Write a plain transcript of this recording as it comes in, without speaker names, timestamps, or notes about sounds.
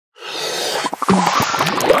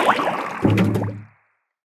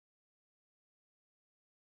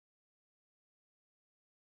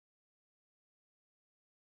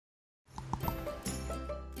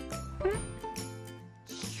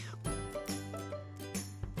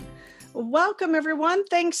Welcome, everyone.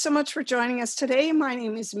 Thanks so much for joining us today. My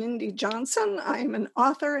name is Mindy Johnson. I'm an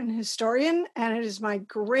author and historian, and it is my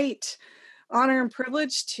great honor and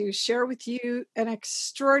privilege to share with you an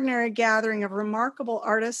extraordinary gathering of remarkable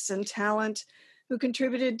artists and talent who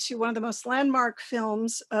contributed to one of the most landmark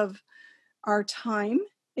films of our time.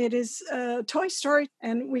 It is Toy Story,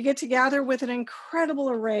 and we get to gather with an incredible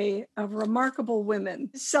array of remarkable women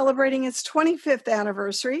celebrating its 25th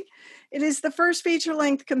anniversary. It is the first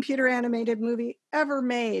feature-length computer animated movie ever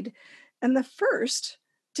made, and the first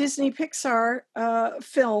Disney Pixar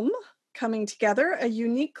film coming together, a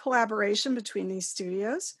unique collaboration between these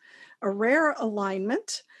studios, a rare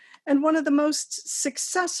alignment, and one of the most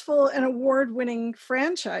successful and award-winning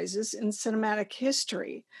franchises in cinematic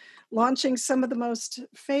history, launching some of the most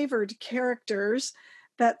favored characters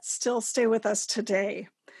that still stay with us today.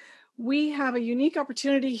 We have a unique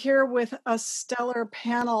opportunity here with a stellar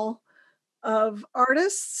panel of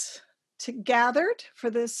artists gathered for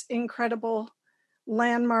this incredible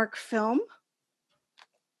landmark film.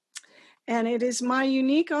 And it is my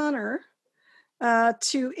unique honor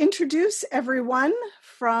to introduce everyone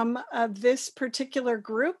from this particular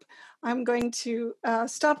group. I'm going to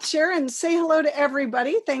stop share and say hello to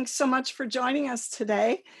everybody. Thanks so much for joining us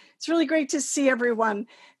today. It's really great to see everyone.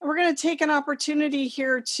 And we're going to take an opportunity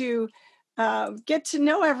here to get to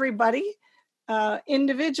know everybody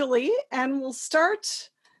individually, and we'll start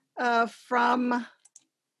from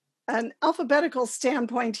an alphabetical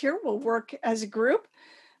standpoint here. We'll work as a group,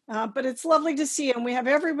 but it's lovely to see, and we have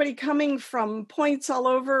everybody coming from points all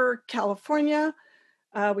over California.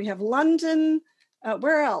 We have London.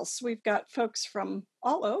 Where else? We've got folks from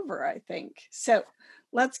all over, I think. So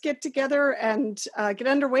let's get together and get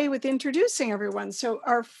underway with introducing everyone. So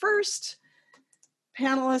our first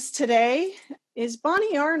panelist today is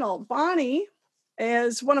Bonnie Arnold. Bonnie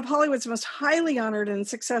is one of Hollywood's most highly honored and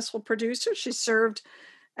successful producers. She served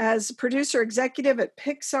as producer executive at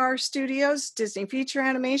Pixar Studios, Disney Feature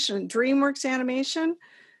Animation, and DreamWorks Animation,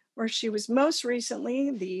 where she was most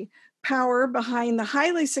recently the power behind the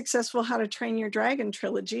highly successful How to Train Your Dragon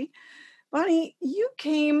trilogy. Bonnie, you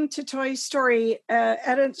came to Toy Story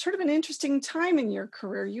at a sort of an interesting time in your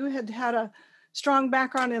career. You had a strong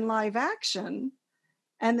background in live action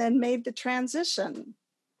and then made the transition.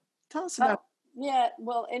 Tell us about Yeah,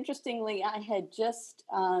 well, interestingly, I had just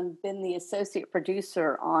been the associate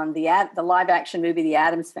producer on the live action movie, The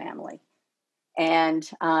Addams Family. And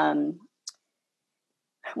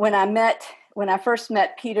when I first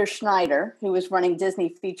met Peter Schneider, who was running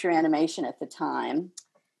Disney Feature Animation at the time,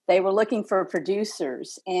 they were looking for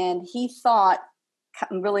producers. And he thought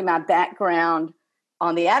really my background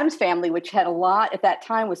on The Addams Family, which had a lot at that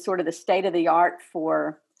time, was sort of the state of the art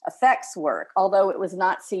for effects work, although it was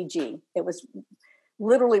not CG. It was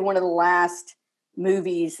literally one of the last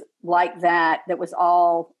movies like that was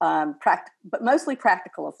all but mostly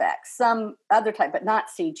practical effects, some other type, but not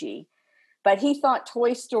CG. But they thought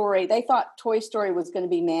Toy Story was going to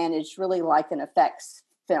be managed really like an effects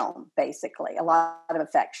film, basically, a lot of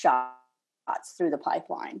effect shots through the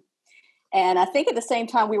pipeline. And I think at the same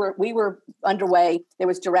time we were underway, there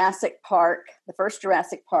was Jurassic Park, the first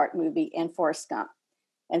Jurassic Park movie, and Forrest Gump.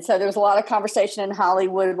 And so there was a lot of conversation in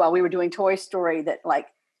Hollywood while we were doing Toy Story that, like,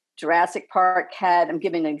 Jurassic Park had, I'm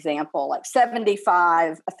giving an example, like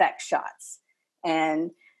 75 effect shots.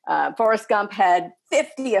 And Forrest Gump had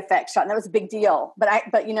 50 effect shots. And that was a big deal.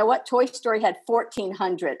 But you know what? Toy Story had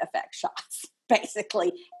 1,400 effect shots.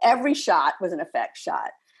 Basically, every shot was an effect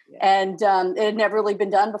shot. Yeah. And it had never really been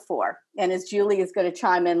done before. And as Julie is going to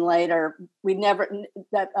chime in later,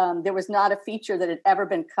 there was not a feature that had ever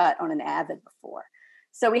been cut on an Avid before.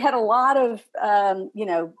 So we had a lot of,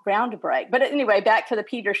 ground to break. But anyway, back to the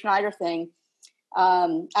Peter Schneider thing.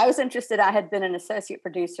 I was interested. I had been an associate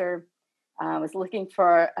producer. I was looking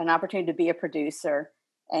for an opportunity to be a producer.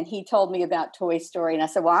 And he told me about Toy Story. And I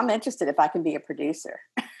said, well, I'm interested if I can be a producer.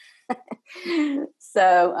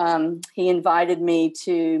 So he invited me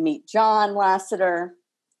to meet John Lasseter,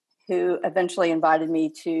 who eventually invited me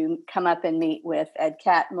to come up and meet with Ed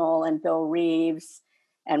Catmull and Bill Reeves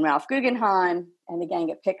and Ralph Guggenheim and the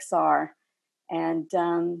gang at Pixar. And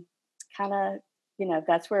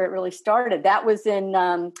that's where it really started. That was in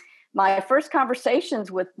my first conversations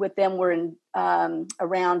with them were in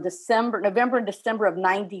around November and December of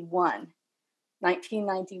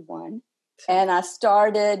 1991. And I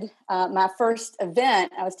started my first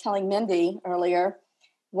event, I was telling Mindy earlier,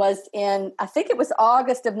 was in, I think it was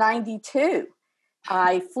August of 92.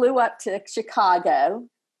 I flew up to Chicago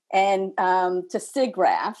and to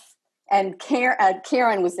SIGGRAPH, and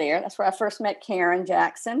Karen was there. That's where I first met Karen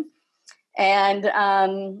Jackson.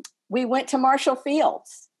 And we went to Marshall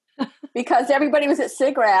Fields. because everybody was at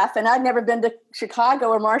SIGGRAPH and I'd never been to Chicago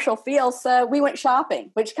or Marshall Field. So we went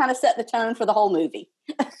shopping, which kind of set the tone for the whole movie.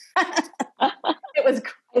 It was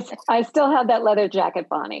great. I still have that leather jacket,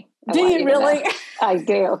 Bonnie. Do you really? I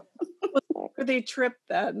do. The trip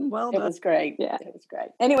then. Well done. It was great. Yeah. It was great.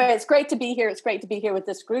 Anyway, it's great to be here. It's great to be here with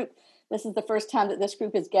this group. This is the first time that this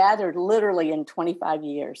group has gathered literally in 25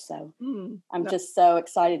 years. So I'm just so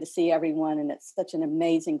excited to see everyone. And it's such an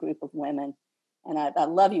amazing group of women. And I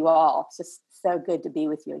love you all. It's just so good to be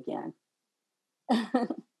with you again.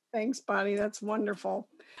 Thanks, Bonnie. That's wonderful.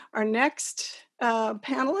 Our next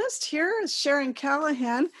panelist here is Sharon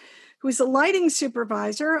Calahan, who is a lighting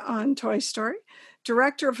supervisor on Toy Story,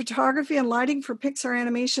 director of photography and lighting for Pixar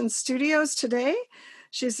Animation Studios today.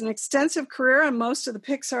 She has an extensive career on most of the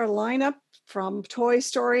Pixar lineup from Toy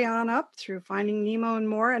Story on up through Finding Nemo and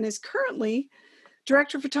more, and is currently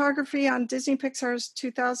director of photography on Disney Pixar's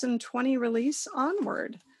 2020 release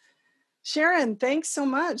Onward. Sharon, thanks so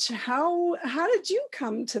much. How did you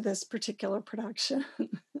come to this particular production?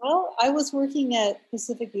 Well, I was working at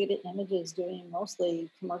Pacific Vita Images doing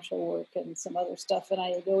mostly commercial work and some other stuff, and I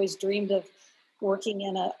had always dreamed of working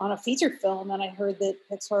on a feature film, and I heard that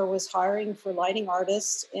Pixar was hiring for lighting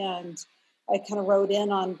artists, and I kind of rode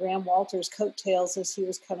in on Graham Walter's coattails as he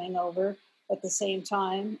was coming over at the same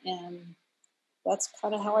time, and that's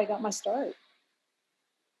kind of how I got my start.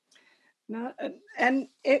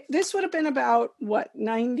 This would have been about what,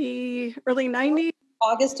 early 90s?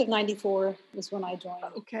 August of 94 is when I joined.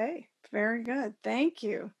 Okay, very good. Thank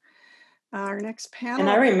you. Our next panel. And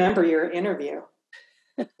I remember your interview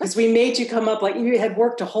because we made you come up, like you had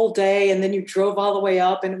worked a whole day and then you drove all the way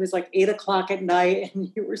up and it was like 8:00 at night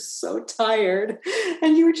and you were so tired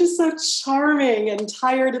and you were just so charming and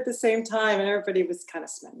tired at the same time and everybody was kind of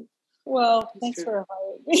smitten. Well, thanks for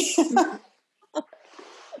inviting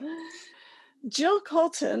me. Jill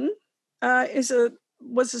Culton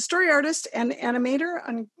was a story artist and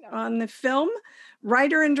animator on the film,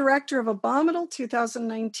 writer and director of Abominable,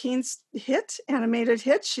 2019's animated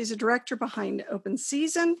hit. She's a director behind Open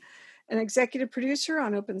Season, an executive producer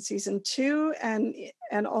on Open Season 2,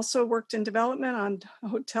 and also worked in development on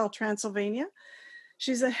Hotel Transylvania.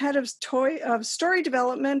 She's a head of story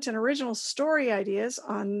development and original story ideas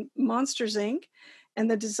on Monsters, Inc., and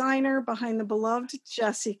the designer behind the beloved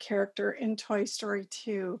Jessie character in Toy Story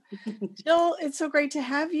 2. Jill, it's so great to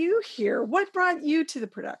have you here. What brought you to the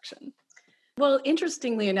production? Well,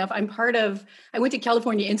 interestingly enough, I went to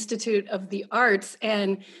California Institute of the Arts,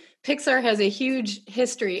 and Pixar has a huge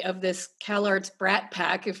history of this CalArts brat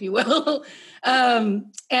pack, if you will. And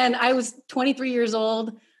I was 23 years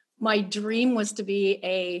old. My dream was to be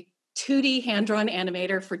a 2D hand-drawn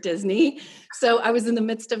animator for Disney. So I was in the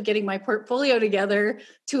midst of getting my portfolio together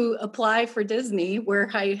to apply for Disney, where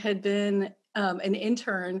I had been an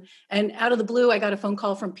intern. And out of the blue, I got a phone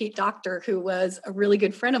call from Pete Docter, who was a really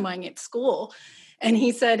good friend of mine at school. And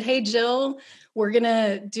he said, "Hey, Jill, we're going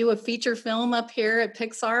to do a feature film up here at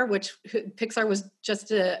Pixar," which Pixar was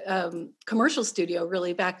just a commercial studio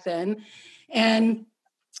really back then. And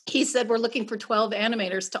he said, "We're looking for 12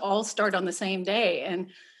 animators to all start on the same day." And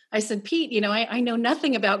I said, "Pete, I know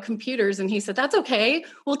nothing about computers." And he said, "That's okay.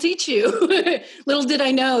 We'll teach you." Little did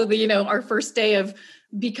I know that, our first day of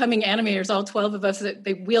becoming animators, all 12 of us,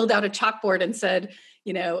 they wheeled out a chalkboard and said,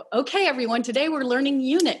 "Okay, everyone, today we're learning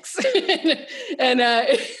Unix." And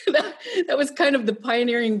that was kind of the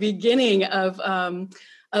pioneering beginning of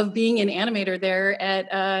being an animator there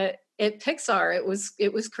at Pixar.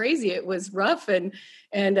 It was crazy. It was rough, and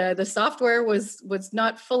the software was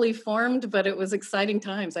not fully formed, but it was exciting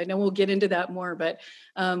times. I know we'll get into that more, but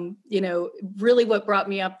really what brought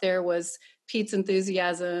me up there was Pete's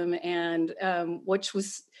enthusiasm, and which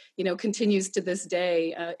was continues to this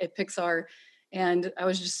day at Pixar. And I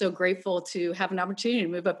was just so grateful to have an opportunity to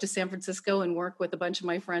move up to San Francisco and work with a bunch of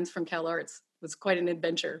my friends from CalArts. It was quite an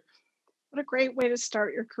adventure. What a great way to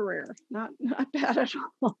start your career. Not bad at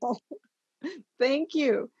all. Thank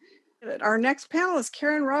you. Our next panel is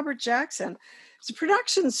Karen Robert Jackson. She's a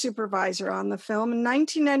production supervisor on the film. In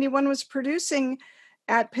 1991 was producing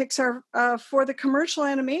at Pixar for the commercial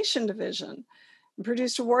animation division. And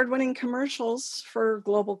produced award-winning commercials for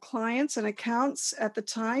global clients and accounts at the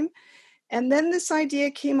time. And then this idea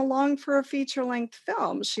came along for a feature-length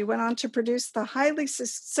film. She went on to produce the highly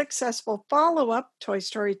successful follow-up, Toy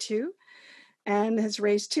Story 2, and has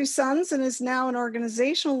raised 2 sons and is now an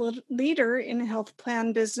organizational leader in health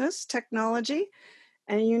plan business, technology,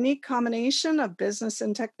 and a unique combination of business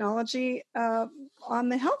and technology on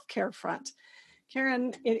the healthcare front.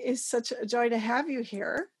 Karen, it is such a joy to have you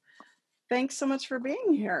here. Thanks so much for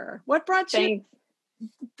being here. What brought you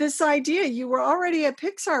this idea? You were already at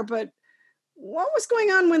Pixar, but what was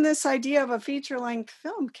going on when this idea of a feature-length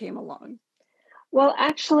film came along? Well,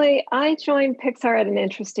 actually, I joined Pixar at an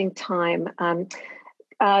interesting time.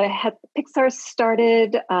 Pixar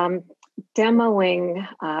started demoing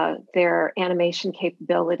their animation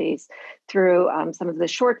capabilities through some of the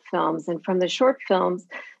short films. And from the short films,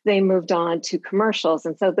 they moved on to commercials.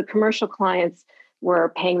 And so the commercial clients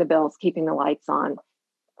were paying the bills, keeping the lights on,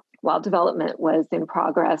 while development was in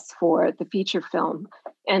progress for the feature film.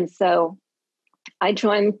 And so I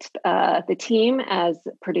joined the team as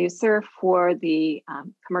producer for the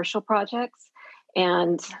commercial projects.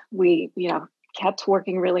 And we, kept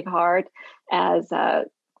working really hard as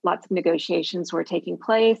lots of negotiations were taking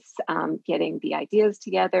place, getting the ideas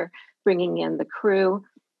together, bringing in the crew,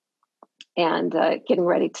 and getting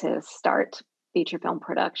ready to start feature film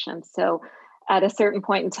production. So at a certain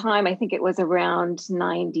point in time, I think it was around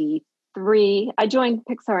 93, I joined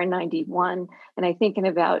Pixar in 91, and I think in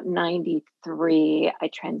about 93, I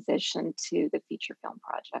transitioned to the feature film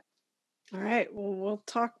project. All right, well, we'll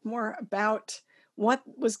talk more about what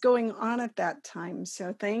was going on at that time.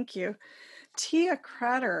 So thank you. Tia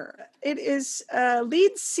Kratter, it is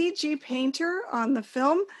lead CG painter on the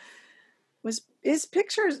film, is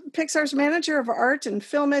Pixar's manager of art and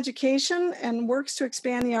film education, and works to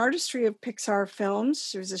expand the artistry of Pixar films.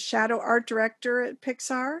 She was a shadow art director at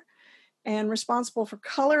Pixar and responsible for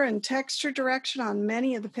color and texture direction on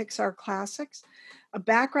many of the Pixar classics. A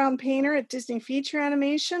background painter at Disney Feature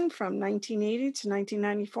Animation from 1980 to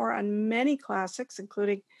 1994 on many classics,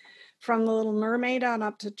 including From the Little Mermaid on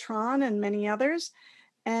up to Tron and many others,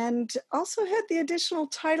 and also had the additional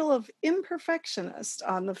title of imperfectionist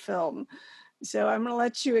on the film. So I'm going to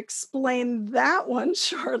let you explain that one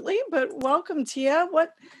shortly, but welcome, Tia.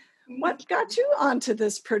 What got you onto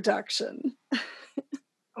this production?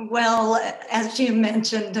 Well, as you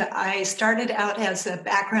mentioned, I started out as a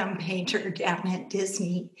background painter down at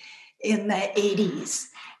Disney in the 80s.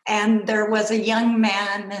 And there was a young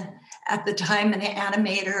man at the time, an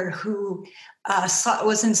animator, who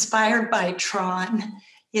was inspired by Tron.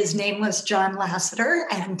 His name was John Lasseter,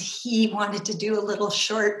 and he wanted to do a little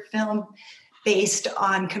short film based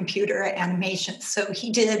on computer animation. So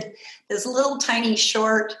he did this little tiny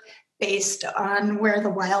short based on Where the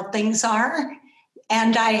Wild Things Are.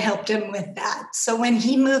 And I helped him with that. So when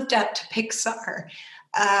he moved up to Pixar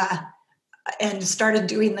and started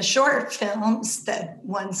doing the short films that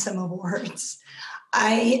won some awards,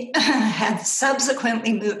 I had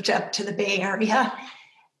subsequently moved up to the Bay Area.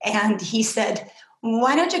 And he said,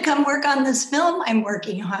 why don't you come work on this film I'm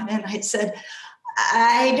working on? And I said,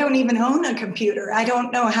 I don't even own a computer. I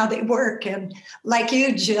don't know how they work. And like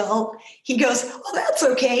you, Jill, he goes, oh, that's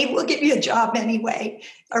okay. We'll give you a job anyway.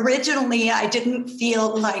 Originally, I didn't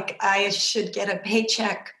feel like I should get a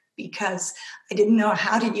paycheck because I didn't know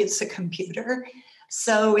how to use a computer.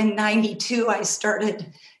 So in 92, I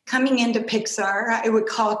started coming into Pixar. I would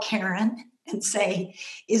call Karen and say,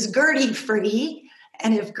 is Gertie free?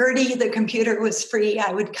 And if Gertie, the computer, was free,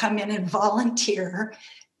 I would come in and volunteer,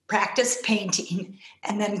 practice painting,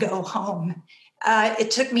 and then go home.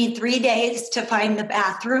 It took me 3 days to find the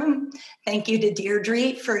bathroom. Thank you to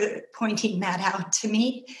Deirdre for pointing that out to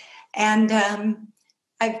me. And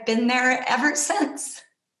I've been there ever since.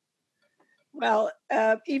 Well,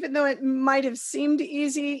 even though it might have seemed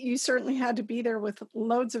easy, you certainly had to be there with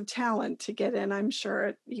loads of talent to get in, I'm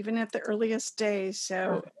sure, even at the earliest days.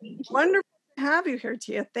 So wonderful to have you here,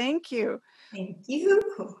 Tia. Thank you. Thank you.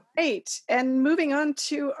 Great. And moving on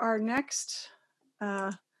to our next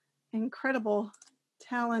incredible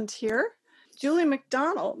talent here, Julie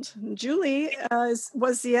McDonald. Julie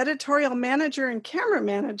was the editorial manager and camera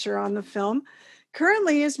manager on the film.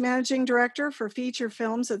 Currently is managing director for feature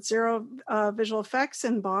films at Zero Visual Effects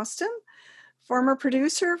in Boston. Former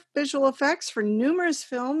producer of visual effects for numerous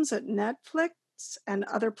films at Netflix and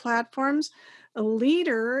other platforms. A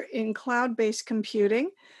leader in cloud-based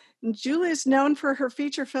computing. Julie is known for her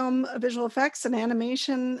feature film visual effects and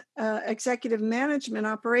animation executive management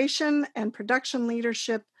operation and production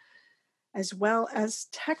leadership, as well as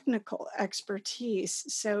technical expertise.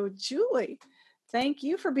 So Julie, thank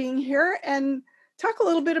you for being here, and talk a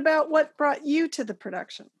little bit about what brought you to the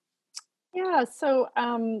production. Yeah, so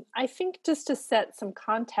I think just to set some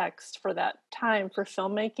context for that time for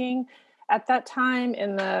filmmaking, at that time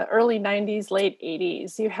in the early 90s, late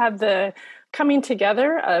 80s, you had the coming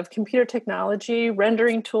together of computer technology.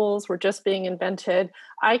 Rendering tools were just being invented.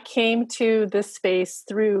 I came to this space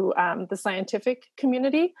through the scientific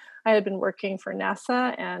community. I had been working for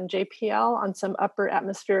NASA and JPL on some upper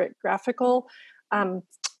atmospheric graphical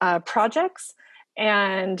projects.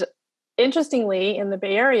 And interestingly, in the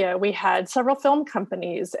Bay Area, we had several film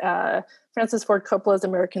companies. Francis Ford Coppola's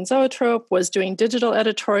American Zoetrope was doing digital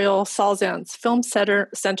editorial, Salzan's Film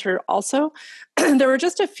Center also. There were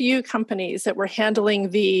just a few companies that were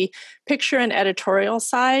handling the picture and editorial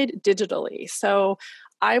side digitally. So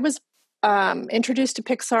I was introduced to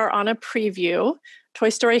Pixar on a preview. Toy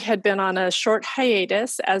Story had been on a short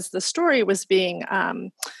hiatus as the story was being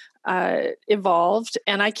evolved,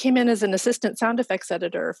 and I came in as an assistant sound effects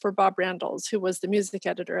editor for Bob Randalls, who was the music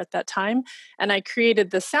editor at that time, and I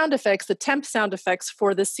created the sound effects, the temp sound effects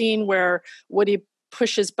for the scene where Woody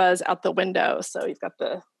pushes Buzz out the window. So you've got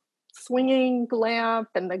the swinging lamp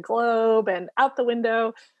and the globe and out the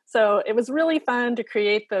window. So it was really fun to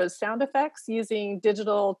create those sound effects using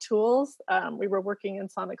digital tools. We were working in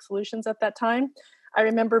Sonic Solutions at that time. I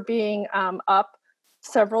remember being up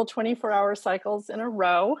several 24-hour cycles in a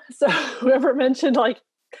row. So whoever mentioned like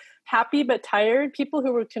happy but tired, people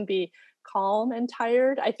who can be calm and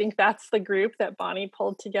tired, I think that's the group that Bonnie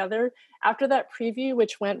pulled together. After that preview,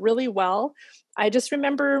 which went really well, I just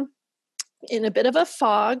remember in a bit of a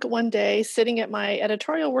fog one day sitting at my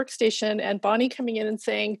editorial workstation and Bonnie coming in and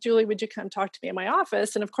saying, "Julie, would you come talk to me in my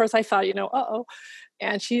office?" And of course I thought, uh-oh.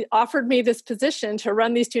 And she offered me this position to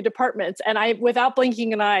run these two departments. And I, without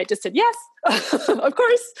blinking an eye, just said, yes, of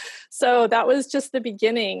course. So that was just the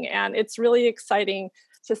beginning. And it's really exciting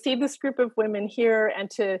to see this group of women here and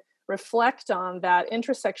to reflect on that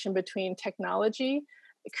intersection between technology,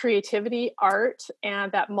 creativity, art,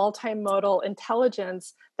 and that multimodal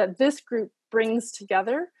intelligence that this group brings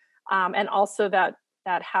together, and also that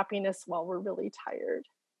happiness while we're really tired.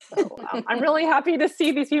 So I'm really happy to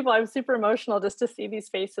see these people. I'm super emotional just to see these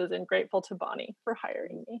faces, and grateful to Bonnie for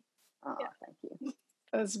hiring me. Oh, yeah. Thank you.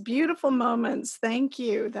 Those beautiful moments. Thank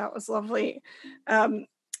you. That was lovely.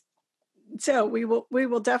 So we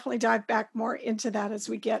will definitely dive back more into that as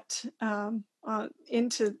we get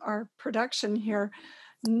into our production here.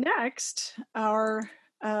 Next, we're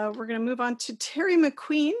going to move on to Terry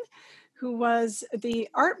McQueen, who was the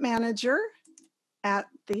art manager at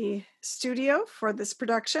the studio for this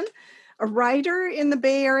production. A writer in the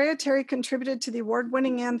Bay Area, Terry contributed to the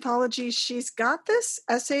award-winning anthology She's Got This,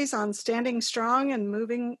 Essays on Standing Strong and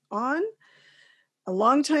Moving On. A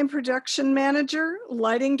longtime production manager,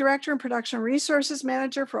 lighting director, and production resources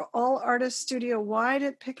manager for All Artists Studio-wide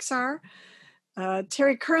at Pixar.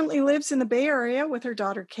 Terry currently lives in the Bay Area with her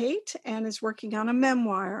daughter, Kate, and is working on a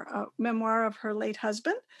memoir of her late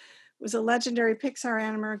husband, who was a legendary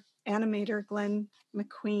Pixar animator, Glenn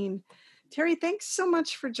McQueen. Terry, thanks so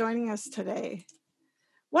much for joining us today.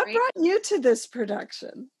 What brought you to this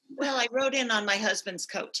production? Well, I wrote in on my husband's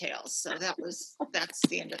coattails, so that's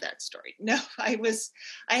the end of that story. No, I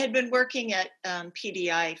had been working at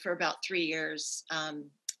PDI for about 3 years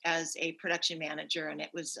as a production manager, and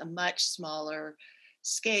it was a much smaller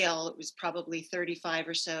scale. It was probably 35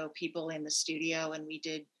 or so people in the studio, and we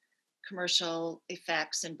did commercial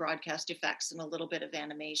effects and broadcast effects and a little bit of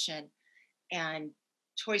animation. And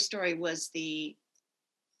Toy Story was the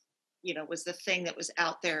thing that was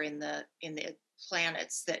out there in the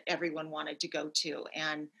planets that everyone wanted to go to.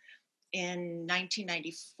 And in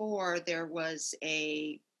 1994, there was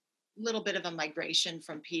a little bit of a migration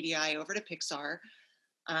from PDI over to Pixar.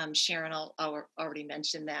 Sharon already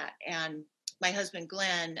mentioned that. And my husband,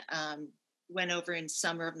 Glenn, went over in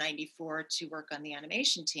summer of 94 to work on the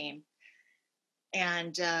animation team.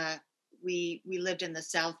 And we lived in the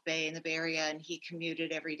South Bay, in the Bay Area, and he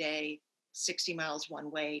commuted every day 60 miles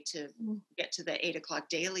one way to get to the 8 o'clock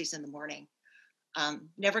dailies in the morning.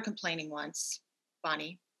 Never complaining once,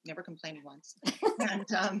 Bonnie, never complaining once.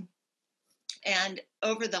 And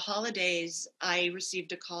over the holidays, I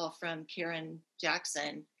received a call from Karen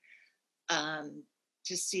Jackson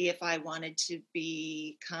to see if I wanted to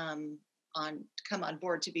come on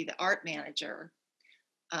board to be the art manager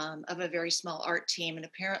of a very small art team. And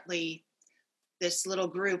apparently this little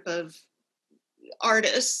group of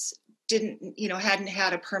artists hadn't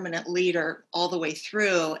had a permanent leader all the way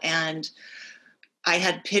through. And I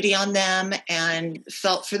had pity on them and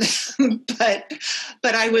felt for them, but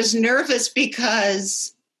I was nervous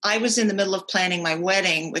because I was in the middle of planning my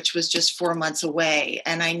wedding, which was just 4 months away.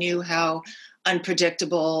 And I knew how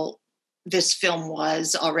unpredictable this film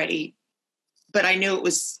was already, but I knew it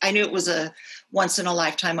was a once in a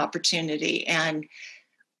lifetime opportunity. And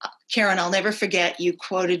Karen, I'll never forget, you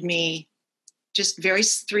quoted me just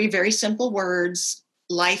three very simple words: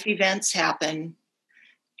 life events happen.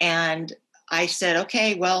 And I said,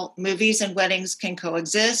 okay, well, movies and weddings can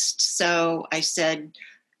coexist. So I said,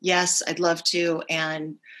 yes, I'd love to.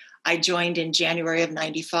 And I joined in January of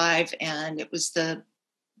 95, and it was the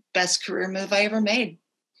best career move I ever made.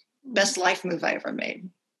 best life move I ever made.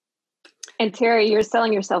 And Terry, you're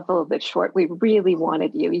selling yourself a little bit short. We really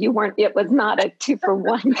wanted you. You weren't, it was not a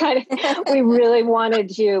 2-for-1 kind of, we really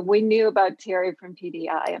wanted you. We knew about Terry from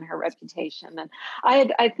PDI and her reputation. And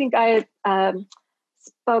I think I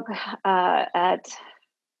spoke at,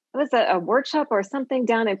 it was a workshop or something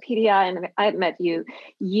down at PDI, and I had met you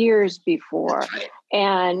years before. Right.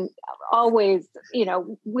 And always, you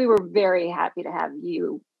know, we were very happy to have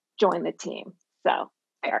you join the team. So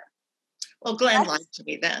there. Well, Glenn lied to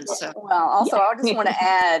me then. So, well, also, I just want to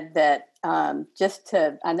add that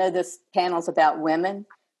I know this panel's about women,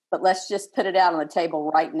 but let's just put it out on the table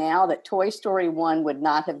right now that Toy Story 1 would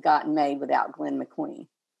not have gotten made without Glenn McQueen.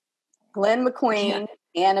 Glenn McQueen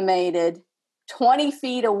animated 20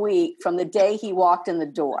 feet a week from the day he walked in the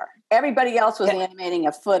door. Everybody else was animating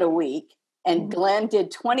a foot a week, and Glenn did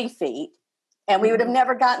 20 feet, and we would have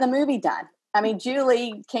never gotten the movie done. I mean,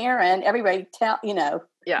 Julie, Karen, everybody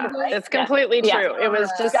Yeah, right? it's completely true. It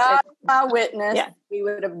was just God, my witness. Yeah. We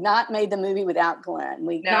would have not made the movie without Glenn.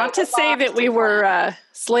 Not to say that we were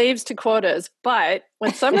slaves to quotas, but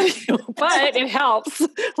when somebody, but it helps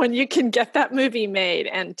when you can get that movie made.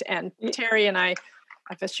 And Terry and I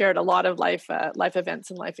have shared a lot of life events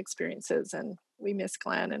and life experiences, and we miss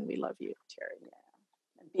Glenn and we love you, Terry. Yeah.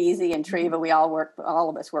 Beezy and Triva, all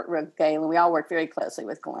of us worked with Galyn. We all worked very closely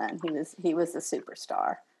with Glenn. He was the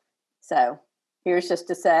superstar. So here's just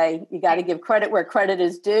to say, you got to give credit where credit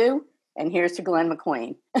is due. And here's to Glenn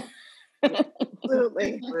McQueen.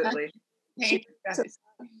 Absolutely. thank you guys.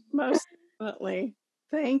 Most definitely.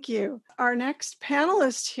 Thank you. Our next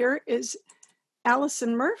panelist here is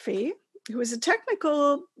Allison Murphy, who is a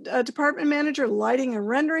technical department manager, lighting and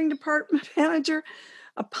rendering department manager,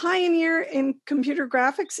 a pioneer in computer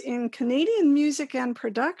graphics in Canadian music and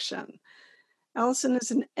production. Allison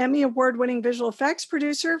is an Emmy Award-winning visual effects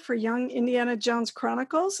producer for Young Indiana Jones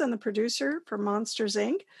Chronicles and the producer for Monsters,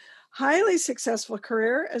 Inc. Highly successful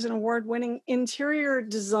career as an award-winning interior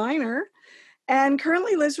designer, and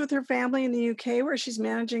currently lives with her family in the UK, where she's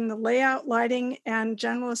managing the layout, lighting, and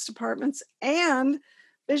generalist departments and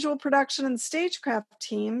visual production and stagecraft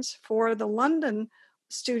teams for the London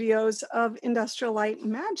studios of Industrial Light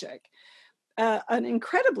and Magic. An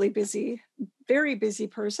incredibly busy, very busy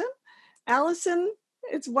person. Allison,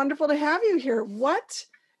 it's wonderful to have you here. What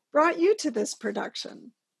brought you to this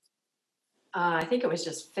production? I think it was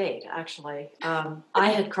just fate, actually. I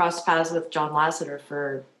had crossed paths with John Lasseter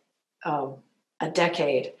for a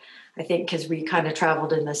decade, I think, because we kind of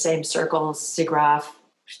traveled in the same circles, SIGGRAPH,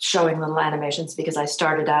 showing little animations, because I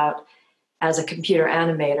started out as a computer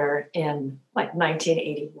animator in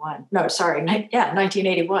 1981. No, sorry,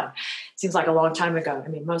 1981. Seems like a long time ago. I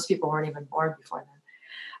mean, most people weren't even born before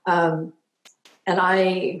then. And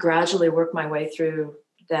I gradually worked my way through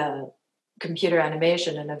the computer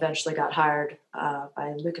animation and eventually got hired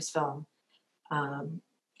by Lucasfilm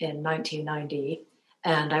in 1990.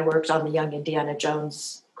 And I worked on the Young Indiana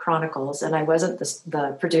Jones Chronicles, and I wasn't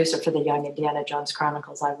the producer for the Young Indiana Jones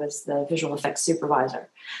Chronicles. I was the visual effects supervisor.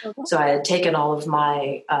 Okay. So I had taken all of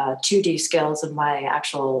my 2D skills and my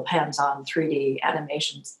actual hands-on 3D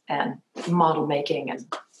animations and model making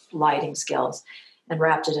and lighting skills and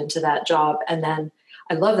wrapped it into that job. And then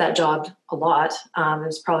I love that job a lot. It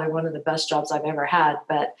was probably one of the best jobs I've ever had,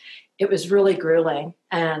 but it was really grueling.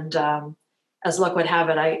 And as luck would have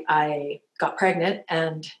it, I got pregnant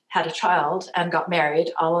and had a child and got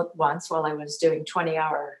married all at once while I was doing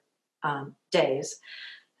 20-hour days.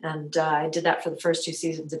 And I did that for the first 2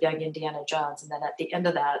 seasons of Young Indiana Jones. And then at the end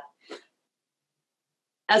of that,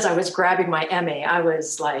 as I was grabbing my Emmy, I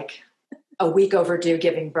was like a week overdue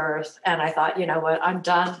giving birth. And I thought, you know what, I'm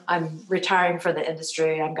done. I'm retiring for the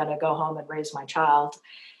industry. I'm going to go home and raise my child.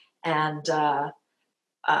 And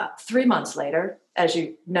 3 months later, as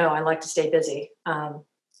you know, I like to stay busy.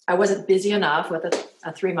 I wasn't busy enough with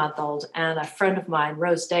a 3-month-old, and a friend of mine,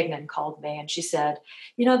 Rose Degnan, called me and she said,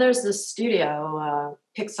 you know, there's this studio,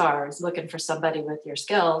 Pixar is looking for somebody with your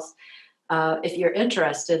skills. If you're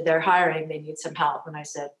interested, they're hiring, they need some help. And I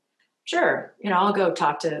said, sure, you know, I'll go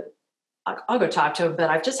talk to him, but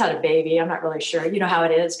I've just had a baby. I'm not really sure. You know how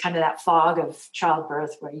it is, kind of that fog of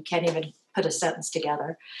childbirth where you can't even put a sentence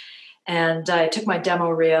together. And I took my demo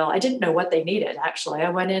reel. I didn't know what they needed, actually. I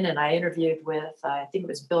went in and I interviewed with, I think it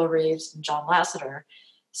was Bill Reeves and John Lasseter.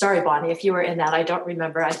 Sorry, Bonnie, if you were in that, I don't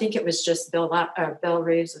remember. I think it was just Bill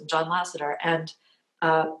Reeves and John Lasseter, and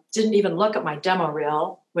didn't even look at my demo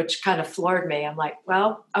reel, which kind of floored me. I'm like,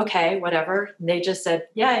 well, okay, whatever. And they just said,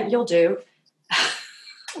 yeah, you'll do.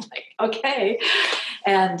 I'm like, okay.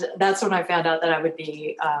 And that's when I found out that I would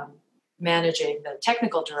be managing the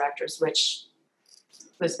technical directors, which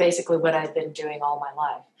was basically what I'd been doing all my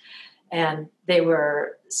life. And they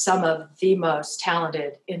were some of the most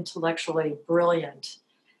talented, intellectually brilliant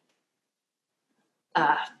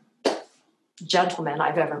gentlemen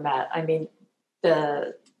I've ever met. I mean,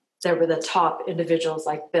 there were the top individuals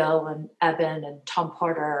like Bill and Eben and Tom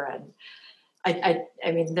Porter, and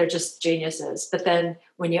I mean, they're just geniuses. But then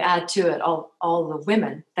when you add to it all the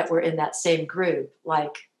women that were in that same group,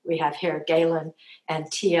 like we have here Galyn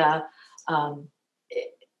and Tia,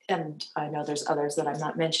 and I know there's others that I'm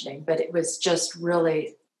not mentioning, but it was just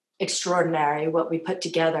really extraordinary what we put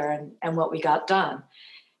together and what we got done.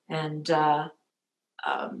 And,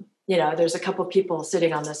 you know, there's a couple of people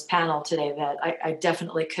sitting on this panel today that I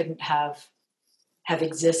definitely couldn't have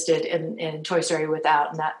existed in Toy Story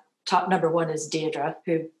without. And that top number one is Deirdre,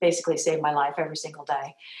 who basically saved my life every single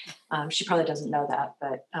day. She probably doesn't know that,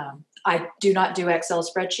 but I do not do Excel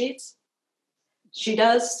spreadsheets. She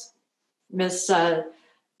does. Miss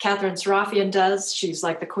Katherine Sarafian does. She's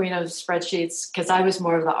like the queen of spreadsheets, because I was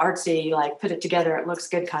more of the artsy, like put it together, it looks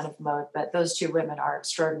good kind of mode. But those two women are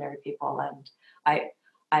extraordinary people, and I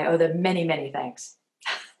owe them many, many thanks.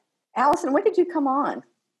 Allison, when did you come on?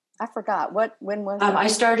 I forgot. When was it? I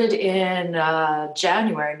started in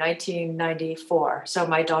January 1994. So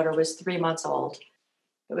my daughter was 3 months old.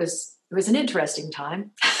 It was an interesting time.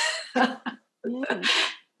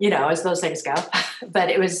 You know, as those things go. But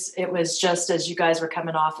it was just as you guys were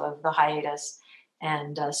coming off of the hiatus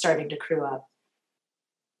and starting to crew up.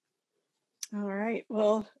 All right.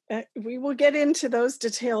 Well, we will get into those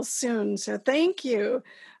details soon. So thank you.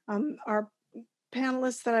 Our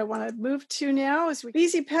panelists that I want to move to now is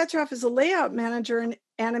Beezy Petroff is a layout manager and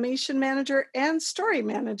animation manager and story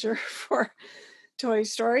manager for Toy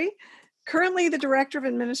Story. Currently the Director of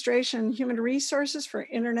Administration and Human Resources for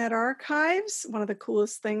Internet Archives, one of the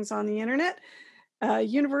coolest things on the internet.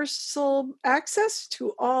 Universal access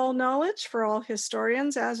to all knowledge for all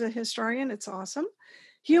historians. As a historian, it's awesome.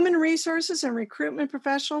 Human resources and recruitment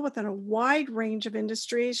professional within a wide range of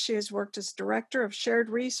industries. She has worked as Director of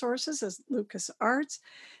Shared Resources at LucasArts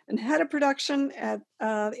and Head of Production at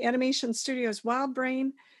the Animation Studios Wild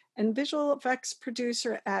Brain, and visual effects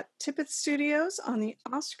producer at Tippett Studios on the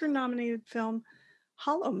Oscar-nominated film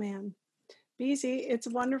Hollow Man. Beezy, it's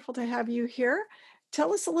wonderful to have you here.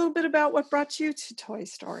 Tell us a little bit about what brought you to Toy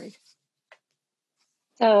Story.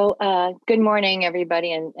 So good morning,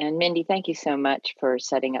 everybody. And Mindy, thank you so much for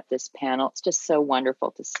setting up this panel. It's just so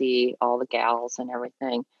wonderful to see all the gals and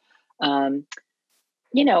everything.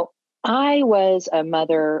 You know, I was a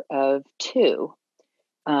mother of two.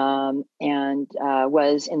 And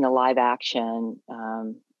was in the live action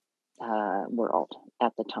world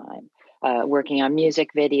at the time, working on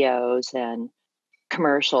music videos and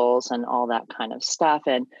commercials and all that kind of stuff.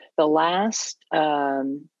 And the last,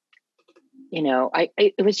 you know,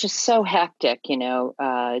 it was just so hectic, you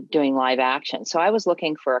know, doing live action. So I was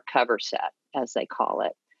looking for a cover set, as they call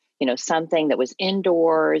it, you know, something that was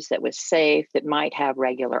indoors, that was safe, that might have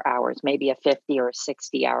regular hours, maybe a 50 or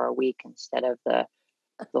 60 hour week instead of the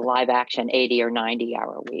live action 80 or 90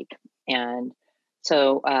 hour week. And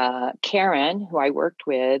so Karen, who I worked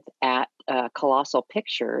with at Colossal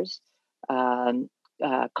Pictures,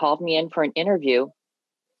 called me in for an interview,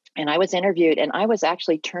 and I was interviewed, and I was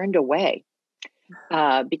actually turned away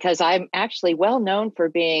because I'm actually well known for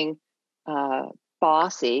being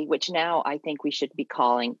bossy, which now I think we should be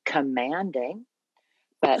calling commanding,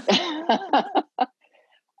 but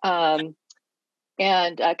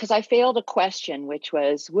and because I failed a question, which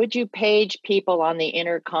was, would you page people on the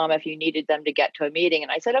intercom if you needed them to get to a meeting?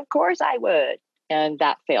 And I said, of course I would. And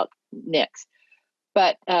that failed. Nix.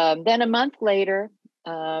 But then a month later,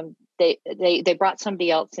 they brought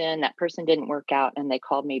somebody else in. That person didn't work out, and they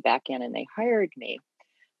called me back in and they hired me.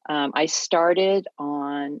 I started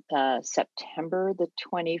on September the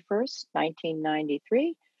 21st,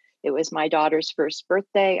 1993. It was my daughter's first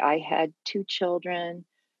birthday. I had two children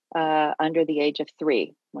under the age of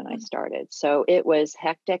 3 when I started. So it was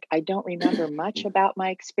hectic. I don't remember much about my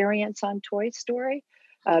experience on Toy Story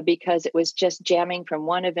because it was just jamming from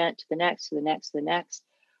one event to the next, to the next, to the next.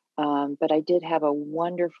 But I did have a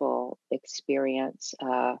wonderful experience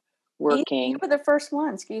working. You were the first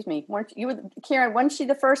one, excuse me. Karen, wasn't she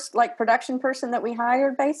the first like production person that we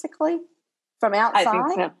hired basically from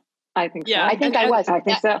outside? I think so. Yeah, I think I was. I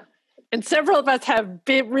think so. And several of us have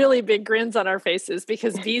really big grins on our faces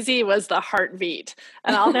because Beezy was the heartbeat.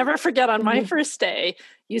 And I'll never forget on my first day,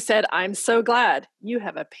 you said, I'm so glad you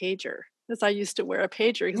have a pager. Because I used to wear a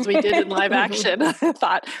pager because we did in live action. I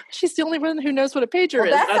thought, she's the only one who knows what a pager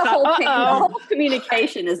is. That's the whole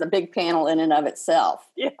communication is a big panel in and of itself.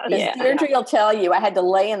 Yes. Because Deirdre will tell you, I had to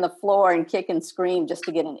lay in the floor and kick and scream just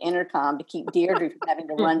to get an intercom to keep Deirdre from having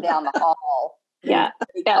to run down the hall.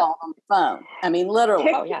 Call on the phone. I mean,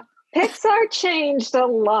 literally. Pixar changed a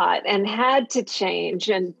lot and had to change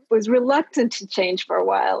and was reluctant to change for a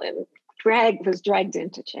while and was dragged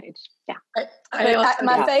into change. Yeah. I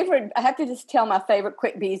have to just tell my favorite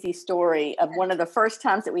quick Beezy story of one of the first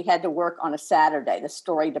times that we had to work on a Saturday, the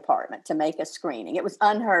story department, to make a screening. It was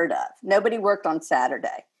unheard of. Nobody worked on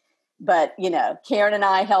Saturday. But, Karen and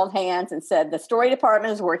I held hands and said, the story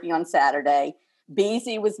department is working on Saturday.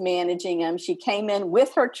 Beezy was managing them. She came in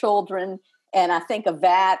with her children and I think a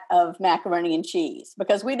vat of macaroni and cheese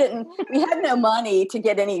because we had no money to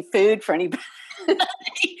get any food for anybody.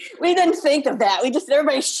 We didn't think of that.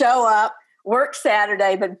 Everybody show up, work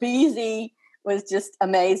Saturday, but Beezy was just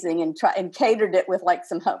amazing and catered it with like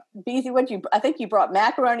some hope. Beezy, I think you brought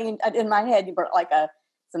macaroni in my head. You brought like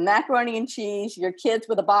some macaroni and cheese, your kids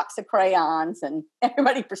with a box of crayons, and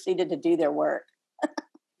everybody proceeded to do their work.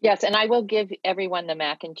 Yes, and I will give everyone the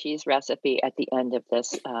mac and cheese recipe at the end of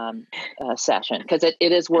this session because it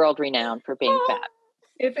is world renowned for being fat.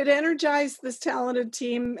 If it energized this talented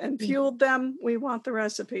team and fueled them, we want the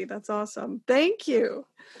recipe. That's awesome. Thank you.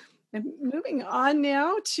 And moving on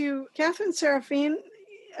now to Katherine Sarafian.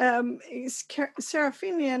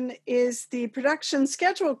 Sarafian is the production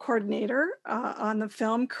schedule coordinator on the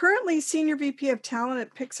film, currently Senior VP of Talent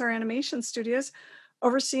at Pixar Animation Studios,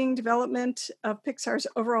 overseeing development of Pixar's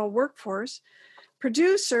overall workforce,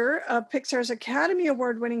 producer of Pixar's Academy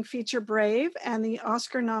Award-winning feature Brave and the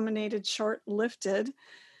Oscar-nominated short Lifted.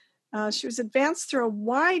 She was advanced through a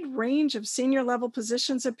wide range of senior-level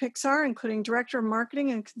positions at Pixar, including Director of Marketing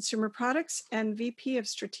and Consumer Products and VP of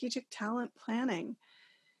Strategic Talent Planning.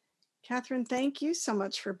 Katherine, thank you so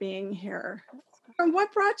much for being here. And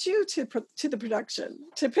what brought you to the production,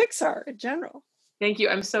 to Pixar in general? Thank you.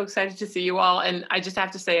 I'm so excited to see you all. And I just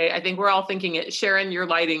have to say, I think we're all thinking it. Sharon, your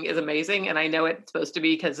lighting is amazing. And I know it's supposed to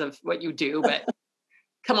be because of what you do, but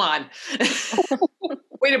come on.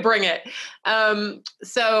 Way to bring it. The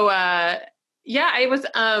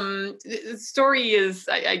story is,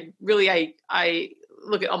 I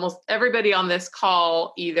look at almost everybody on this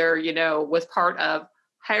call either, was part of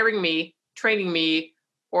hiring me, training me,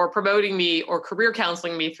 or promoting me or career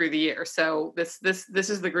counseling me through the year. So this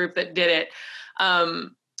is the group that did it.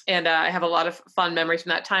 And I have a lot of fun memories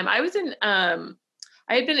from that time. I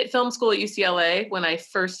had been at film school at UCLA when I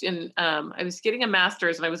first I was getting a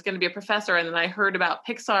master's and I was going to be a professor. And then I heard about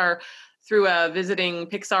Pixar through a visiting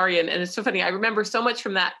Pixarian. And it's so funny. I remember so much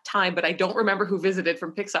from that time, but I don't remember who visited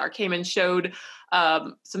from Pixar, came and showed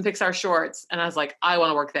some Pixar shorts. And I was like, I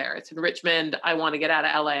want to work there. It's in Richmond. I want to get out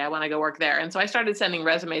of LA. I want to go work there. And so I started sending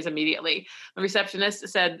resumes immediately. The receptionist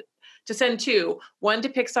said to send 2, one to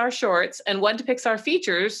Pixar shorts and one to Pixar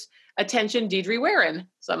features. Attention, Deirdre Warin.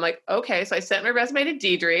 So I'm like, okay. So I sent my resume to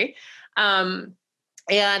Deirdre.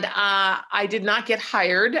 And I did not get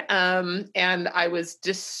hired. And I was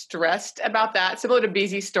distressed about that. Similar to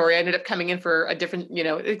Beezy's story, I ended up coming in for a different,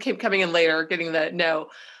 it kept coming in later, getting the no.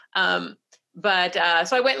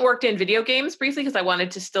 So I went and worked in video games briefly because I wanted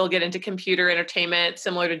to still get into computer entertainment.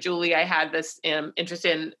 Similar to Julie, I had this interest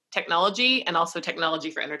in technology and also technology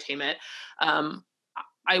for entertainment.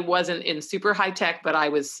 I wasn't in super high tech, but I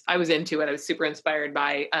was into it. I was super inspired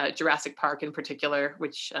by Jurassic Park in particular,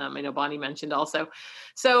 which I know Bonnie mentioned also.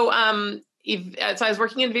 So I was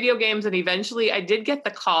working in video games, and eventually I did get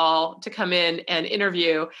the call to come in and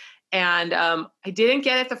interview. And I didn't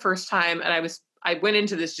get it the first time, and I went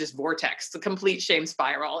into this just vortex, the complete shame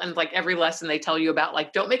spiral. And like every lesson they tell you about,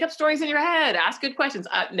 like, don't make up stories in your head, ask good questions.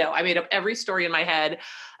 No, I made up every story in my head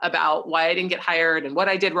about why I didn't get hired and what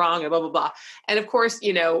I did wrong and blah, blah, blah. And of course,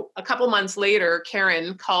 a couple months later,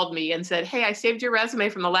 Karen called me and said, hey, I saved your resume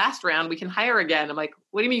from the last round. We can hire again. I'm like,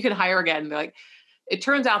 what do you mean you can hire again? And they're like, it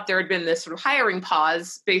turns out there had been this sort of hiring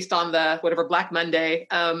pause based on the whatever Black Monday,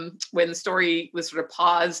 when the story was sort of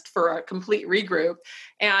paused for a complete regroup.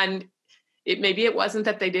 And maybe it wasn't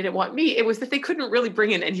that they didn't want me. It was that they couldn't really bring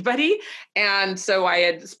in anybody. And so I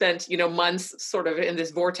had spent, months sort of in this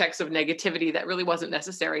vortex of negativity that really wasn't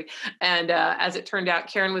necessary. And as it turned out,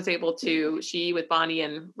 Karen was able to, she with Bonnie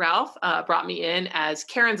and Ralph brought me in as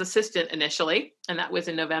Karen's assistant initially. And that was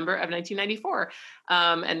in November of 1994.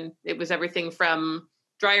 And it was everything from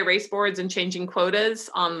dry erase boards and changing quotas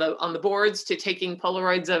on the boards to taking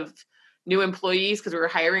Polaroids of new employees, because we were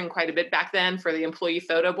hiring quite a bit back then for the employee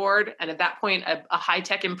photo board. And at that point, a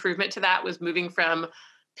high-tech improvement to that was moving from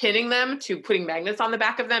pinning them to putting magnets on the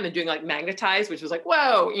back of them and doing like magnetize, which was like,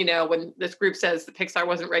 whoa, when this group says the Pixar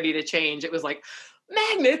wasn't ready to change, it was like,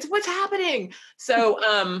 magnets, what's happening? So,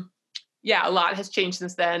 yeah, a lot has changed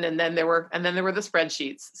since then. And then there were the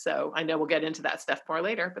spreadsheets. So I know we'll get into that stuff more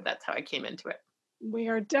later, but that's how I came into it. We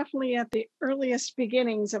are definitely at the earliest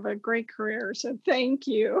beginnings of a great career. So thank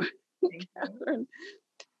you, Katherine.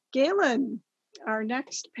 Galyn, our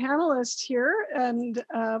next panelist here, and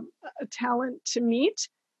a talent to meet,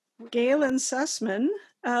 Galyn Susman,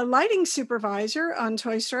 a lighting supervisor on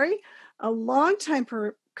Toy Story, a longtime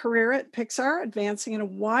career at Pixar, advancing in a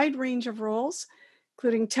wide range of roles,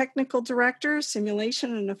 including technical director,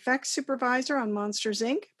 simulation and effects supervisor on Monsters,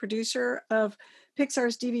 Inc., producer of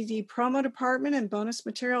Pixar's DVD promo department and bonus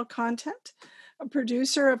material content, a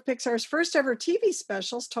producer of Pixar's first ever TV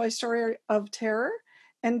specials, Toy Story of Terror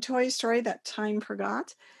and Toy Story That Time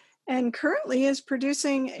Forgot, and currently is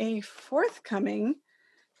producing a forthcoming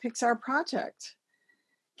Pixar project.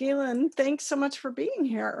 Galyn, thanks so much for being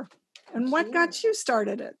here. And what got you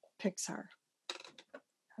started at Pixar?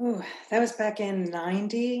 Oh, that was back in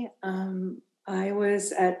 90. I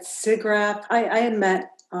was at SIGGRAPH. I had met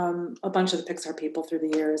a bunch of the Pixar people through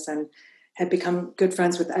the years and had become good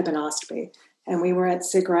friends with Eben Ostby. And we were at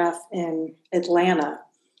SIGGRAPH in Atlanta.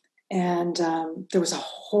 And there was a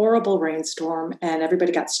horrible rainstorm and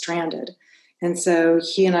everybody got stranded. And so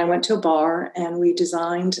he and I went to a bar and we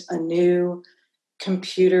designed a new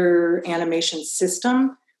computer animation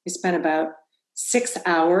system. We spent about 6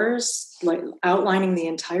 hours like outlining the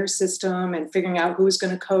entire system and figuring out who was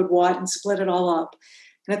going to code what and split it all up.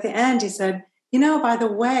 And at the end, he said, by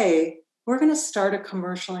the way, we're going to start a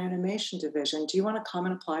commercial animation division. Do you want to come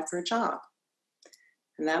and apply for a job?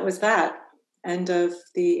 And that was that. End of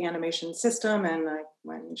the animation system. And I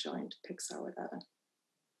went and joined Pixar with Evan.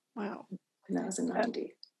 Wow. And that was in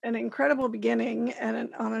 90. An incredible beginning and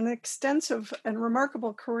on an extensive and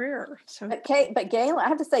remarkable career. So, but Galyn, I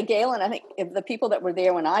have to say, Galyn, I think if the people that were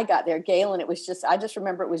there when I got there, Galyn, I just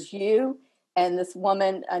remember it was you and this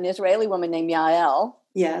woman, an Israeli woman named Yael.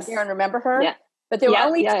 Yes. Sharon, remember her? Yeah. But there were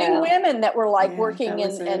only two women that were working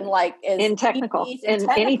in technical, in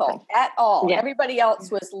anything at all. Yeah. Everybody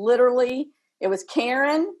else was literally, it was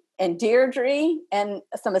Karen and Deirdre and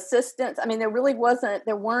some assistants. I mean,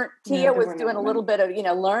 Tia was doing a little bit of,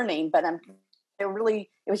 learning, but it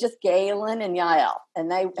was just Galyn and Yael.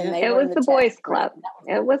 And they it was the boys club.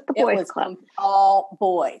 It was the boys club. All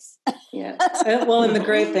boys. Yeah. Well, and the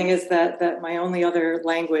great thing is that my only other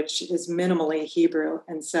language is minimally Hebrew.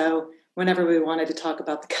 And so whenever we wanted to talk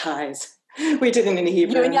about the guys, we did it in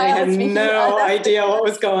Hebrew. And they had no idea what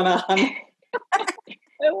was going on.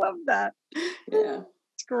 I love that. Yeah.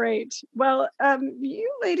 Great. Well,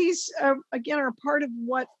 you ladies, again, are part of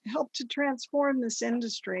what helped to transform this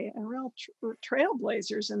industry and real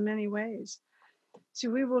trailblazers in many ways. So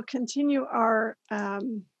we will continue our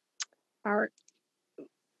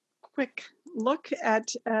quick look at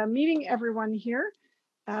meeting everyone here.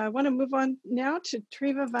 I want to move on now to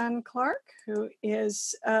Triva van Klark, who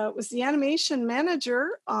was the animation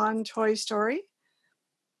manager on Toy Story,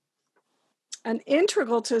 and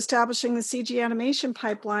integral to establishing the CG animation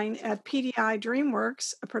pipeline at PDI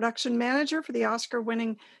DreamWorks, a production manager for the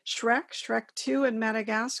Oscar-winning Shrek 2, and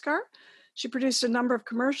Madagascar. She produced a number of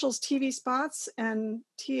commercials, TV spots, and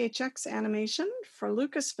THX animation for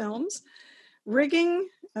Lucasfilms, rigging,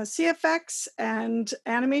 CFX, and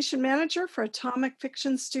animation manager for Atomic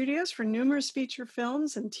Fiction Studios for numerous feature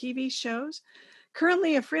films and TV shows.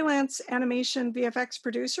 Currently a freelance animation VFX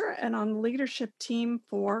producer and on the leadership team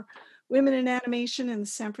for Women in Animation in the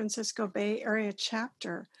San Francisco Bay Area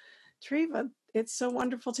chapter. Triva, it's so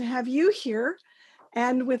wonderful to have you here.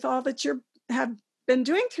 And with all that you have been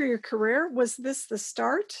doing through your career, was this the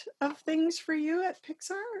start of things for you at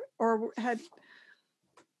Pixar? Or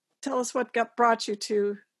tell us what brought you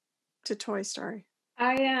to Toy Story.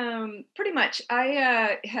 I pretty much.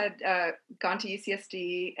 I had gone to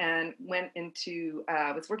UCSD and went into,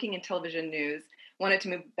 was working in television news, wanted to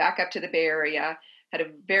move back up to the Bay Area, had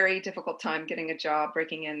a very difficult time getting a job,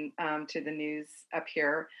 breaking in to the news up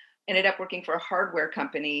here. Ended up working for a hardware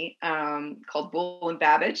company called Bull &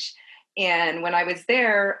 Babbage. And when I was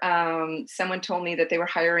there, someone told me that they were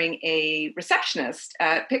hiring a receptionist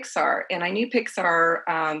at Pixar. And I knew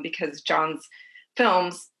Pixar because John's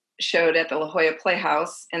films showed at the La Jolla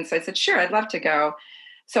Playhouse. And so I said, sure, I'd love to go.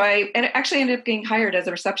 So I actually ended up getting hired as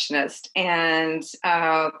a receptionist and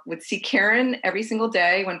would see Karen every single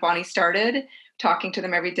day when Bonnie started, talking to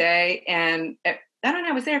them every day. And I don't know,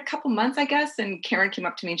 I was there a couple months, I guess. And Karen came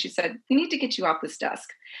up to me and she said, we need to get you off this desk.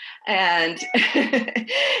 And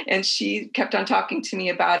and she kept on talking to me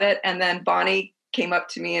about it. And then Bonnie came up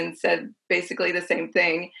to me and said basically the same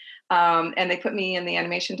thing. And they put me in the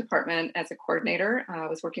animation department as a coordinator. I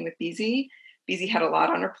was working with BZ. BZ had a lot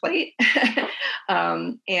on her plate.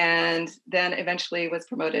 And then eventually was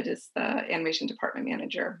promoted as the animation department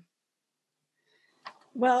manager.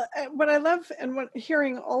 Well, what I love and what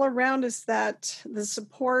hearing all around is that the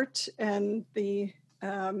support and the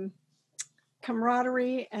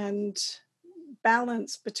camaraderie and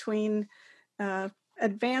balance between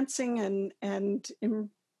advancing and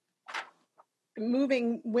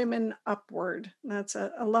moving women upward. That's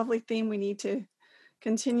a lovely theme we need to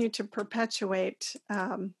continue to perpetuate.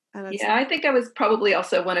 Yeah, I think I was probably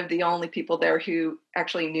also one of the only people there who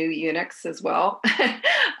actually knew Unix as well,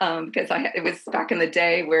 because it was back in the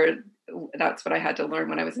day where that's what I had to learn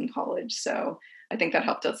when I was in college. So I think that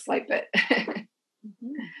helped us slight bit.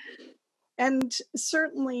 Mm-hmm. And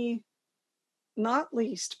certainly not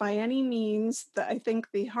least by any means, I think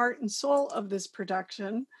the heart and soul of this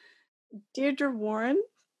production, Deirdre Warin,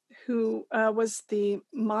 who was the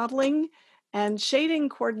modeling and shading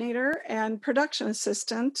coordinator and production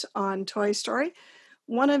assistant on Toy Story,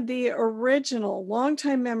 one of the original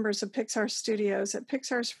longtime members of Pixar Studios at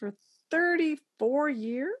Pixar's for 34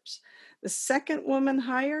 years, the second woman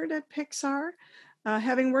hired at Pixar.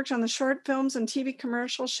 Having worked on the short films and TV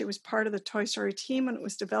commercials, she was part of the Toy Story team when it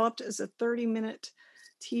was developed as a 30-minute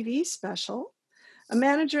TV special. A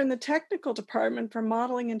manager in the technical department for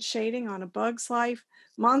modeling and shading on A Bug's Life,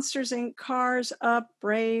 Monsters, Inc., Cars, Up,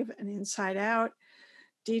 Brave, and Inside Out.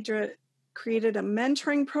 Deirdre created a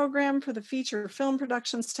mentoring program for the feature film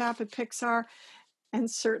production staff at Pixar, and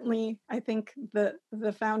certainly, I think, the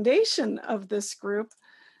foundation of this group.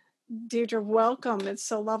 Deirdre, welcome. It's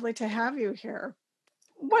so lovely to have you here.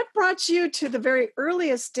 What brought you to the very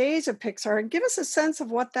earliest days of Pixar? And give us a sense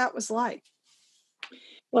of what that was like.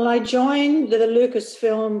 Well, I joined the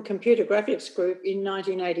Lucasfilm Computer Graphics Group in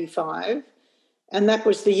 1985, and that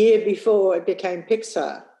was the year before it became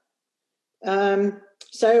Pixar.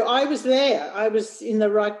 So I was there. I was in the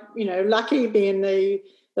right, lucky being the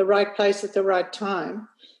right place at the right time.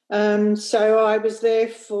 So I was there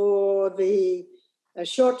for the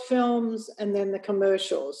short films and then the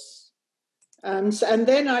commercials. And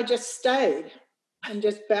then I just stayed and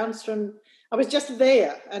just bounced from... I was just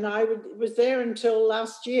there, and I was there until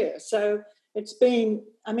last year. So it's been,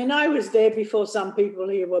 I was there before some people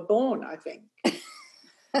here were born, I think.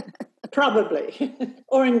 Probably.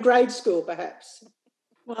 Or in grade school, perhaps.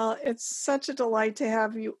 Well, it's such a delight to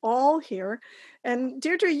have you all here. And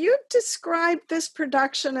Deirdre, you described this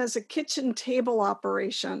production as a kitchen table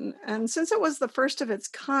operation. And since it was the first of its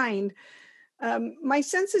kind, my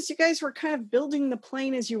sense is you guys were kind of building the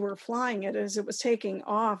plane as you were flying it, as it was taking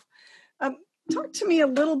off. Talk to me a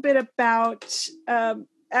little bit about,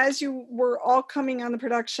 as you were all coming on the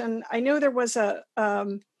production, I know there was a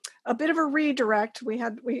bit of a redirect.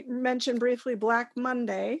 We mentioned briefly Black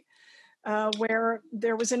Monday, where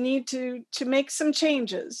there was a need to make some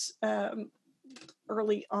changes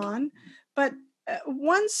early on. But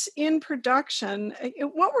once in production,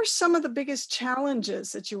 what were some of the biggest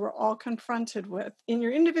challenges that you were all confronted with in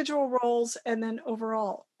your individual roles and then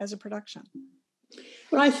overall as a production?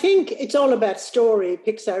 Well, I think it's all about story.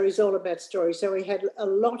 Pixar is all about story. So we had a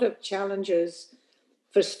lot of challenges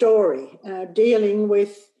for story, dealing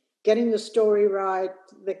with getting the story right,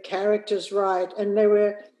 the characters right. And they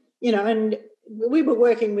were, and we were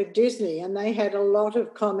working with Disney and they had a lot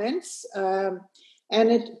of comments. And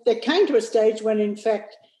they came to a stage when, in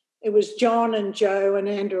fact, it was John and Joe and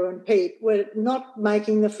Andrew and Pete were not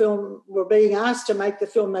making the film, were being asked to make the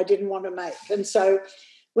film they didn't want to make. And so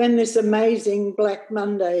when this amazing Black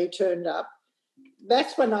Monday turned up,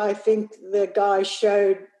 that's when I think the guys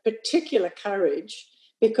showed particular courage,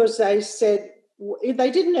 because they said, they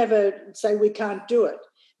didn't ever say we can't do it.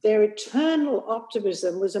 Their eternal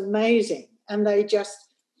optimism was amazing, and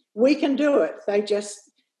we can do it. They just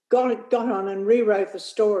got on and rewrote the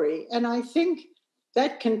story. And I think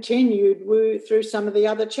that continued through some of the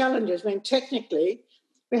other challenges. Technically,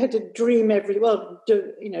 we had to dream everything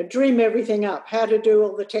up, how to do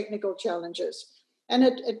all the technical challenges. And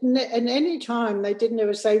at any time, they didn't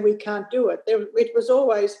ever say, we can't do it. It was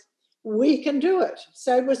always, we can do it.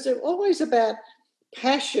 So it was always about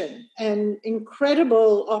passion and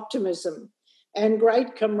incredible optimism and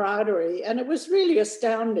great camaraderie. And it was really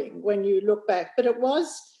astounding when you look back. But it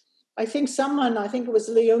was, I think it was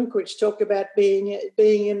Lee Unkrich talked about being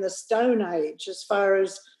in the Stone Age as far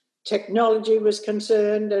as technology was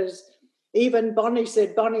concerned, as even Bonnie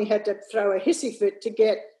said Bonnie had to throw a hissy fit to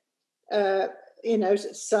get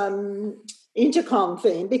some intercom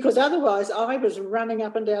thing, because otherwise I was running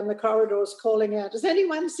up and down the corridors calling out, has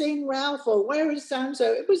anyone seen Ralph, or where is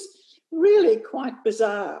so-and-so? It was really quite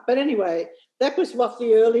bizarre. But anyway, that was what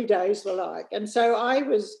the early days were like. And so I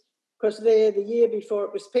was, because there the year before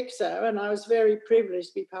it was Pixar, and I was very privileged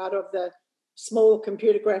to be part of the small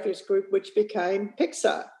computer graphics group which became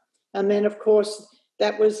Pixar. And then, of course,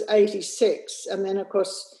 that was 86. And then, of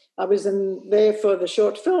course, I was in there for the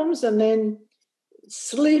short films and then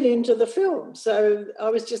slid into the film. So I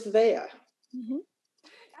was just there. Mm-hmm.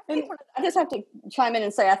 I just have to chime in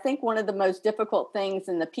and say, I think one of the most difficult things,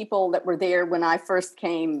 and the people that were there when I first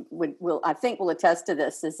came will attest to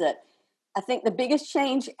this, is that I think the biggest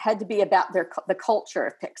change had to be about the culture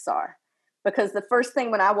of Pixar. Because the first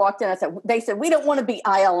thing when I walked in, they said, we don't want to be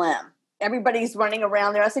ILM. Everybody's running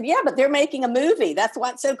around there. I said, yeah, but they're making a movie. That's why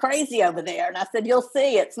it's so crazy over there. And I said, you'll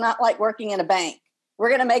see, it's not like working in a bank. We're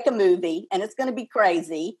going to make a movie and it's going to be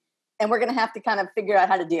crazy. And we're going to have to kind of figure out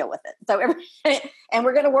how to deal with it. And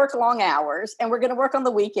we're going to work long hours, and we're going to work on the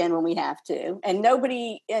weekend when we have to. And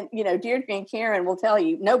nobody, and Deirdre and Karen will tell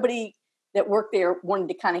you, nobody that worked there wanted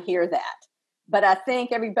to kind of hear that. But I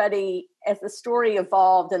think everybody, as the story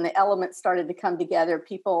evolved and the elements started to come together,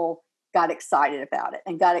 people got excited about it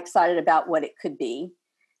and got excited about what it could be.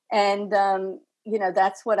 And,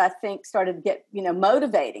 that's what I think started to get,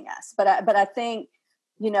 motivating us. But I think,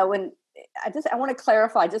 when I want to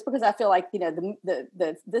clarify, just because I feel like,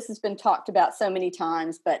 this has been talked about so many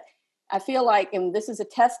times, but I feel like, and this is a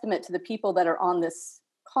testament to the people that are on this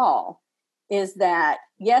call, is that,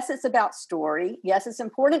 yes, it's about story. Yes, it's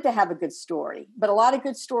important to have a good story, but a lot of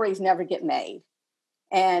good stories never get made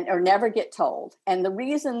or never get told. And the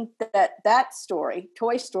reason that story,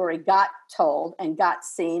 Toy Story, got told and got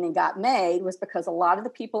seen and got made was because a lot of the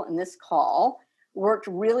people in this call worked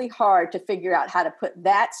really hard to figure out how to put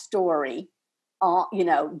that story on,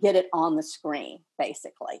 get it on the screen,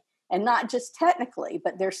 basically. And not just technically,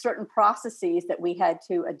 but there's certain processes that we had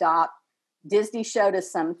to adopt. Disney showed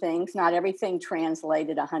us some things. Not everything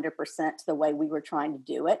translated 100% to the way we were trying to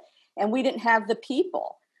do it. And we didn't have the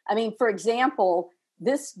people. I mean, for example,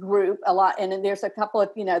 this group, a lot, and there's a couple of,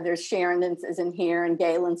 there's Sharon is in here and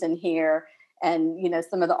Galyn's in here. And,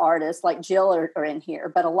 some of the artists like Jill are in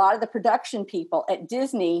here. But a lot of the production people at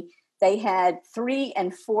Disney, they had 3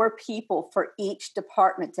 and 4 people for each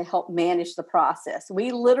department to help manage the process.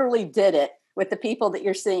 We literally did it with the people that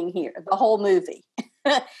you're seeing here, the whole movie.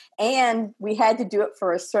 And we had to do it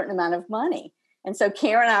for a certain amount of money. And so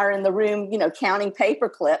Karen and I are in the room, counting paper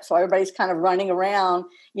clips. So everybody's kind of running around.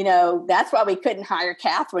 That's why we couldn't hire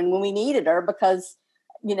Katherine when we needed her, because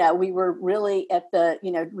we were really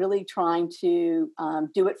really trying to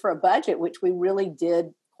do it for a budget, which we really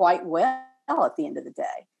did quite well at the end of the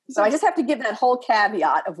day. So I just have to give that whole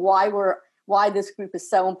caveat of why this group is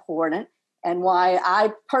so important, and why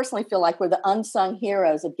I personally feel like we're the unsung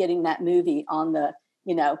heroes of getting that movie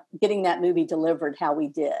getting that movie delivered how we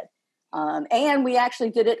did. And we actually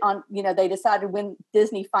did it on, they decided when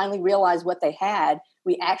Disney finally realized what they had,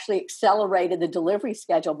 we actually accelerated the delivery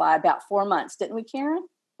schedule by about 4 months, didn't we, Karen?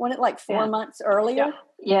 Wasn't it like 4 months earlier?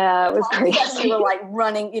 Yeah, it was crazy. We were like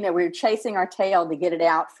running, we were chasing our tail to get it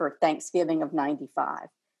out for Thanksgiving of 95.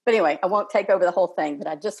 But anyway, I won't take over the whole thing, but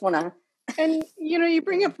I just want to. And, you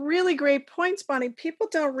bring up really great points, Bonnie. People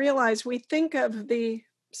don't realize, we think of the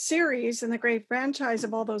series and the great franchise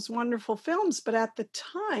of all those wonderful films, but at the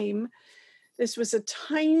time, this was a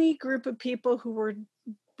tiny group of people who were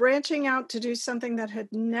branching out to do something that had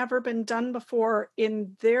never been done before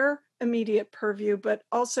in their immediate purview, but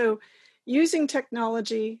also using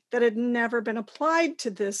technology that had never been applied to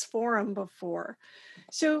this forum before.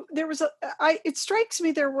 So there was it strikes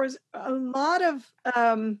me there was a lot of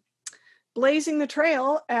blazing the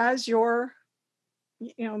trail as you're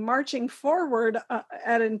marching forward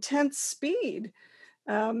at intense speed.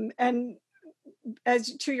 And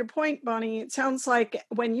as to your point, Bonnie, it sounds like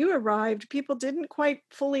when you arrived, people didn't quite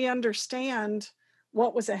fully understand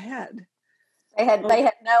what was ahead. They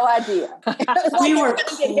had no idea. We were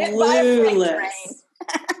clueless.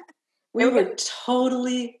 We were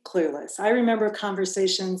totally clueless. I remember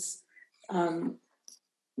conversations,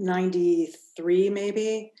 93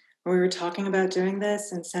 maybe, when we were talking about doing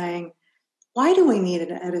this and saying, why do we need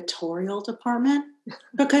an editorial department?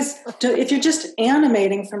 Because if you're just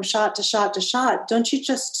animating from shot to shot to shot, don't you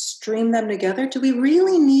just stream them together? Do we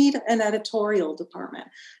really need an editorial department?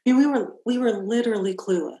 I mean, we were literally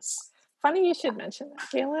clueless. Funny you should mention that,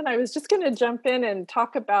 Galyn. I was just going to jump in and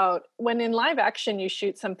talk about when in live action you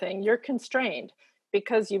shoot something, you're constrained.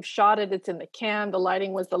 because you've shot it, it's in the can, the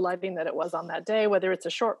lighting was the lighting that it was on that day, whether it's a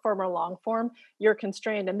short form or long form, you're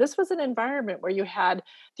constrained. And this was an environment where you had,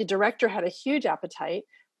 the director had a huge appetite,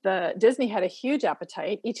 the Disney had a huge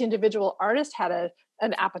appetite, each individual artist had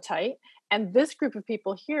an appetite. And this group of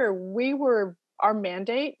people here, our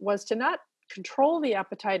mandate was to not control the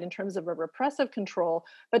appetite in terms of a repressive control,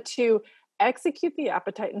 but to execute the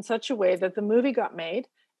appetite in such a way that the movie got made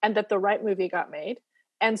and that the right movie got made.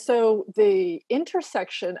 And so the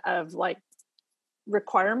intersection of like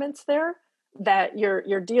requirements there, that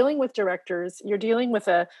you're dealing with directors, you're dealing with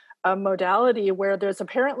a modality where there's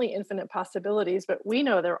apparently infinite possibilities, but we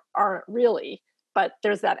know there aren't really, but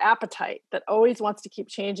there's that appetite that always wants to keep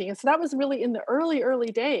changing. And so that was really in the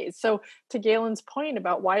early days. So to Galyn's point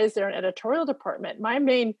about why is there an editorial department,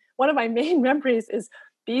 one of my main memories is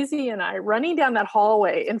Beezy and I running down that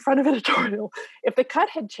hallway in front of editorial. If the cut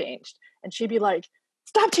had changed, and she'd be like,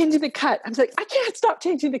 stop changing the cut. I'm like, I can't stop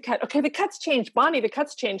changing the cut. Okay, the cut's changed. Bonnie, the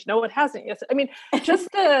cut's changed. No, it hasn't. Yes. I mean,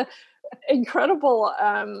 just the incredible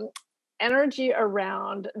energy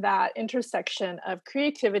around that intersection of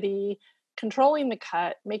creativity, controlling the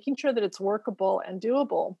cut, making sure that it's workable and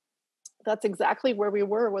doable. That's exactly where we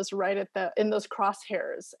were, was right in those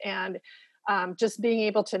crosshairs. And just being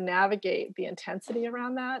able to navigate the intensity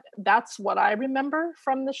around that. That's what I remember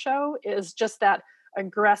from the show, is just that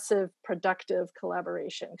aggressive, productive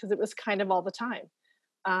collaboration, because it was kind of all the time.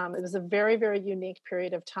 It was a very, very unique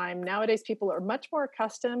period of time. Nowadays, people are much more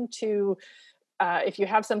accustomed to, if you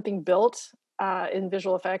have something built in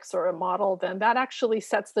visual effects or a model, then that actually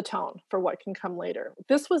sets the tone for what can come later.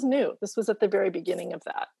 This was new. This was at the very beginning of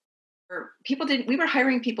that. We were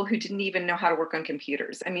hiring people who didn't even know how to work on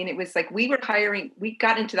computers. I mean, it was like we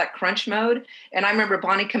got into that crunch mode. And I remember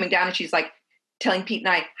Bonnie coming down and she's like, telling Pete and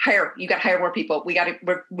I, you got to hire more people.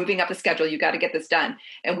 We're moving up the schedule. You got to get this done.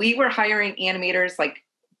 And we were hiring animators, like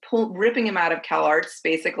ripping them out of CalArts.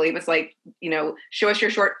 Basically, it was like, show us your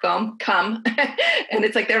short film, come. And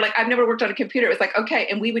it's like, they're like, I've never worked on a computer. It was like, okay.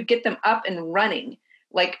 And we would get them up and running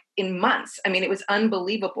like in months. I mean, it was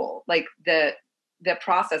unbelievable. Like the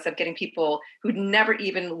process of getting people who'd never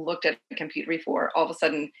even looked at a computer before, all of a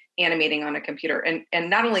sudden animating on a computer. And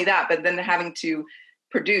not only that, but then having to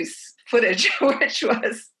produce footage, which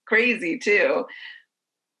was crazy too.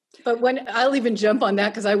 But I'll even jump on that,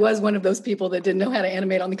 because I was one of those people that didn't know how to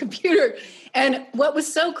animate on the computer. And what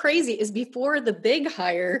was so crazy is before the big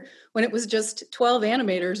hire, when it was just 12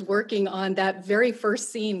 animators working on that very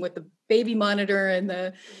first scene with the baby monitor and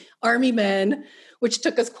the army men, which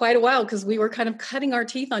took us quite a while because we were kind of cutting our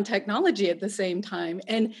teeth on technology at the same time.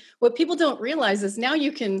 And what people don't realize is now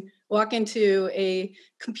you can walk into a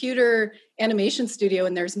computer animation studio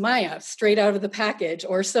and there's Maya straight out of the package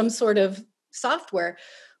or some sort of software.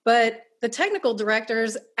 But the technical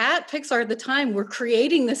directors at Pixar at the time were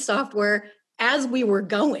creating this software as we were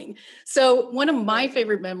going. So one of my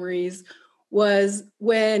favorite memories was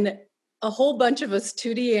when a whole bunch of us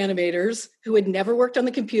 2D animators who had never worked on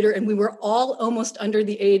the computer, and we were all almost under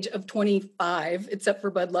the age of 25, except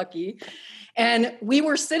for Bud Lucky. And we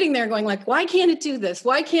were sitting there going like, why can't it do this?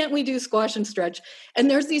 Why can't we do squash and stretch?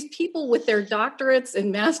 And there's these people with their doctorates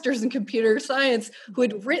and masters in computer science who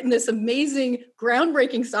had written this amazing,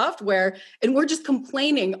 groundbreaking software, and we're just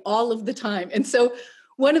complaining all of the time. And so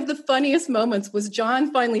one of the funniest moments was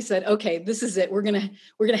John finally said, okay, this is it. We're gonna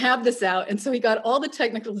have this out. And so he got all the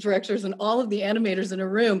technical directors and all of the animators in a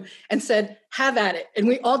room and said, have at it. And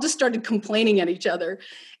we all just started complaining at each other.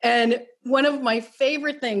 And one of my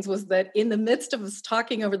favorite things was that in the midst of us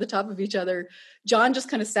talking over the top of each other, John just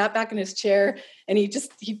kind of sat back in his chair and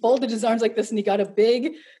he folded his arms like this and he got a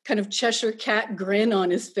big kind of Cheshire cat grin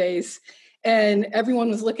on his face. And everyone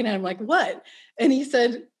was looking at him like, what? And he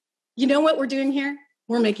said, you know what we're doing here?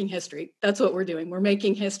 We're making history. That's what we're doing. We're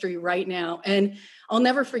making history right now. And I'll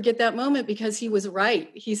never forget that moment because he was right.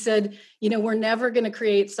 He said, we're never going to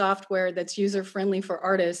create software that's user-friendly for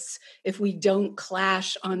artists if we don't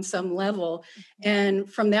clash on some level.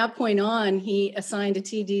 And from that point on, he assigned a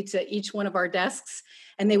TD to each one of our desks,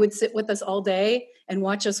 and they would sit with us all day and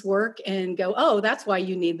watch us work and go, oh, that's why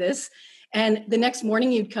you need this. And the next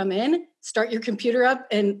morning you'd come in, start your computer up,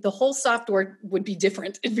 and the whole software would be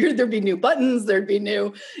different. There'd be new buttons, there'd be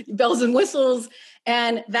new bells and whistles.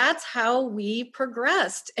 And that's how we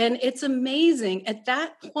progressed. And it's amazing. At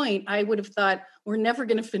that point, I would have thought, we're never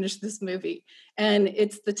going to finish this movie. And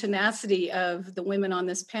it's the tenacity of the women on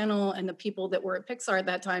this panel and the people that were at Pixar at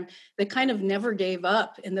that time that kind of never gave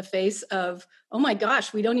up in the face of, oh my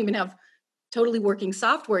gosh, we don't even have totally working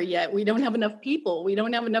software yet. We don't have enough people. We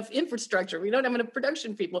don't have enough infrastructure. We don't have enough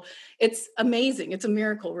production people. It's amazing. It's a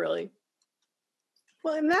miracle, really.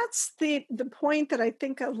 Well, and that's the point that I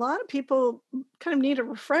think a lot of people kind of need a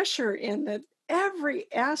refresher in, that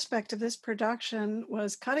every aspect of this production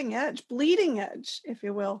was cutting edge, bleeding edge, if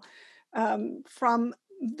you will, from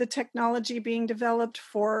the technology being developed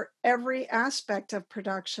for every aspect of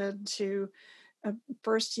production to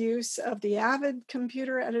first use of the Avid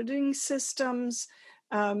computer editing systems.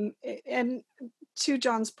 And to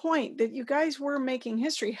John's point, that you guys were making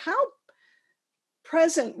history. How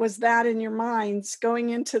present was that in your minds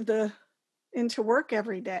going into work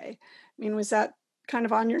every day? I mean, was that kind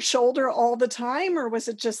of on your shoulder all the time, or was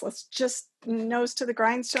it just, let's just nose to the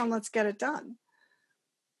grindstone, let's get it done?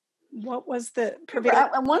 What was the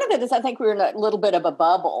one of it is, I think we were in a little bit of a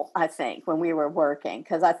bubble, I think, when we were working,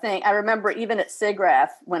 because I remember even at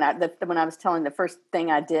SIGGRAPH when I was telling the first thing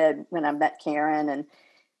I did when I met Karen, and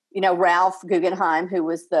Ralph Guggenheim, who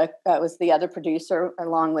was the other producer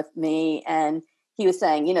along with me, and he was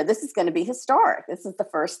saying, this is going to be historic. This is the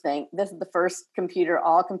first thing. This is the first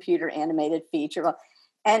all computer animated feature.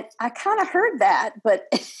 And I kind of heard that, but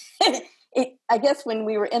I guess when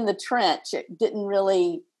we were in the trench, it didn't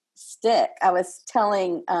really stick. I was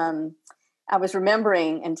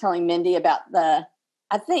remembering and telling Mindy about I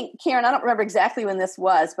think, Karen, I don't remember exactly when this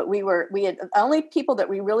was, but we had the only people that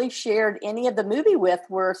we really shared any of the movie with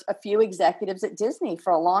were a few executives at Disney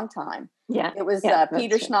for a long time. Yeah. It was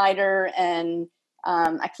Peter Schneider and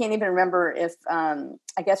I can't even remember if I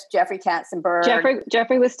guess Jeffrey Katzenberg.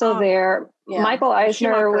 Jeffrey was still there. Yeah. Michael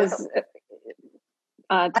Eisner was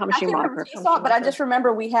Thomas Schumacher. But I just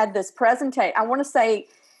remember we had this presentation. I want to say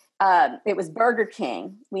it was Burger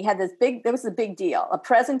King. We had there was a big deal, a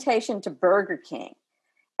presentation to Burger King.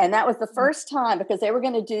 And that was the first time, because they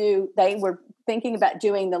were thinking about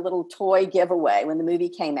doing the little toy giveaway when the movie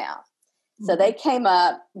came out. So they came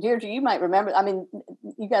up, Deirdre, you might remember, I mean,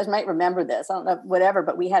 you guys might remember this, I don't know, whatever,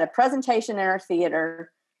 but we had a presentation in our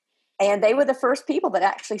theater, and they were the first people that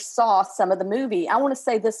actually saw some of the movie. I want to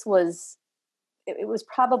say it was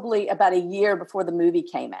probably about a year before the movie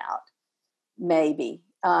came out, maybe.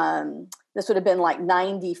 This would have been like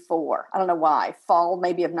 94. I don't know why, fall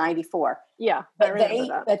maybe of 94. Yeah. But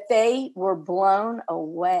they were blown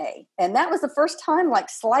away. And that was the first time, like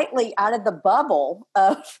slightly out of the bubble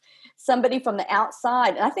of somebody from the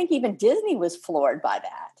outside. And I think even Disney was floored by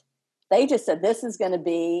that. They just said, this is going to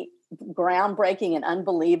be groundbreaking and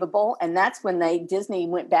unbelievable. And that's when Disney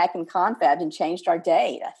went back and confabbed and changed our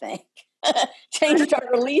date, I think. Changed our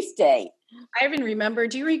release date. I even remember,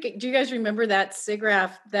 do you guys remember that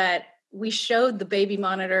SIGGRAPH that we showed the baby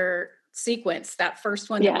monitor sequence, that first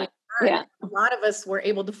one? Yeah. A lot of us were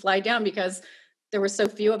able to fly down because there were so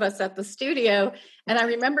few of us at the studio. And I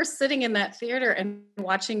remember sitting in that theater and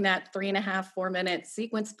watching that 3.5-4 minute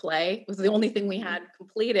sequence play. It was the only thing we had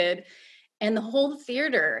completed. And the whole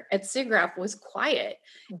theater at SIGGRAPH was quiet.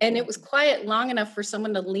 And it was quiet long enough for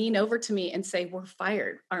someone to lean over to me and say, "We're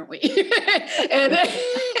fired, aren't we?"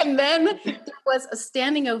 and then there was a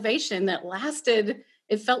standing ovation that lasted,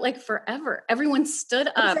 it felt like forever. Everyone stood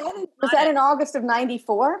up. Was that in August of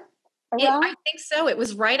 94? I think so. It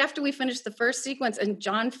was right after we finished the first sequence, and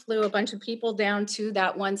John flew a bunch of people down to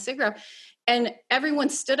that one SIGGRAPH. And everyone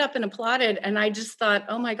stood up and applauded. And I just thought,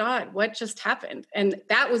 oh my God, what just happened? And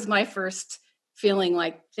that was my first feeling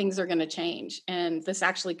like things are going to change. And this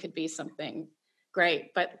actually could be something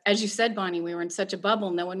great. But as you said, Bonnie, we were in such a bubble.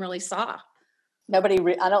 No one really saw. I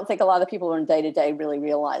don't think a lot of people who were in day to day really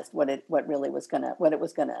realized what it was going to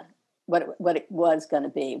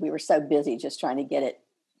be. We were so busy just trying to get it,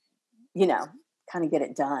 kind of get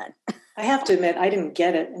it done. I have to admit, I didn't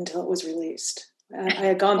get it until it was released. I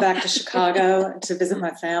had gone back to Chicago to visit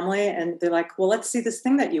my family, and they're like, well, let's see this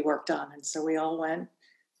thing that you worked on. And so we all went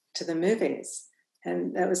to the movies,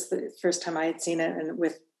 and that was the first time I had seen it, and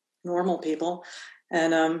with normal people.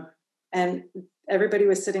 And everybody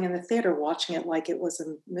was sitting in the theater watching it like it was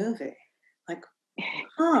a movie. Like,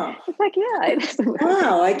 oh. It's like, yeah.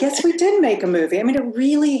 Wow, I guess we did make a movie. I mean, it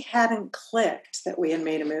really hadn't clicked that we had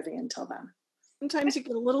made a movie until then. Sometimes you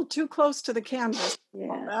get a little too close to the canvas.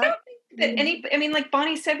 Yeah. Like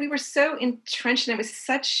Bonnie said, we were so entrenched, and it was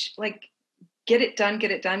such like, get it done,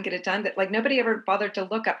 that like nobody ever bothered to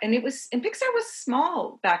look up. And Pixar was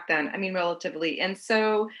small back then, relatively. And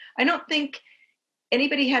so I don't think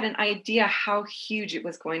anybody had an idea how huge it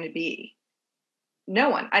was going to be. No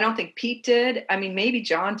one. I don't think Pete did. Maybe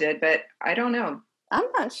John did, but I don't know.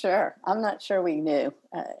 I'm not sure. We knew.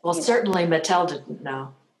 Certainly Mattel didn't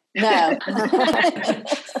know. No.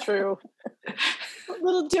 It's true. A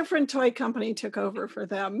little different toy company took over for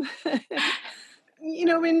them.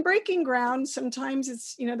 In breaking ground, sometimes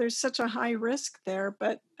it's, there's such a high risk there,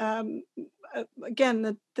 but again,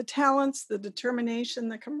 the talents, the determination,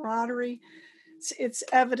 the camaraderie, it's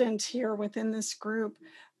evident here within this group.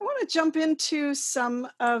 I want to jump into some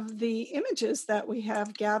of the images that we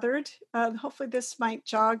have gathered. Hopefully this might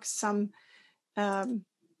jog some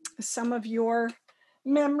of your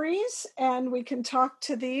memories, and we can talk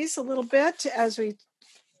to these a little bit as we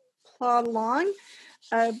plod along.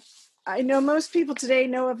 I know most people today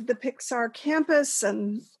know of the Pixar campus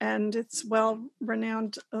and its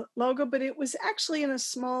well-renowned logo, but it was actually in a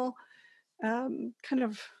small kind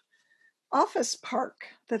of office park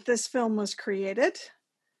that this film was created.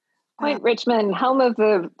 Point Richmond, home of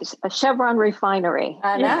the Chevron refinery.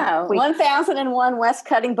 I know. 1001 West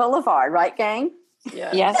Cutting Boulevard, right, gang?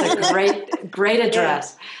 Yeah. Yes, a great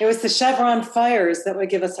address. Yeah. It was the Chevron fires that would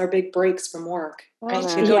give us our big breaks from work. Right?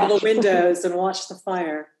 We'd go to the windows and watch the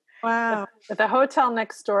fire. Wow. At the hotel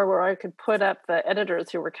next door where I could put up the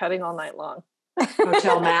editors who were cutting all night long.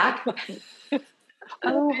 Hotel Mac.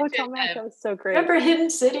 Oh, Hotel Mac, that was so great. Remember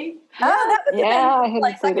Hidden City? Oh, that was Hidden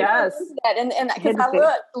like, City. Yes. And because I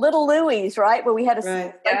looked, Little Louie's, right? Where we had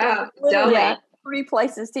a 3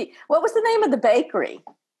 places to eat. What was the name of the bakery?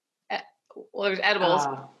 Well, there's edibles.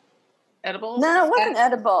 Edibles? No, it wasn't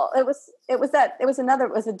edible. It was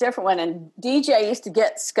a different one. And DJ used to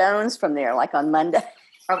get scones from there, like on Monday.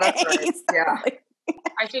 Oh, that's right. Yeah.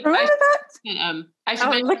 Remember that? I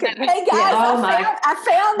should look at hey guys! I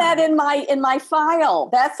found that in my file.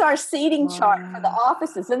 That's our seating chart for the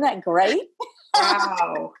offices. Isn't that great?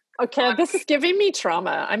 Wow. Okay, this is giving me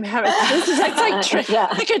trauma. I'm having this is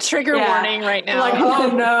like a trigger warning right now. Like,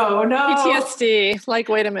 oh no, PTSD. Like,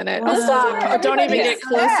 wait a minute. Stop. Don't even get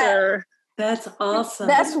closer. That's awesome.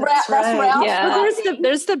 That's Ralph. Yeah.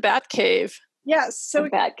 There's the Bat Cave. Yes, so the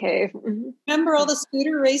Bat Cave. Remember all the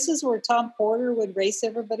scooter races where Tom Porter would race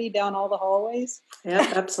everybody down all the hallways?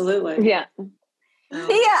 Yeah, absolutely. Yeah.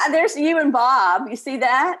 Yeah, there's you and Bob. You see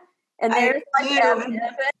that? And there's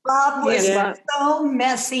Bob was so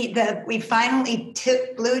messy that we finally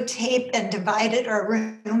took blue tape and divided our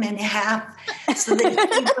room in half so that he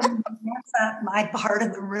wouldn't mess up my part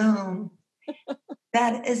of the room.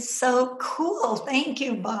 That is so cool. Thank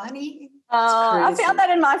you, Bonnie. I found that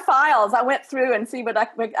in my files. I went through and see what I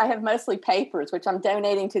have mostly papers, which I'm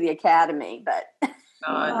donating to the Academy. But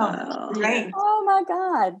great! Oh my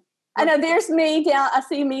God! I know. There's me down. I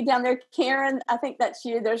see me down there. Karen, I think that's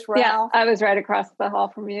you. There's Ralph. Yeah, I was right across the hall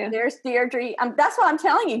from you. There's Deirdre. That's what I'm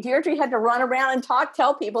telling you. Deirdre had to run around and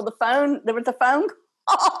tell people the phone. There was a phone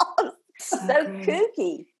call. So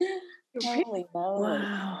kooky. Holy moly!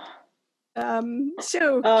 Wow.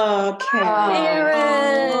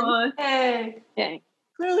 Karen. Hey.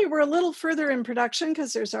 Clearly we're a little further in production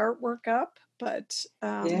because there's artwork up, but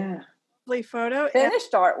lovely photo.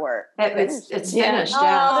 Finished artwork. It's finished,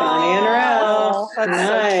 Bonnie and Ralph.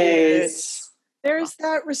 Nice. So there's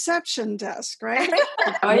that reception desk, right?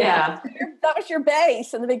 Oh, yeah. That was your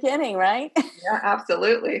base in the beginning, right? Yeah,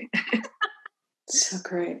 absolutely. So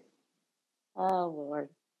great. Oh, Lord.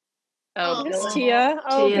 Oh, there's Tia.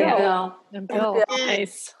 Oh, Bill. And Bill.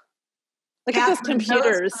 Nice. Look at those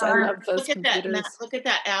computers. I love those computers. Look at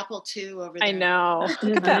that Apple II over there. I know.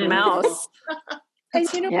 Look at that mouse.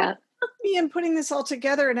 And you know what took me in putting this all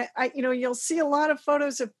together, and I you'll see a lot of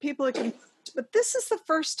photos of people at computers, but this is the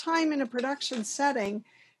first time in a production setting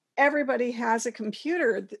everybody has a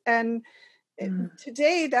computer, and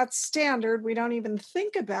today that's standard. We don't even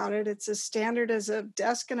think about it. It's as standard as a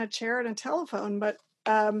desk and a chair and a telephone, but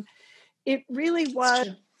it really was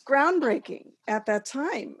groundbreaking at that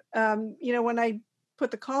time. When I put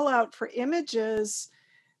the call out for images,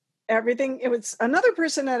 it was another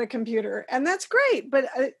person at a computer, and that's great. But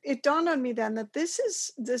it dawned on me then that this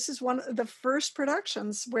is one of the first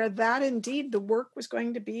productions where that indeed the work was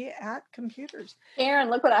going to be at computers. Sharon,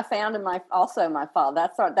 look what I found in my file.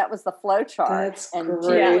 That was the flow chart. That's and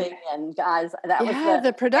great. Julie and guys, that was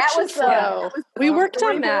the production flow. We worked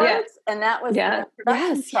on that, and that was the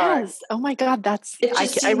production chart. Yes. Oh my God, I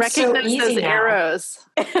recognize so those now. Arrows.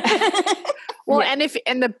 Well, and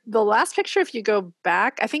the last picture, if you go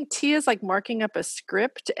back, I think Tia's like marking up a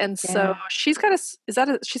script, and so she's got a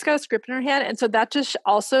script in her hand, and so that just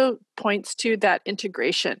also points to that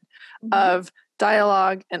integration of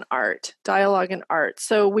dialogue and art.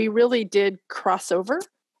 So we really did cross over.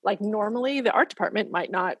 Like normally, the art department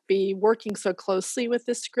might not be working so closely with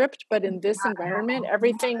this script, but in this environment,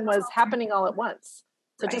 everything was happening all at once.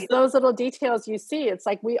 So just those little details you see, it's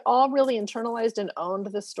like we all really internalized and owned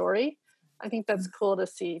the story. I think that's cool to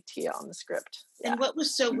see Tia on the script. And what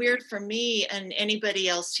was so weird for me and anybody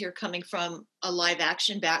else here coming from a live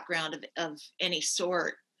action background of any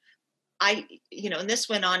sort, and this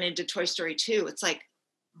went on into Toy Story 2. It's like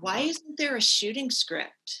why isn't there a shooting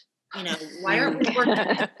script? You know, why aren't we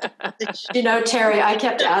working? You know, Terry, I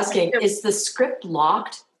kept asking, is the script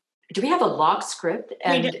locked? Do we have a locked script?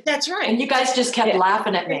 And that's right. And you guys just kept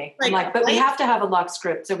laughing at me. I'm like, but we have to have a locked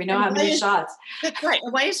script so we know how many shots. That's right.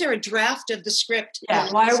 And why is there a draft of the script? Yeah,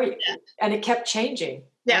 why are we? And it kept changing.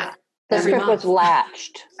 Yeah. The script was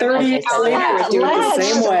latched. 30 years later, we're doing it the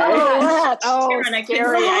same way. Oh,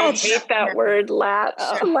 scary. I hate that word, latch.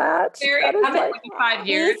 Latch. That is like 25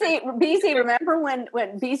 years. BZ, remember when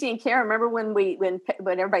BZ and Karen, remember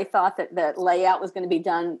when everybody thought that the layout was going to be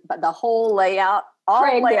done, but the whole layout,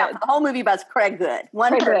 the whole movie was Craig Good.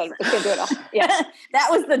 One person. Yeah. That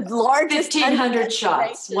was the largest 1,500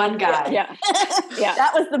 shots, one guy. Yeah.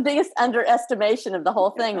 That was the biggest underestimation of the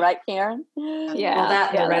whole thing, right, Karen? Yeah. Well,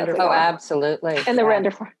 that and the render farm. Oh, absolutely. And the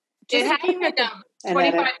render farm. It hasn't been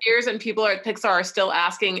 25 years, and people at Pixar are still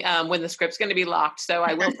asking when the script's going to be locked. So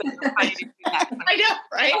I will say, I know,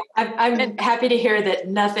 right? I'm happy to hear that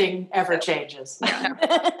nothing ever changes.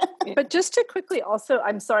 But just to quickly also,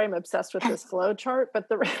 I'm sorry I'm obsessed with this flow chart, but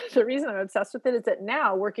the reason I'm obsessed with it is that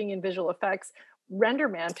now working in visual effects,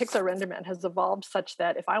 Pixar RenderMan has evolved such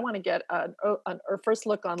that if I want to get a first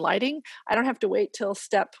look on lighting, I don't have to wait till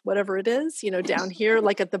step whatever it is, down here,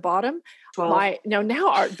 like at the bottom. Now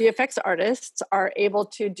our VFX artists are able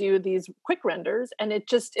to do these quick renders, and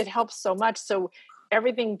it helps so much. So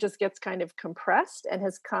everything just gets kind of compressed and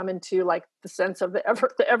has come into like the sense of the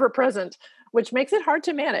ever present, which makes it hard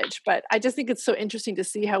to manage. But I just think it's so interesting to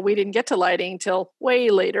see how we didn't get to lighting till way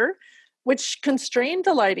later, which constrained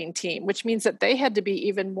the lighting team, which means that they had to be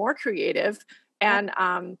even more creative. And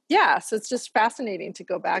so it's just fascinating to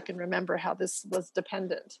go back and remember how this was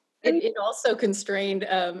dependent. It also constrained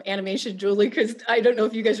animation, Julie, because I don't know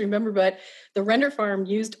if you guys remember, but the render farm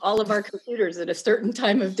used all of our computers at a certain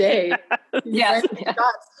time of day. Yes.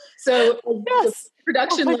 So the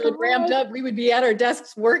production load ramped up. We would be at our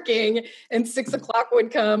desks working, and 6 o'clock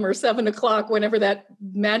would come, or 7 o'clock, whenever that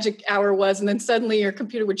magic hour was, and then suddenly your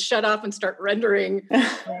computer would shut off and start rendering.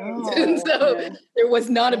 There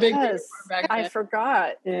was not a big back then. I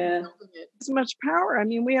forgot. Yeah, as much power. I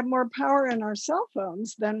mean, we have more power in our cell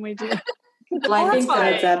phones than we do. Well, I think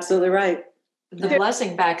that's absolutely right. The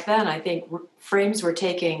blessing back then, I think, frames were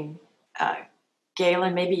taking.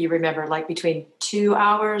 Galyn, maybe you remember, like between 2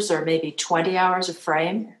 hours or maybe 20 hours a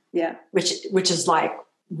frame. Yeah. Which is like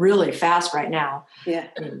really fast right now. Yeah.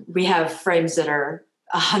 I mean, we have frames that are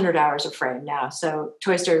 100 hours a frame now. So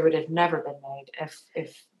Toy Story would have never been made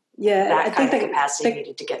if that kind of capacity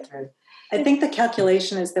needed to get through. I think the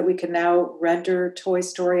calculation is that we can now render Toy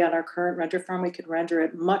Story on our current render farm. We could render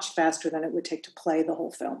it much faster than it would take to play the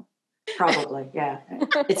whole film. Probably, yeah.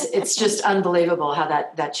 It's just unbelievable how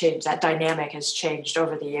that changed. That dynamic has changed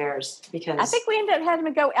over the years, because I think we ended up having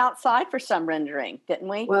to go outside for some rendering, didn't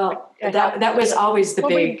we? Well, that was always the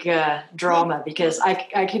big drama, because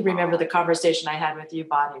I can remember the conversation I had with you,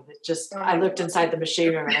 Bonnie. That just I looked inside the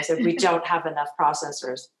machine room and I said, "We don't have enough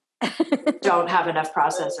processors. Don't have enough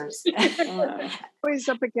processors." Always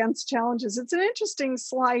up against challenges. It's an interesting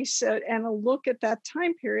slice and a look at that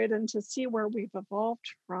time period, and to see where we've evolved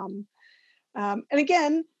from. And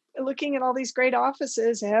again, looking at all these great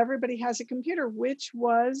offices, everybody has a computer, which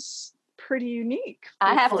was pretty unique.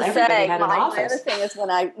 I have to say, my other thing is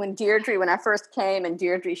when I first came and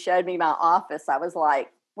Deirdre showed me my office, I was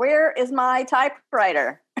like, "Where is my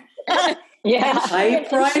typewriter?" Yeah,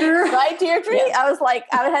 typewriter, right, Deirdre? Yes. I was like,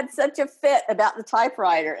 I had such a fit about the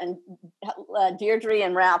typewriter, and Deirdre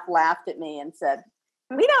and Ralph laughed at me and said,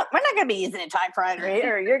 we're not going to be using a typewriter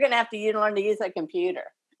here. You're going to have to learn to use a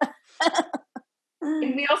computer."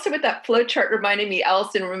 And we also, with that flow chart, reminded me,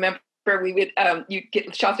 Allison, remember we would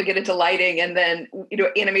shots would get into lighting, and then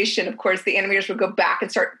animation, of course, the animators would go back and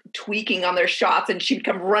start tweaking on their shots, and she'd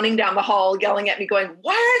come running down the hall yelling at me going,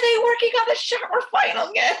 "Why are they working on the shot? We're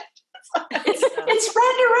fighting it. It's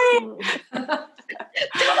rendering.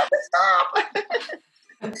 Stop."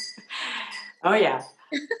 Oh yeah.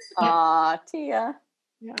 Tia.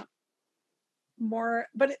 Yeah. More,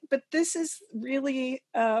 but this is really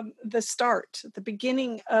the start, the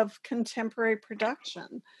beginning of contemporary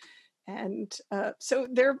production, and so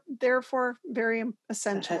they're therefore very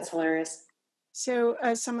essential. That's hilarious. So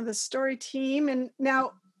some of the story team, and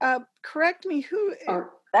now correct me, who?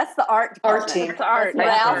 That's the art department. Art team. That's art.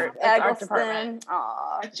 Ralph Eggleston.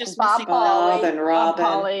 It's just Bob Polly and Robin.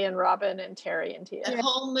 Bob Polly and Robin and Terry and Tia. The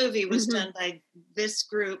whole movie was done by this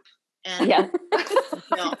group. And yeah.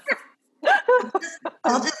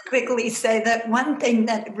 I'll just quickly say that one thing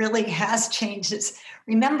that really has changed is,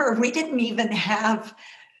 remember, we didn't even have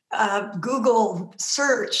Google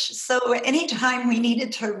search. So anytime we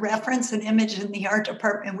needed to reference an image in the art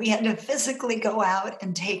department, we had to physically go out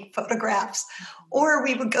and take photographs, or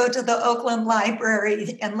we would go to the Oakland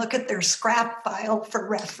Library and look at their scrap file for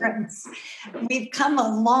reference. We've come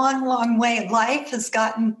a long, long way.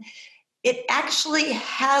 It actually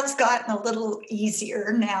has gotten a little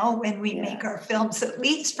easier now when we make our films, at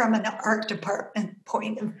least from an art department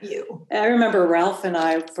point of view. I remember Ralph and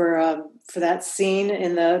I for that scene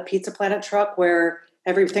in the Pizza Planet truck where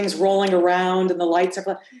everything's rolling around and the lights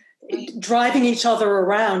are driving each other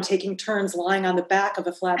around, taking turns lying on the back of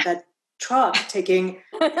a flatbed truck, taking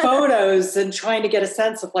photos and trying to get a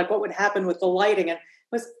sense of like what would happen with the lighting. And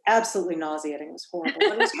it was absolutely nauseating. It was horrible,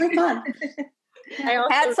 but it was great fun.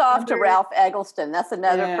 Hats off to Ralph Eggleston. That's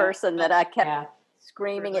another person that I kept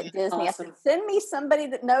screaming at Disney. Awesome. I said, send me somebody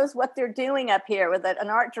that knows what they're doing up here with an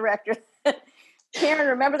art director. Karen,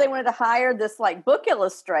 remember they wanted to hire this like book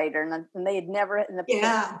illustrator, and they had never in the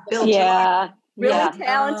really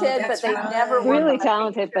talented, but they never really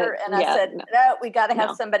talented. But and I said, no, we got to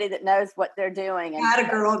have somebody that knows what they're doing. And Atta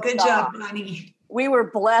girl, good job, Bonnie. We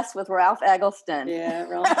were blessed with Ralph Eggleston. Yeah,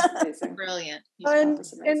 Ralph's amazing. Brilliant. And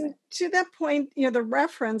to that point, the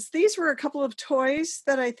reference, these were a couple of toys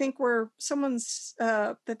that I think were someone's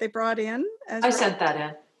that they brought in. I sent that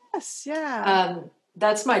in. Yes, yeah.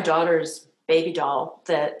 That's my daughter's baby doll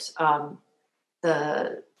that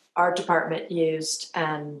the art department used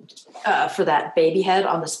and for that baby head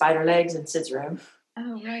on the spider legs in Sid's room.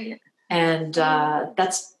 Oh, right. And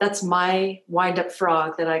that's my wind-up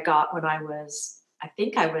frog that I got when I was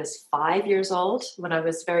 5 years old. When I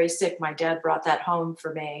was very sick, my dad brought that home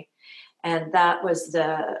for me. And that was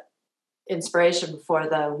the inspiration for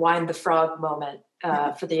the wind the frog moment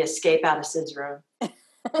for the escape out of Sid's room. I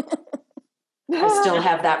still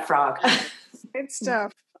have that frog. Good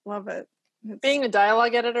stuff. Love it. Being a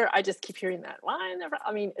dialogue editor, I just keep hearing that.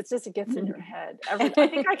 It gets in your head. I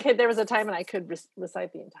think there was a time when I could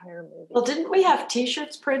recite the entire movie. Well, didn't we have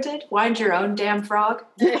t-shirts printed? Wind your own damn frog.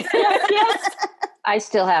 Yes. I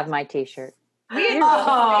still have my t-shirt. We had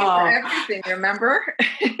for everything, remember?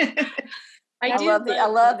 I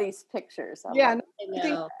love these pictures. I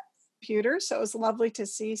think computer, so it was lovely to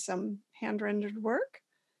see some hand-rendered work.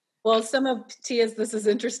 Well, some of Tia's, this is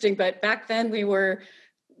interesting, but back then we were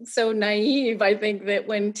so naive. I think that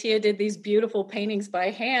when Tia did these beautiful paintings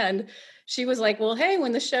by hand, she was like, well, hey,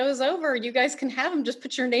 when the show's over, you guys can have them. Just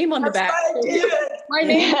put your name on the back. My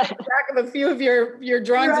name on the back of a few of your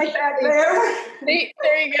drawings. Right back there.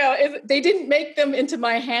 There you go. They didn't make them into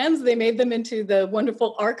my hands. They made them into the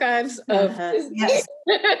wonderful archives of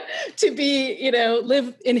to be,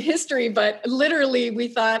 live in history. But literally we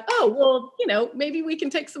thought, oh, well, maybe we can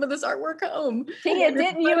take some of this artwork home. Tia,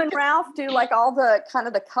 didn't you and Ralph do like all the kind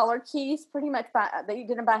of the color keys pretty much that you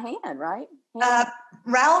did them by hand, right?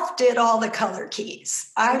 Ralph did all the color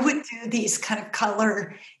keys. I would do these kind of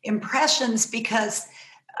color impressions because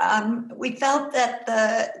we felt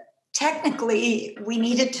that technically we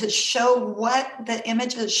needed to show what the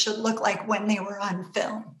images should look like when they were on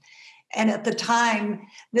film. And at the time,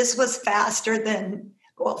 this was faster than,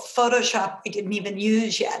 Photoshop we didn't even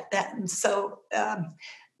use yet then. So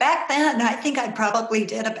back then, I think I probably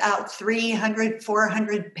did about 300,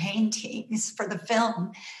 400 paintings for the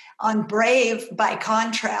film. On Brave, by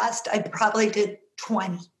contrast, I probably did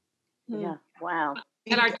 20. Yeah, wow.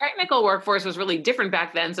 And our technical workforce was really different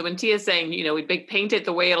back then. So when Tia's saying, we'd paint it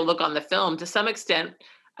the way it'll look on the film, to some extent,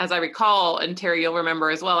 as I recall, and Terry, you'll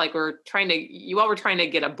remember as well, like you all were trying to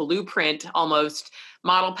get a blueprint almost,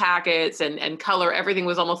 model packets and color. Everything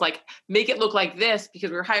was almost like, make it look like this, because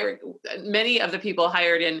we were hiring, many of the people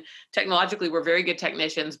hired in technologically were very good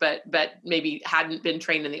technicians, but maybe hadn't been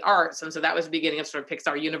trained in the arts. And so that was the beginning of sort of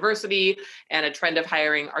Pixar University and a trend of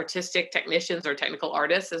hiring artistic technicians or technical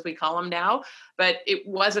artists, as we call them now. But it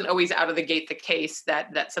wasn't always out of the gate the case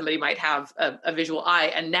that somebody might have a visual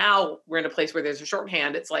eye. And now we're in a place where there's a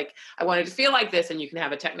shorthand. It's like, I want it to feel like this. And you can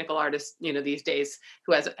have a technical artist, these days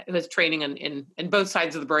who has training in both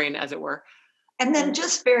sides of the brain, as it were. And then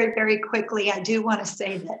just very, very quickly, I do want to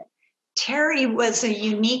say that Terry was a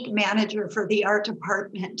unique manager for the art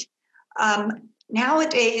department.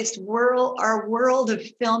 Nowadays, our world of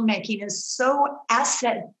filmmaking is so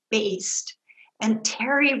asset-based. And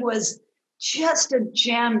Terry was just a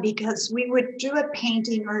gem, because we would do a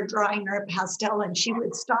painting or a drawing or a pastel, and she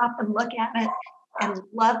would stop and look at it and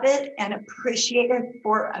love it and appreciate it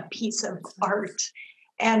for a piece of art.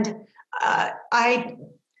 And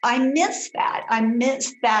I miss that. I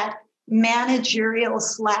miss that managerial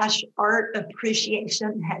 / art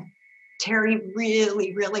appreciation that Terry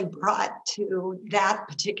really, really brought to that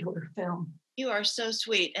particular film. You are so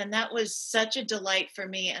sweet. And that was such a delight for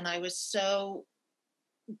me. And I was so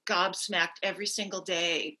gobsmacked every single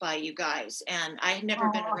day by you guys. And I had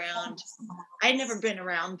never been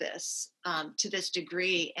around this to this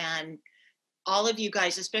degree. And all of you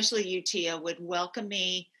guys, especially you, Tia, would welcome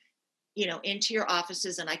me, into your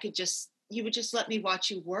offices, and you would just let me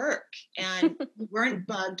watch you work, and you weren't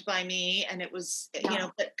bugged by me. And it was,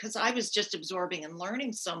 because I was just absorbing and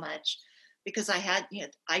learning so much, because I had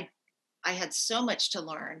so much to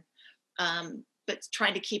learn. But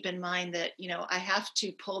trying to keep in mind that, I have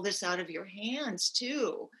to pull this out of your hands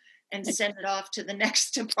too and send it off to the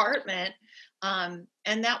next department. And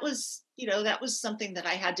that was something that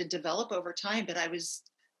I had to develop over time, but I was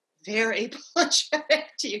very apologetic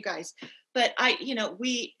to you guys. But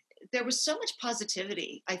there was so much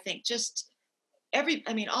positivity. I think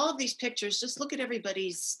all of these pictures, just look at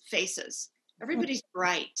everybody's faces. Everybody's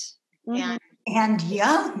bright and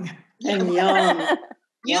young. And young.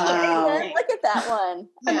 Wow. Look at that one.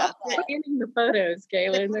 Yeah. Scanning the photos,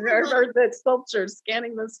 Galyn, or the sculptures,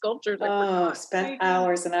 scanning the sculptures. Spent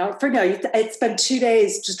hours and hours. I'd spent 2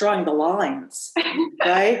 days just drawing the lines,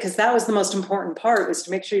 right? Because that was the most important part, was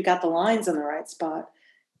to make sure you got the lines in the right spot.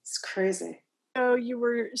 It's crazy. So you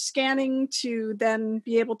were scanning to then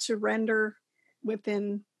be able to render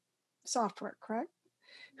within software, correct?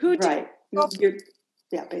 Right.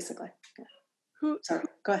 Yeah, basically. Yeah. Sorry,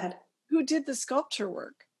 go ahead. Who did the sculpture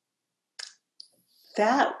work?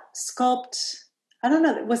 That sculpt, I don't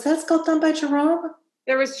know. Was that sculpt done by Jerome?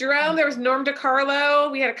 There was Jerome. There was Norm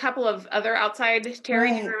DiCarlo. We had a couple of other outside. Terry,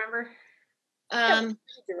 do you remember?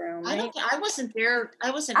 Jerome, right? I wasn't there.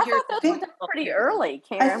 I wasn't here. I thought that was pretty early,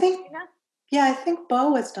 Karen. I think Bo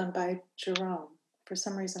was done by Jerome. For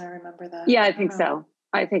some reason, I remember that. Yeah, I think so.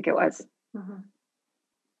 I think it was. Mm-hmm.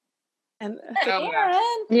 And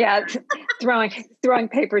throwing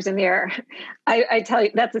papers in the air. I tell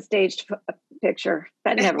you, that's a staged picture.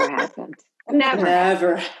 That never happened.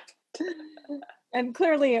 Never. And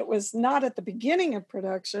clearly it was not at the beginning of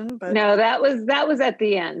production, but no, that was at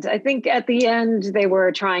the end. I think at the end they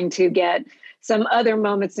were trying to get some other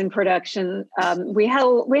moments in production. We had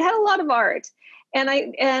a lot of art. And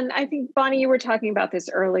I think, Bonnie, you were talking about this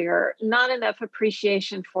earlier, not enough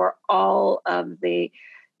appreciation for all of the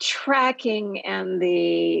tracking and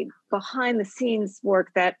the behind the scenes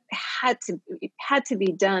work that had to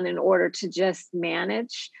be done in order to just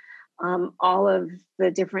manage all of the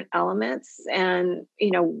different elements. And,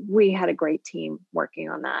 we had a great team working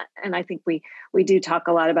on that. And I think we do talk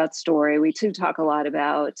a lot about story. We do talk a lot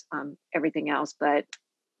about everything else, but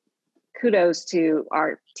kudos to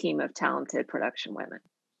our team of talented production women.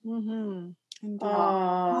 Mm-hmm.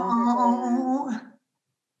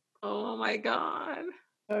 Oh my God.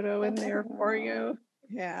 Photo in there for you.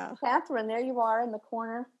 Yeah. Katherine, there you are in the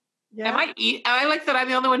corner. Yeah. I like that I'm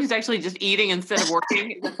the only one who's actually just eating instead of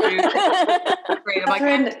working. Great.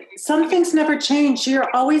 Katherine, some things never change. You're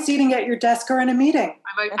always eating at your desk or in a meeting.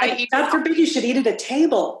 God forbid you should eat at a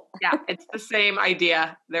table. Yeah, it's the same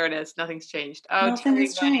idea. There it is. Nothing's changed. Oh, nothing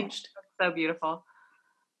has changed. So beautiful.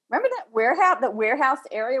 Remember that warehouse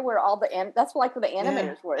area where that's like where the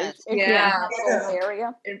animators were.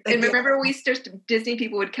 Area. And remember, Disney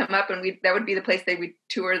people would come up, and that would be the place they would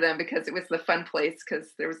tour them, because it was the fun place,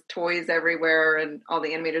 because there was toys everywhere, and all the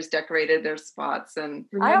animators decorated their spots. And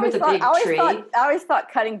I always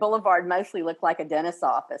thought Cutting Boulevard mostly looked like a dentist's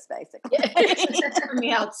office, basically. From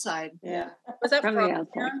the outside. Yeah. Was that from the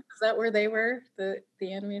outside? Is that where they were, the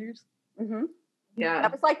animators? Mm-hmm. Yeah,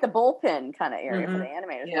 that was like the bullpen kind of area for the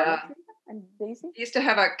animators. Yeah, and Daisy used to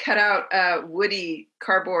have a cutout Woody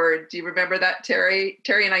cardboard. Do you remember that, Terry?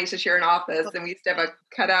 Terry and I used to share an office, and we used to have a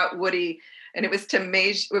cutout Woody, and it was to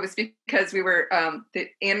measure. It was because we were the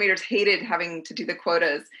animators hated having to do the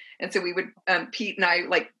quotas, and so we would Pete and I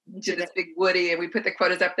did this big Woody, and we put the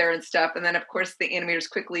quotas up there and stuff, and then of course the animators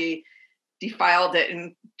quickly defiled it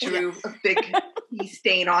and drew a big pee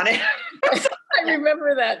stain on it. I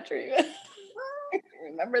remember that, Triva.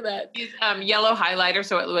 Remember that. Use yellow highlighter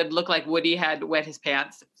so it would look like Woody had wet his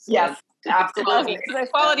pants. Yes, absolutely.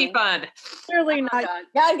 Quality fun. Clearly not.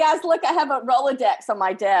 Guys, look, I have a Rolodex on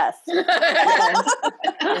my desk.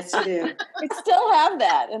 Yes, you do. I still have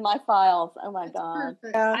that in my files. Oh my God.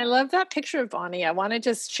 I love that picture of Bonnie. I want to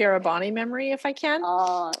just share a Bonnie memory if I can.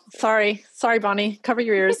 Sorry, Bonnie. Cover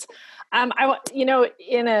your ears. In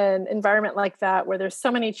an environment like that where there's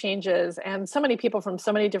so many changes and so many people from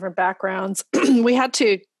so many different backgrounds, we had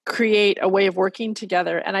to create a way of working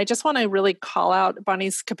together. And I just want to really call out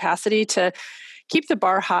Bonnie's capacity to keep the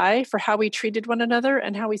bar high for how we treated one another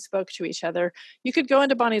and how we spoke to each other. You could go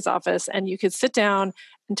into Bonnie's office and you could sit down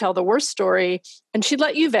and tell the worst story, and she'd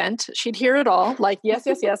let you vent. She'd hear it all, like, yes,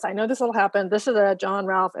 I know this will happen. This is a John,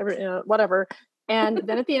 Ralph, whatever. And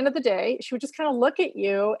then at the end of the day, she would just kind of look at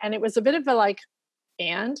you, and it was a bit of a like,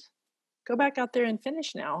 and go back out there and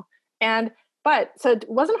finish now. But so it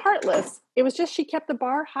wasn't heartless. It was just she kept the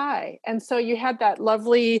bar high. And so you had that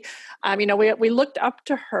lovely, we looked up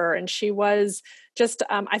to her, and she was just,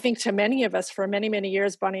 I think to many of us for many, many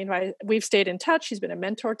years, Bonnie and I, we've stayed in touch. She's been a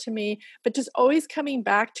mentor to me, but just always coming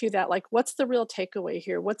back to that, like, what's the real takeaway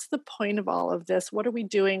here? What's the point of all of this? What are we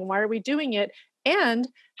doing? Why are we doing it? And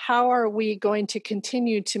how are we going to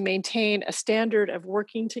continue to maintain a standard of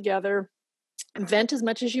working together, vent as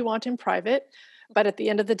much as you want in private, but at the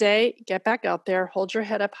end of the day, get back out there, hold your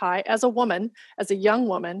head up high as a woman, as a young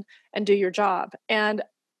woman, and do your job. And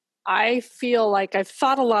I feel like I've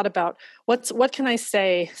thought a lot about what can I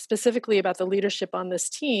say specifically about the leadership on this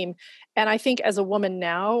team. And I think as a woman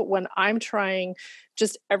now, when I'm trying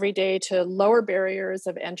just every day to lower barriers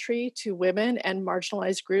of entry to women and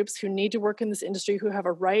marginalized groups who need to work in this industry, who have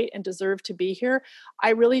a right and deserve to be here, I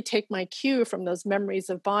really take my cue from those memories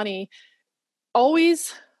of Bonnie,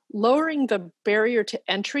 always lowering the barrier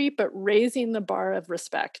to entry, but raising the bar of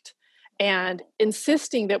respect and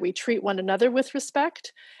insisting that we treat one another with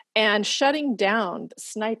respect and shutting down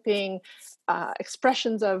sniping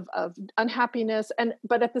expressions of unhappiness,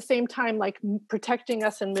 but at the same time, like protecting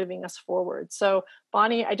us and moving us forward. So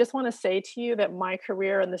Bonnie, I just want to say to you that my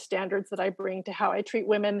career and the standards that I bring to how I treat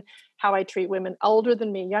women older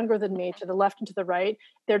than me, younger than me, to the left and to the right,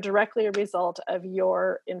 they're directly a result of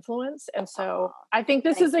your influence. And so I think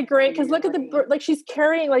this is a great, because look at like she's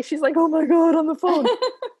carrying, like she's like, oh my God, on the phone.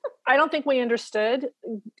 I don't think we understood.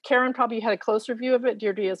 Karen probably had a closer view of it,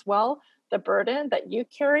 Deirdre as well, the burden that you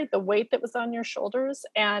carried, the weight that was on your shoulders.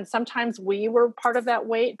 And sometimes we were part of that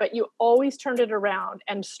weight, but you always turned it around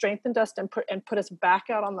and strengthened us and put us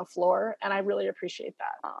back out on the floor. And I really appreciate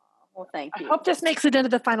that. Oh, well, thank you. I hope this makes it into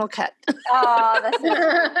the final cut.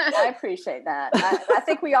 I appreciate that. I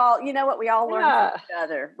think we all, you know what, we all learned from each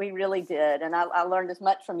other. We really did. And I learned as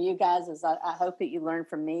much from you guys as I hope that you learned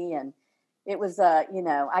from me. And it was,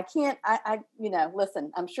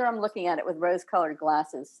 listen, I'm sure I'm looking at it with rose-colored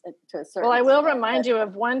glasses to a certain Well, I will remind you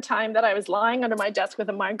of one time that I was lying under my desk with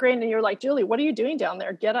a migraine, and you're like, Julie, what are you doing down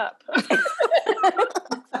there? Get up.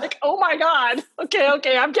 Like, oh my God. Okay,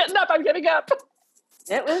 I'm getting up. I'm getting up.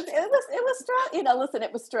 It was listen,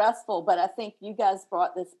 it was stressful, but I think you guys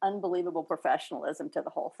brought this unbelievable professionalism to the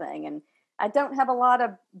whole thing. And I don't have a lot of,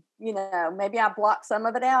 maybe I blocked some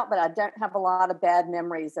of it out, but I don't have a lot of bad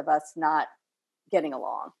memories of us not getting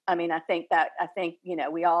along. I mean, I think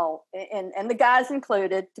we all, and the guys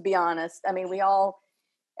included, to be honest, I mean,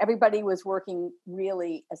 everybody was working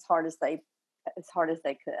really as hard as they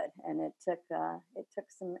could. And it took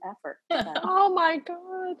some effort. So. Oh my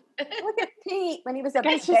God. Look at Pete when he was a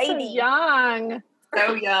baby. So young.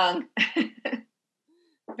 So young.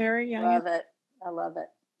 Very young. I love it.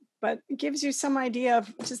 But it gives you some idea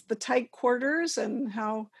of just the tight quarters and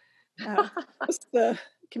how the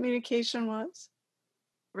communication was.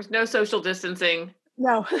 There was no social distancing.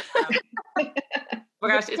 No. Oh my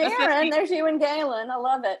gosh, Sharon, there's you and Galyn. I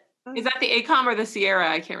love it. Is that the ACOM or the Sierra?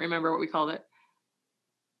 I can't remember what we called it.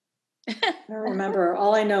 I don't remember.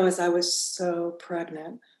 All I know is I was so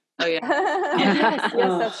pregnant. Oh yeah. Yes,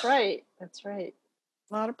 that's right. That's right.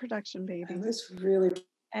 A lot of production babies. It was really.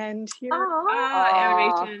 And here,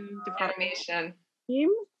 animation department. Team.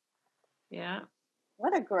 Yeah.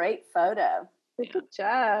 What a great photo. Look at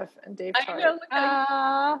Jeff and Dave.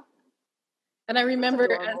 And I remember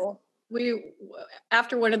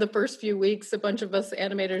after one of the first few weeks, a bunch of us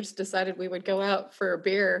animators decided we would go out for a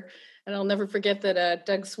beer. And I'll never forget that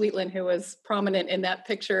Doug Sweetland, who was prominent in that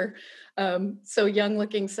picture, so young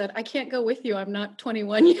looking, said, I can't go with you. I'm not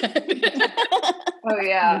 21 yet. Oh,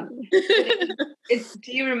 yeah.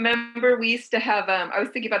 Do you remember we used to have, I was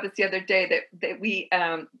thinking about this the other day, that we,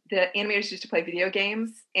 the animators used to play video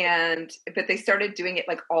games, but they started doing it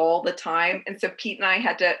like all the time. And so Pete and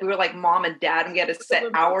I we were like mom and dad, and we had to set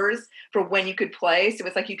hours for when you could play. So it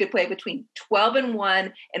was like you could play between 12 and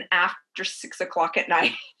 1 and after 6 o'clock at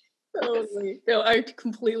night. Totally. No, I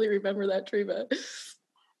completely remember that, Triva.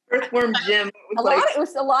 Earthworm Jim. It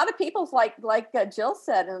was a lot of people's like Jill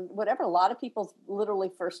said, and whatever. A lot of people's literally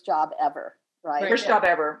first job ever, right? First job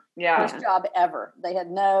ever, yeah. First job ever. They had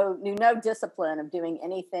knew no discipline of doing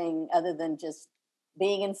anything other than just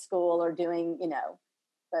being in school or doing,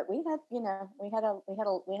 But we had a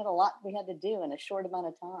lot we had to do in a short amount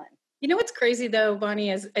of time. You know what's crazy though,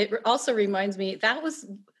 Bonnie, is it also reminds me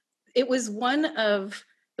it was one of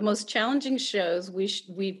the most challenging shows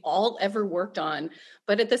we've all ever worked on.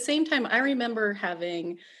 But at the same time, I remember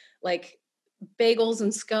having like bagels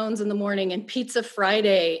and scones in the morning and pizza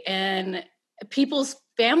Friday and people's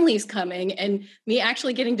families coming and me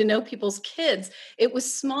actually getting to know people's kids. It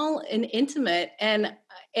was small and intimate. And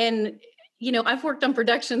you know, I've worked on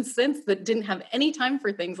productions since that didn't have any time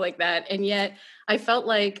for things like that. And yet I felt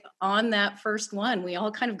like on that first one, we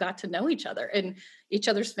all kind of got to know each other and each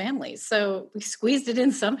other's families. So we squeezed it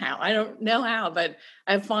in somehow. I don't know how, but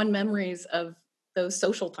I have fond memories of those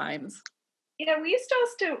social times. Yeah, we used to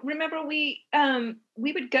also remember we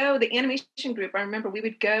would go, the animation group, I remember we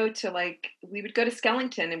would go to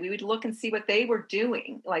Skellington and we would look and see what they were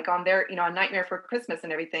doing, like on their, you know, on Nightmare for Christmas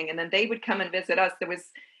and everything. And then they would come and visit us.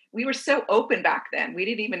 We were so open back then. We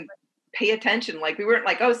didn't even pay attention. Like we weren't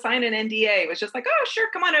like, oh, sign an NDA. It was just like, oh, sure,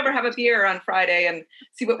 come on over, have a beer on Friday and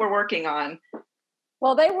see what we're working on.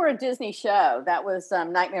 Well, they were a Disney show. That was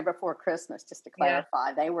Nightmare Before Christmas, just to clarify.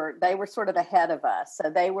 Yeah. They were sort of ahead of us. So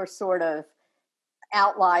they were sort of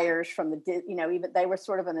outliers from the, you know, even they were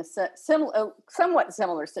sort of in a somewhat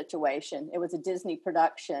similar situation. It was a Disney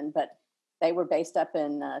production, but they were based up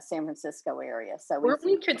in San Francisco area. So weren't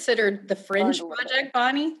we considered the Fringe Project,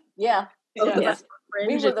 Bonnie? Yeah. Yes.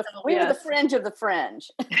 We were the fringe of the fringe.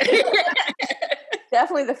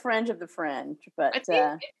 Definitely the fringe of the fringe, but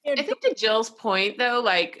I think to Jill's point, though,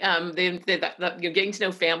 like you're getting to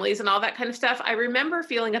know families and all that kind of stuff. I remember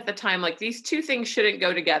feeling at the time like these two things shouldn't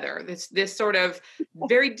go together. This sort of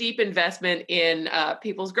very deep investment in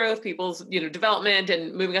people's growth, people's development,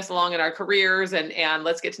 and moving us along in our careers, and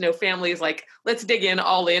let's get to know families. Like let's dig in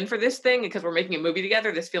all in for this thing because we're making a movie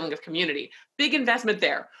together. This feeling of community, big investment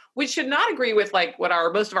there. Which should not agree with like what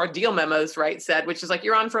most of our deal memos, right, said, which is like,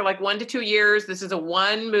 you're on for like 1 to 2 years. This is a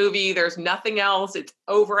one movie. There's nothing else. It's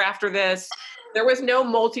over after this. There was no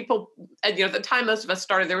multiple, at the time most of us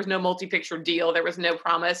started, there was no multi-picture deal. There was no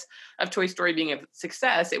promise of Toy Story being a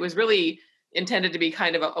success. It was really intended to be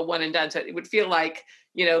kind of a one and done. So it would feel like,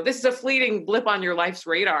 this is a fleeting blip on your life's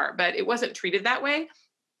radar, but it wasn't treated that way.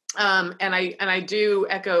 And I do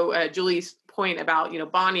echo Julie's point about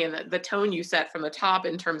Bonnie and the tone you set from the top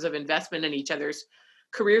in terms of investment in each other's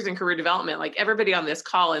careers and career development. Like everybody on this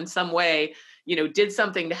call in some way did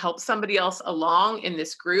something to help somebody else along in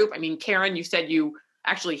this group. I mean, Karen, you said you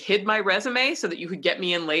actually hid my resume so that you could get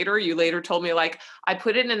me in later. You later told me like I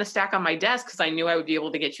put it in a stack on my desk because I knew I would be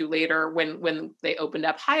able to get you later when they opened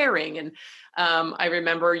up hiring. And I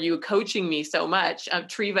remember you coaching me so much.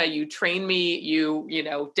 Triva, you trained me.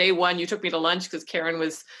 Day one you took me to lunch because Karen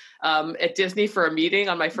was at Disney for a meeting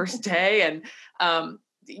on my first day. And,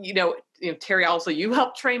 Terry, also, you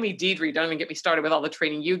helped train me. Deirdre, don't even get me started with all the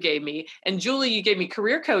training you gave me. And Julie, you gave me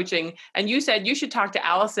career coaching. And you said you should talk to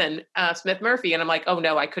Allison Smith-Murphy. And I'm like, oh,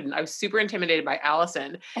 no, I couldn't. I was super intimidated by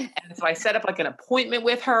Allison. And so I set up like an appointment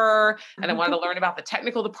with her. And I wanted to learn about the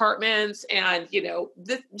technical departments. And,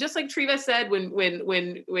 just like Triva said,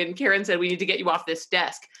 when Karen said, we need to get you off this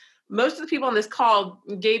desk, most of the people on this call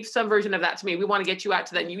gave some version of that to me. We want to get you out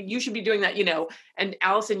to that. You should be doing that, And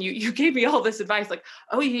Allison, you gave me all this advice like,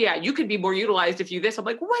 oh yeah, you could be more utilized if you this. I'm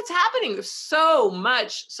like, what's happening? There's so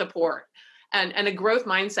much support and a growth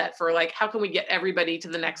mindset for like, how can we get everybody to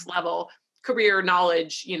the next level, career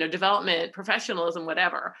knowledge, development, professionalism,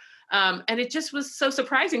 whatever. And it just was so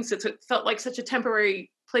surprising since it felt like such a temporary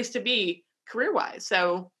place to be career-wise.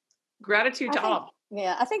 So gratitude to all.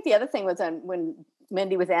 Yeah. I think the other thing was when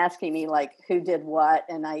Mindy was asking me like who did what,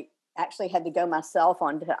 and I actually had to go myself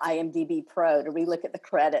onto IMDb Pro to relook at the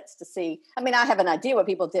credits to see. I mean, I have an idea what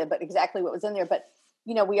people did, but exactly what was in there. But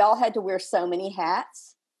we all had to wear so many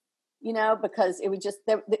hats, because it was just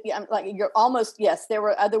like you're almost yes. There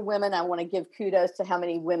were other women. I want to give kudos to how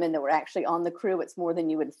many women that were actually on the crew. It's more than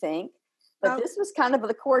you would think. But this was kind of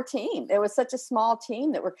the core team. There was such a small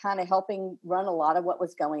team that were kind of helping run a lot of what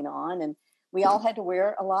was going on, and we all had to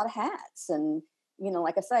wear a lot of hats and.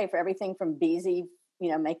 Like I say, for everything from Beezy,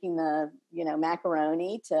 making the,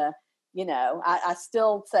 macaroni to, I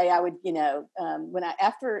still say I would, when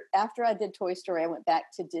after I did Toy Story, I went back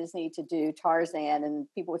to Disney to do Tarzan, and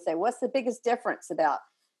people would say, what's the biggest difference about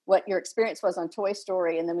what your experience was on Toy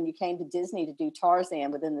Story? And then when you came to Disney to do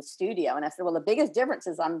Tarzan within the studio. And I said, well, the biggest difference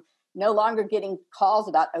is I'm no longer getting calls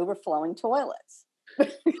about overflowing toilets.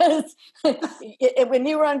 Because when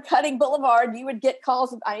you were on Cutting Boulevard, you would get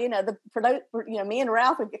calls. Me and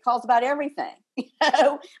Ralph would get calls about everything.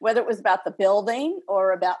 Whether it was about the building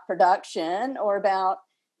or about production or about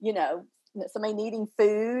somebody needing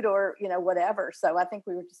food or whatever. So I think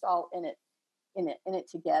we were just all in it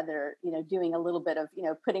together. Doing a little bit of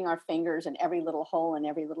putting our fingers in every little hole in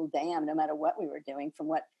every little dam, no matter what we were doing. From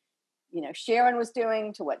what Sharon was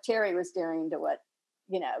doing, to what Terry was doing, to what,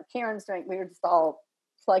 Karen's doing. We were just all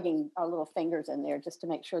plugging our little fingers in there just to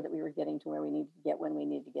make sure that we were getting to where we needed to get when we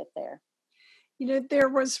needed to get there. There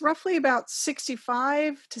was roughly about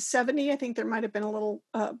 65 to 70. I think there might have been a little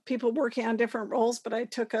people working on different roles, but I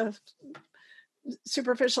took a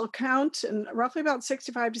superficial count, and roughly about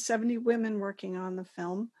 65 to 70 women working on the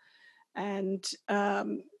film. And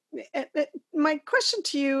my question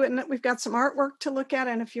to you, and we've got some artwork to look at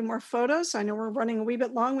and a few more photos. I know we're running a wee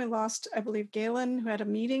bit long. We lost, I believe, Galyn, who had a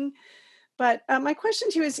meeting. But my question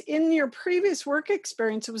to you is, in your previous work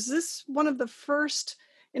experience, was this one of the first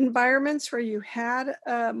environments where you had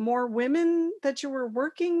more women that you were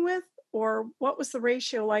working with? Or what was the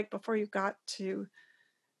ratio like before you got to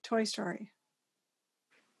Toy Story?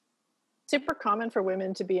 Super common for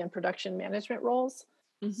women to be in production management roles.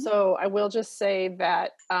 Mm-hmm. So I will just say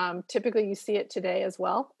that typically you see it today as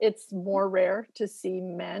well. It's more rare to see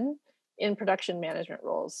men in production management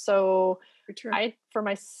roles. So for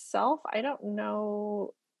myself, I don't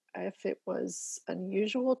know if it was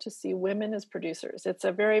unusual to see women as producers. It's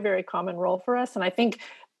a very, very common role for us. And I think,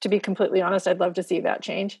 to be completely honest, I'd love to see that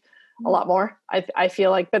change a lot more. I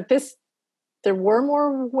feel like, but there were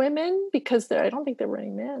more women because I don't think there were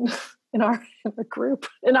any men in our group,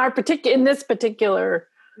 in this particular.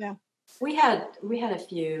 Yeah. We had a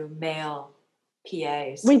few male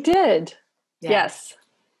PAs. We did. Yeah. Yes.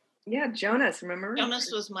 Yeah, Jonas, remember?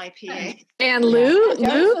 Jonas was my PA. And Luke.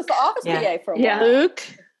 Jonas was the office PA for a while. Yeah, Luke.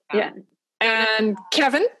 Yeah. And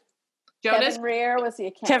Kevin. Jonas. Kevin Rear was the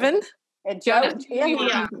accountant. Kevin. And Joe.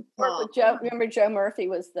 Worked with Joe. Remember Joe Murphy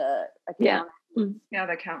was the accountant? Yeah,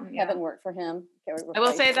 the accountant. Kevin worked for him. I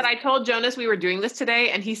will say that I told Jonas we were doing this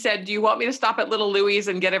today, and he said, "Do you want me to stop at Little Louie's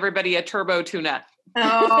and get everybody a turbo tuna?"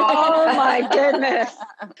 Oh my goodness.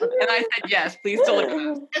 And I said, yes, please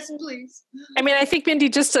deliver. Yes, please. I mean, I think, Mindy,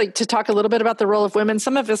 just to talk a little bit about the role of women,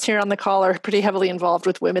 some of us here on the call are pretty heavily involved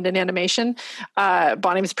with women in animation.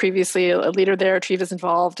 Bonnie was previously a leader there. Triva's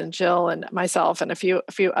involved, and Jill and myself and a few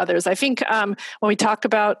others. I think when we talk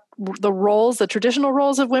about the roles, the traditional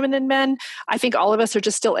roles of women and men, I think all of us are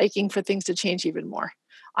just still aching for things to change even more.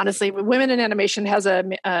 Honestly, Women in Animation has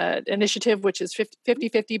an initiative which is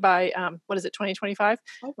 50-50 by 2025?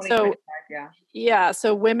 Oh, 2025, yeah.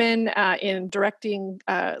 So women in directing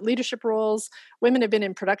leadership roles. Women have been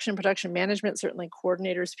in production management, certainly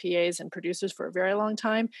coordinators, PAs, and producers for a very long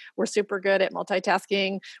time. We're super good at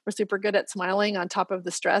multitasking. We're super good at smiling on top of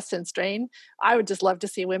the stress and strain. I would just love to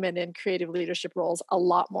see women in creative leadership roles, a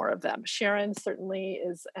lot more of them. Sharon certainly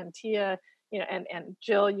is, and Tia, and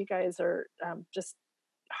Jill, you guys are just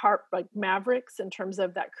like mavericks in terms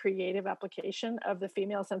of that creative application of the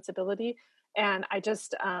female sensibility. And I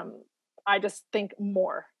just think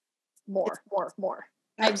more.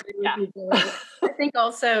 I agree with you, Julie. I think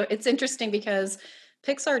also it's interesting because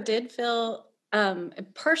Pixar did feel,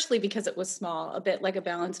 partially because it was small, a bit like a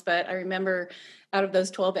balance, but I remember out of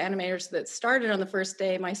those 12 animators that started on the first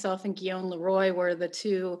day, myself and Guillaume Leroy were the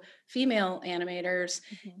two female animators.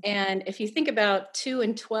 Mm-hmm. And if you think about 2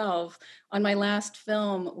 and 12, on my last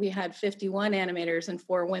film, we had 51 animators and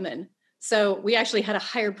 4 women. So we actually had a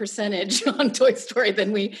higher percentage on Toy Story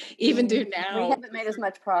than we even do now. We haven't made as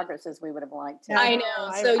much progress as we would have liked to. I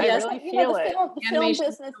know. So I yes, really feel it. The film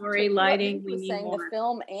business, story, lighting, we need more. The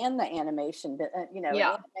film and the animation,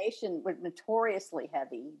 animation was notoriously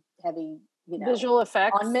heavy, visual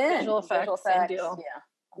effects, on men. Visual effects, same deal.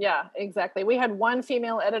 Yeah, exactly. We had one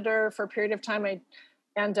female editor for a period of time,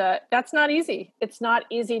 and that's not easy. It's not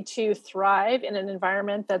easy to thrive in an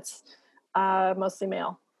environment that's mostly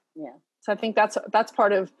male. Yeah. So I think that's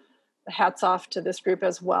part of the hats off to this group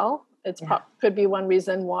as well. It's could be one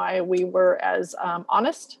reason why we were as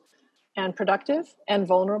honest and productive and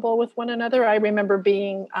vulnerable with one another. I remember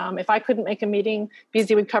being, if I couldn't make a meeting,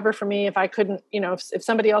 BZ would cover for me. If I couldn't, if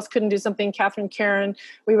somebody else couldn't do something, Katherine, Karen,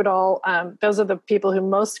 we would all, those are the people who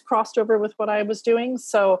most crossed over with what I was doing.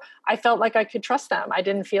 So I felt like I could trust them. I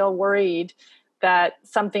didn't feel worried that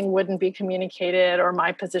something wouldn't be communicated or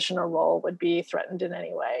my position or role would be threatened in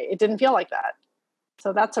any way. It didn't feel like that.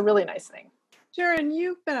 So that's a really nice thing. Sharon,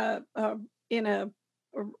 you've been in a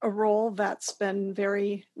role that's been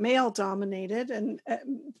very male dominated. And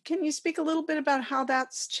can you speak a little bit about how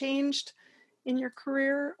that's changed in your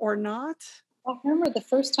career or not? I remember the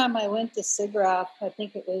first time I went to SIGGRAPH, I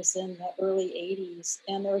think it was in the early 80s.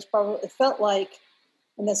 And there was it felt like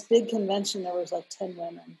in this big convention, there was like 10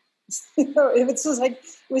 women. It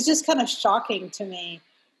was just kind of shocking to me.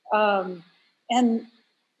 I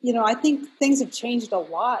think things have changed a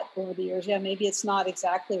lot over the years. Yeah, maybe it's not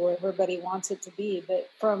exactly where everybody wants it to be, but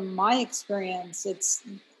from my experience, it's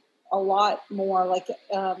a lot more. Like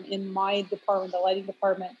in my department, the lighting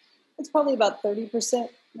department, it's probably about 30%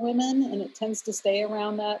 women, and it tends to stay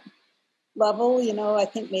around that level. You know, I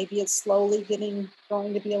think maybe it's slowly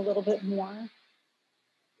going to be a little bit more.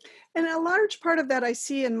 And a large part of that I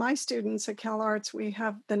see in my students at CalArts, we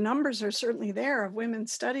have, the numbers are certainly there of women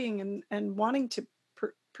studying and wanting to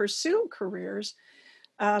pursue careers.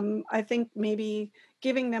 I think maybe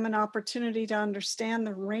giving them an opportunity to understand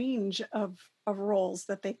the range of roles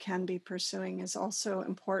that they can be pursuing is also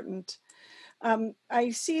important.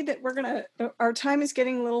 I see that our time is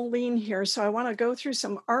getting a little lean here, so I want to go through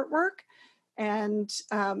some artwork and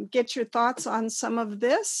get your thoughts on some of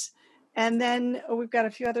this. And then we've got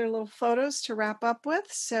a few other little photos to wrap up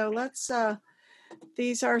with. So let's,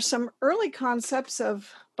 these are some early concepts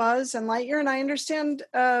of Buzz and Lightyear. And I understand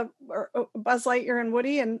Buzz Lightyear and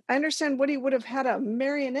Woody, and I understand Woody would have had a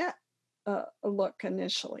marionette look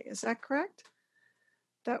initially. Is that correct?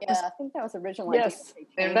 I think that was originally. Yes,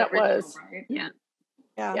 that was. Right?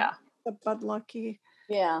 Yeah. The Bud Lucky.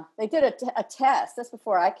 Yeah, they did a test. That's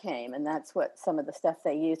before I came, and that's what some of the stuff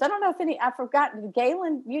they used. I don't know if I forgot.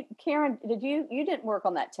 Galyn, Karen, you didn't work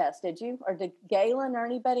on that test, did you? Or did Galyn or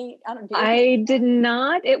anybody? I did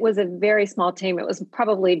not. It was a very small team. It was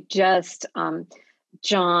probably just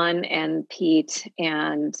John and Pete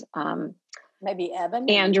and maybe Evan,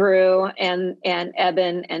 Andrew and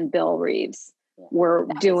Eben and Bill Reeves were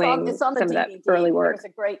doing some of that early work. It was a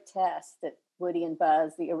great test that Woody and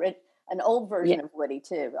Buzz, an old version of Woody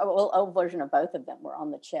too. Old version of both of them were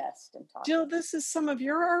on the chest and talking. Jill, this is some of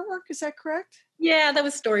your artwork, is that correct? Yeah, that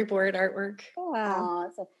was storyboard artwork.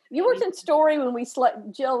 You worked in Story when we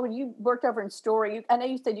Jill, when you worked over in Story, I know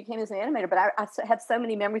you said you came as an animator, but I have so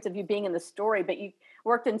many memories of you being in the Story, but you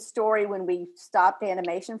worked in Story when we stopped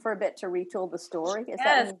animation for a bit to retool the story.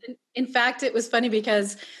 Yes. In fact, it was funny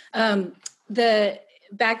because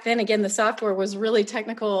back then, again, the software was really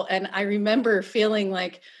technical, and I remember feeling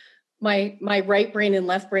like my right brain and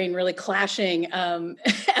left brain really clashing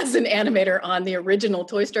as an animator on the original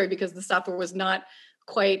Toy Story because the software was not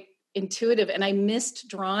quite intuitive, and I missed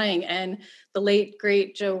drawing. And the late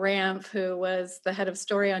great Joe Ramp, who was the head of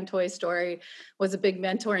story on Toy Story, was a big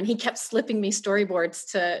mentor, and he kept slipping me storyboards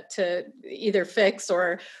to either fix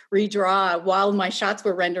or redraw while my shots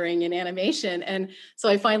were rendering in animation. And so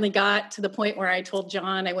I finally got to the point where I told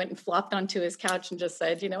John, I went and flopped onto his couch and just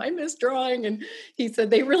said, I miss drawing. And he said,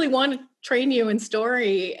 they really want to train you in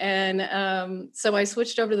story. And so I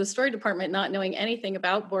switched over to the story department, not knowing anything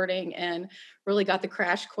about boarding, and really got the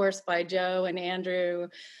crash course by Joe and Andrew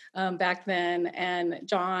back then, and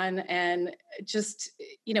John, and just,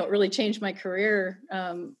 it really changed my career,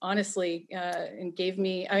 honestly, and gave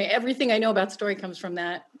me, everything I know about story comes from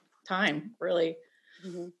that time, really.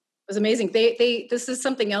 Mm-hmm. It was amazing. This is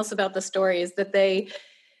something else about the story, is that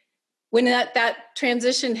when that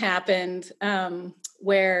transition happened,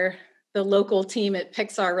 where the local team at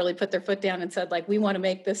Pixar really put their foot down and said, like, we want to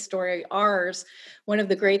make this story ours. One of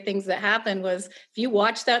the great things that happened was, if you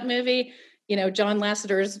watch that movie, John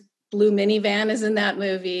Lasseter's blue minivan is in that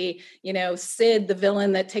movie. Sid, the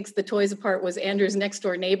villain that takes the toys apart, was Andrew's next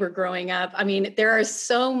door neighbor growing up. I mean, there are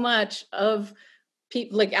so much of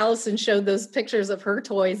people, like Allison showed those pictures of her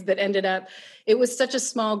toys that ended up, it was such a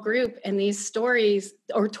small group. And these stories,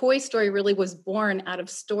 or Toy Story, really was born out of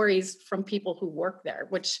stories from people who work there,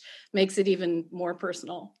 which makes it even more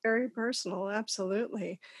personal. Very personal,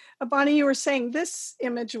 absolutely. Bonnie, you were saying this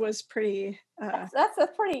image was pretty. That's a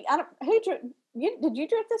pretty. Did you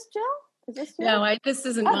draw this, Jill? Is this Jill? No, this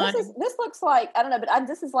isn't mine. This looks like, I don't know, but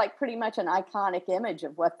this is like pretty much an iconic image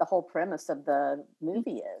of what the whole premise of the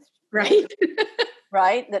movie is. Right.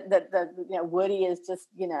 Right? That Woody is just,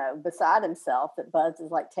 beside himself, that Buzz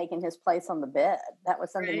is like taking his place on the bed. That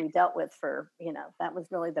was something we dealt with for, that was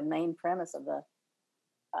really the main premise of the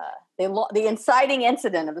inciting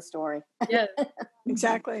incident of the story. Yeah,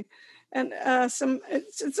 exactly. And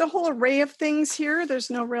it's a whole array of things here. There's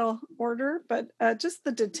no real order, but just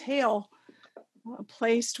the detail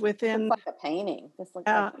placed within. It's like a painting. This looks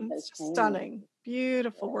like it's stunning.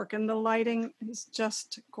 Beautiful work. And the lighting is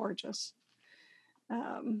just gorgeous.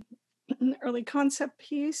 Early concept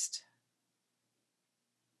piece.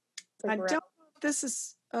 I don't know if this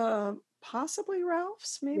is possibly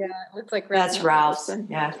Ralph's, maybe? Yeah, it looks like Ralph's. That's Ralph's,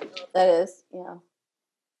 yeah. That is, yeah.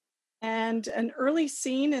 And an early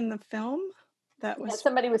scene in the film that was...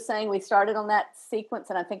 somebody was saying we started on that sequence,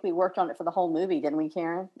 and I think we worked on it for the whole movie, didn't we,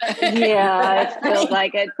 Karen? Yeah, it feels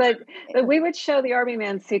like it. But we would show the Army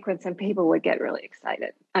Man sequence, and people would get really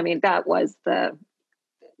excited. I mean, that was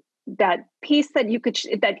that piece that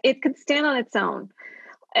that it could stand on its own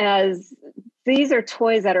as these are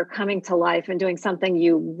toys that are coming to life and doing something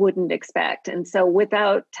you wouldn't expect. And so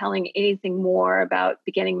without telling anything more about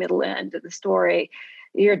beginning, middle, end of the story,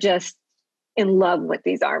 you're just in love with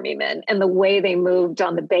these army men and the way they moved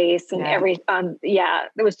on the base and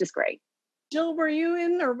it was just great. Jill, were you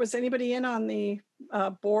in, or was anybody in on the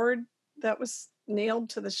board that was nailed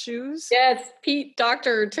to the shoes? Yes, Pete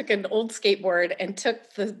Doctor took an old skateboard and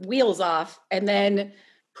took the wheels off and then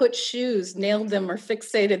put shoes, nailed them or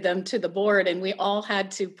fixated them to the board, and we all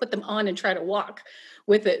had to put them on and try to walk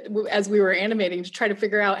with it as we were animating to try to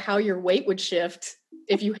figure out how your weight would shift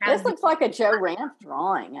if you had. This looks like a Joe Ranft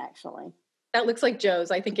drawing, actually. That looks like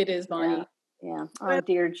Joe's. I think it is, Bonnie. Yeah. Oh,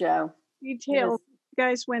 dear Joe. Details you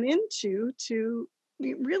guys went into to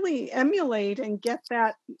really emulate and get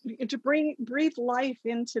that, to breathe life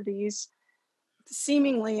into these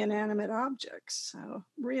seemingly inanimate objects. So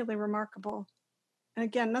really remarkable. And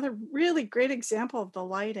again, another really great example of the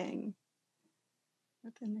lighting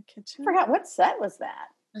within the kitchen. I forgot, what set was that?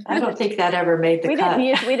 I don't think that ever made the cut. We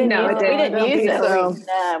didn't use it. So.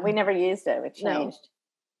 No, we never used it. It changed.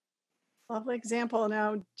 Lovely example.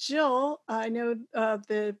 Now, Jill, I know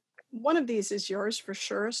one of these is yours for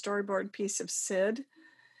sure, a storyboard piece of Sid.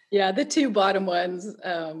 Yeah, the two bottom ones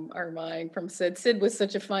are mine from Sid. Sid was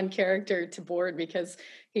such a fun character to board because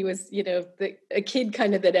he was, a kid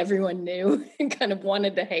kind of that everyone knew and kind of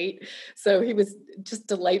wanted to hate. So he was just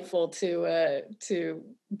delightful to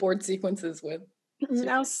board sequences with.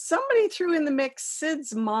 Now, somebody threw in the mix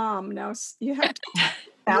Sid's mom. Now, you have to...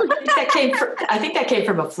 I think that came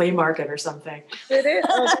from a flea market or something. It is.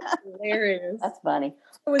 Oh, that's hilarious. That's funny.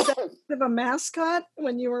 Was that kind of a mascot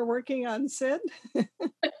when you were working on Sid?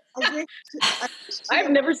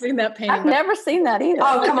 I've never seen that painting. I've never seen that either.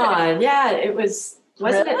 Oh, come on. Yeah, it was,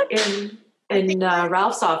 wasn't it in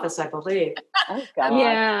Ralph's office, I believe. Oh, God.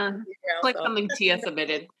 Yeah. Like something Tia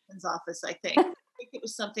submitted. Office, I think. I think it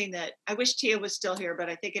was something that I wish Tia was still here, but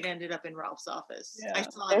I think it ended up in Ralph's office. Yeah. I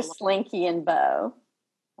saw There's Slinky and Bo.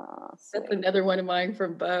 Oh, that's another one of mine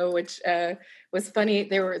from Bo, which was funny.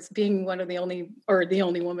 They were being one of the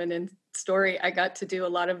only woman in story. I got to do a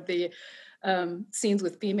lot of the scenes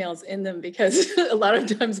with females in them because a lot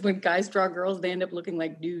of times when guys draw girls, they end up looking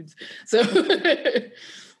like dudes. So,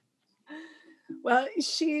 well,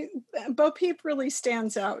 Bo Peep really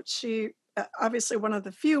stands out. She obviously one of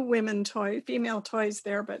the few female toys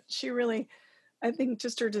there, but she really, I think,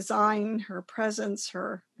 just her design, her presence,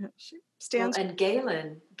 she stands. Well, and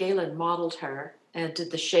Galyn modeled her and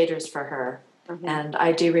did the shaders for her. Mm-hmm. And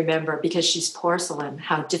I do remember, because she's porcelain,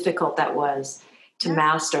 how difficult that was to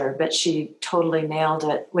master, but she totally nailed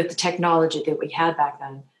it with the technology that we had back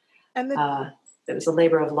then. And it was a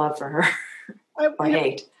labor of love for her, or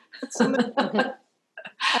hate.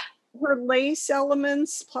 Her lace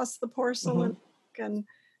elements plus the porcelain and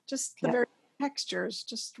just the very textures,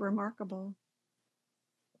 just remarkable.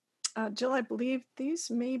 Jill, I believe these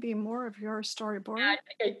may be more of your storyboard. Yeah,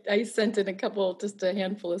 I think I sent in just a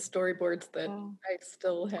handful of storyboards that I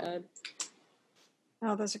still had.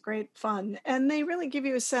 Oh, those are great fun. And they really give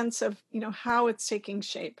you a sense of, how it's taking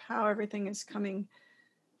shape, how everything is coming.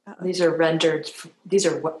 These are rendered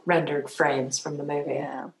frames from the movie.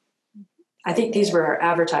 Yeah. I think these were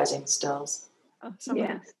advertising stills.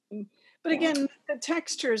 But again, the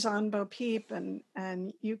textures on Bo Peep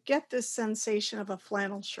and you get this sensation of a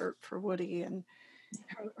flannel shirt for Woody and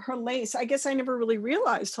her lace. I guess I never really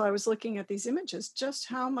realized till I was looking at these images just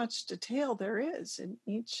how much detail there is in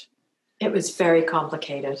each. It was very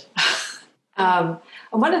complicated. And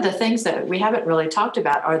one of the things that we haven't really talked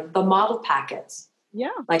about are the model packets. Yeah.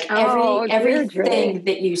 Like everything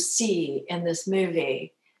that you see in this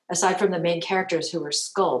movie, aside from the main characters who were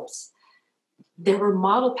sculpts, there were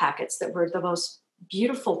model packets that were the most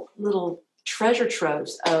beautiful little treasure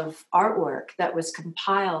troves of artwork that was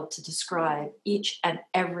compiled to describe each and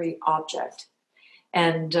every object.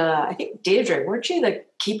 And I think, Deirdre, weren't you the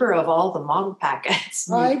keeper of all the model packets?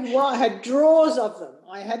 I had drawers of them.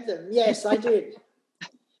 I had them. Yes, I did.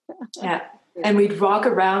 Yeah. And we'd walk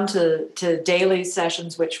around to daily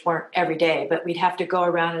sessions, which weren't every day, but we'd have to go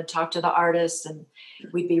around and talk to the artists, and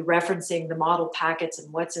we'd be referencing the model packets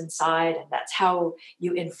and what's inside. And that's how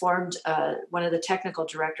you informed one of the technical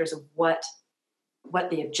directors of what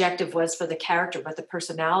the objective was for the character, what the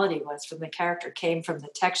personality was from the character, came from the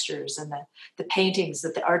textures and the paintings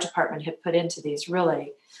that the art department had put into these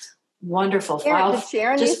really wonderful file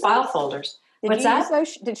folders.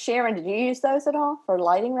 Did Sharon, did you use those at all for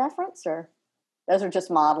lighting reference, or those are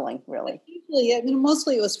just modeling, really? Usually,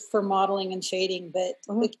 mostly it was for modeling and shading, but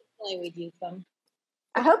occasionally we'd use them.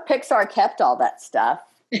 I hope Pixar kept all that stuff.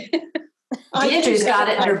 Deirdre's got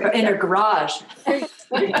it in her garage.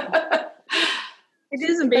 It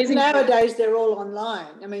is amazing. But nowadays they're all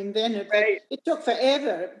online. I mean, then it took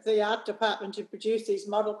forever, the art department, to produce these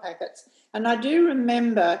model packets. And I do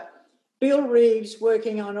remember Bill Reeves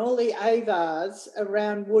working on all the avars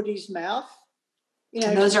around Woody's mouth.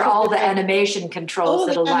 And those are all the animation controls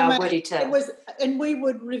that allow Woody to. And we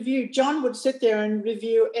would review. John would sit there and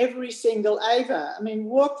review every single avar. I mean,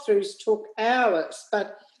 walkthroughs took hours,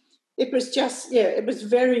 but it was just it was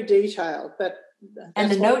very detailed. But and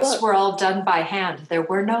the notes were all done by hand. There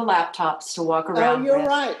were no laptops to walk around. Oh, you're with.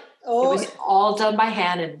 right. It was all done by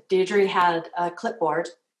hand, and Deirdre had a clipboard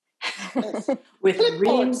with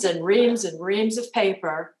reams and reams and reams of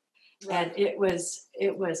paper. Right. And it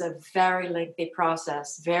was a very lengthy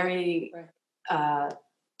process, very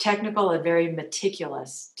technical and very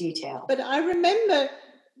meticulous detail. But I remember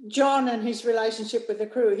John and his relationship with the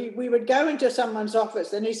crew. We would go into someone's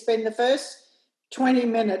office and he'd spend the first 20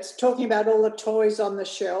 minutes talking about all the toys on the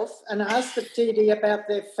shelf and ask the TD about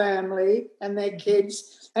their family and their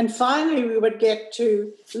kids. And finally we would get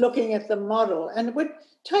to looking at the model, and it would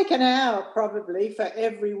take an hour probably for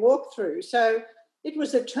every walkthrough. So it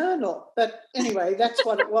was eternal, but anyway, that's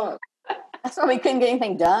what it was. That's why we couldn't get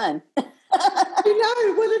anything done.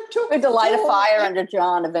 It took. We had to light a fire under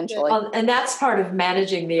John eventually. Well, and that's part of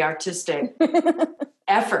managing the artistic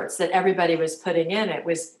efforts that everybody was putting in. It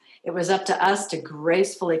was up to us to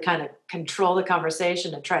gracefully kind of control the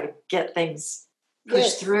conversation and try to get things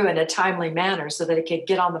pushed through in a timely manner so that it could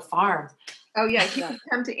get on the farm. Oh yeah, he would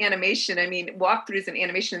come to animation. I mean, walkthroughs and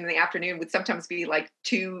animation in the afternoon would sometimes be like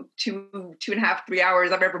two and a half, 3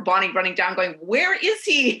 hours. I remember Bonnie running down going, "Where is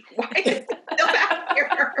he? Why is he still back here?"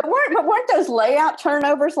 But weren't those layout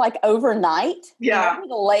turnovers like overnight? Yeah. Remember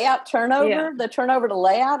the layout turnover, the turnover to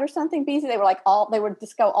layout or something, BZ? They were like they would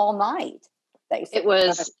just go all night. Basically. It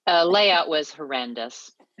was, layout was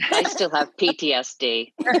horrendous. I still have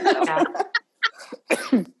PTSD.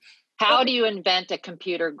 So. How do you invent a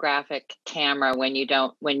computer graphic camera when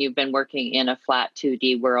you've been working in a flat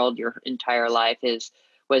 2D world your entire life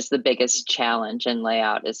was the biggest challenge in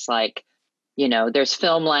layout. It's like, there's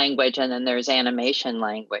film language and then there's animation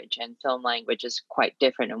language, and film language is quite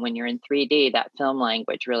different. And when you're in 3D, that film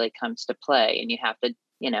language really comes to play, and you have to,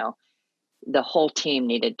 the whole team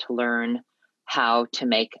needed to learn how to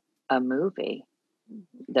make a movie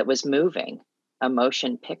that was moving, a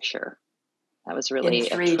motion picture. That was really in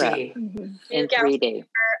 3D. A trip. In 3D.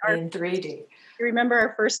 In 3D. You remember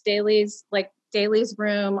our first dailies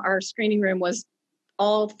room, our screening room was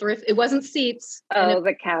all thrift. It wasn't seats. Oh,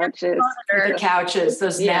 the couches. The couches,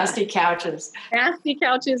 those nasty couches. Nasty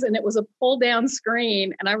couches, and it was a pull-down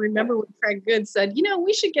screen. And I remember when Craig Good said,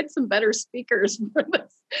 we should get some better speakers for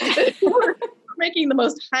this. We're making the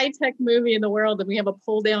most high-tech movie in the world, and we have a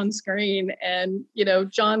pull-down screen. And,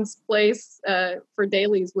 John's place for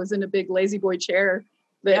dailies was in a big lazy boy chair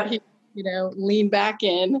that he, leaned back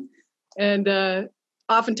in. And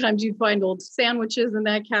oftentimes you'd find old sandwiches in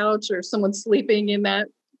that couch or someone sleeping in that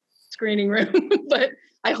screening room. But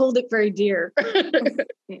I hold it very dear.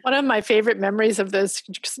 One of my favorite memories of those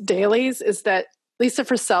dailies is that Lisa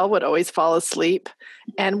Purcell would always fall asleep.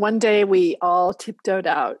 And one day we all tiptoed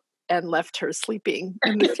out and left her sleeping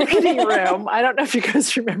in the screening room. I don't know if you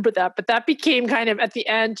guys remember that, but that became kind of at the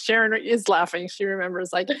end, Sharon is laughing. She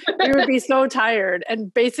remembers we would be so tired.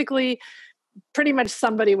 And basically pretty much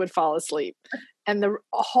somebody would fall asleep and the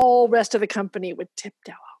whole rest of the company would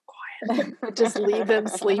tiptoe out quiet. Just leave them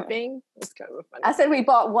sleeping. It's kind of funny. I said we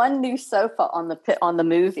bought one new sofa on the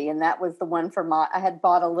movie, and that was the one I had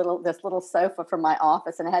bought this little sofa for my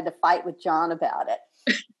office, and I had to fight with John about it.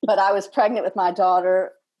 But I was pregnant with my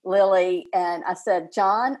daughter, Lily, and I said,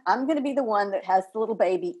 John, I'm going to be the one that has the little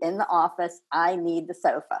baby in the office. I need the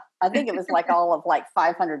sofa. I think it was all of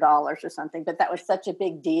 $500 or something, but that was such a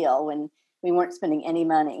big deal when we weren't spending any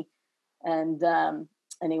money. And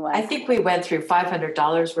anyway, I think we went through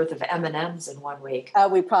 $500 worth of M&Ms in 1 week. Oh,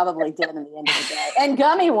 we probably did in the end of the day. And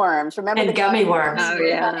gummy worms. Remember the gummy worms? Oh,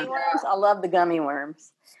 yeah. Gummy worms. I love the gummy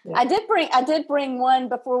worms. Yeah. I did bring one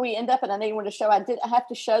before we end up, and I know you want to show. I have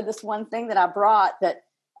to show this one thing that I brought that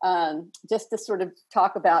just to sort of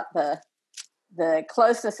talk about the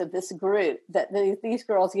closeness of this group. That these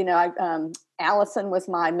girls, Allison was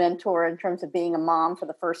my mentor in terms of being a mom for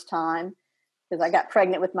the first time, because I got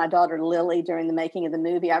pregnant with my daughter Lily during the making of the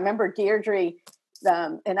movie. I remember Deirdre,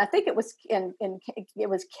 and I think it was it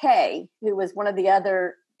was Kay, who was one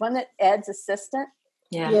that Ed's assistant.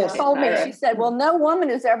 Yeah, yes. Told me, she said, "Well, no woman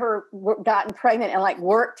has ever gotten pregnant and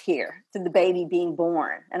worked here to the baby being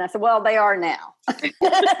born." And I said, "Well, they are now."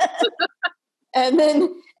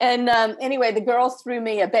 Anyway, the girls threw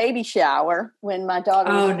me a baby shower when my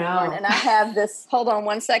daughter was born, and I have this. Hold on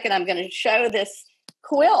one second. I'm going to show this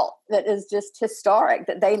quilt that is just historic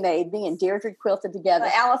that they made. Me and Deirdre quilted together.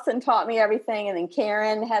 Allison taught me everything, and then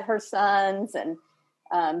Karen had her sons, and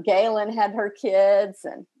Galyn had her kids,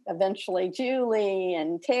 and eventually Julie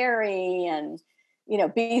and Terry, and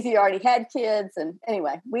Beezy already had kids. And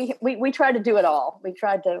anyway, we tried to do it all. We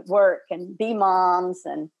tried to work and be moms,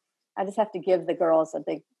 and I just have to give the girls a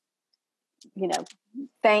big,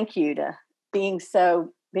 thank you to being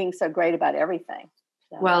so great about everything.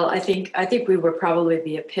 So. Well, I think we were probably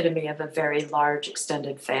the epitome of a very large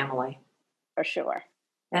extended family. For sure.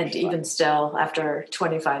 And even still, after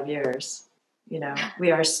 25 years,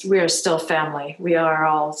 we are still family. We are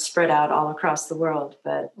all spread out all across the world,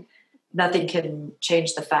 but nothing can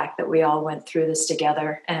change the fact that we all went through this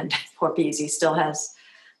together. And poor Beezy still has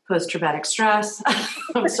post-traumatic stress.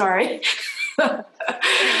 I'm sorry.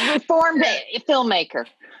 Reformed filmmaker.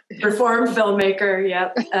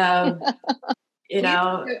 Yep.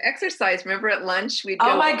 Exercise. Remember at lunch we'd go.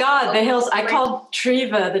 Oh my God, the hills! I called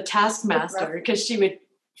Triva the taskmaster because she would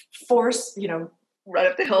force right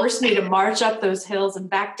up the hill, force me to march up those hills and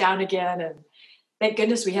back down again. And thank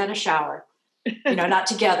goodness we had a shower. Not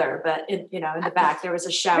together, but in the back there was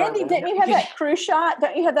a shower. Mindy, didn't you have that crew shot?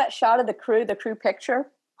 Don't you have that shot of the crew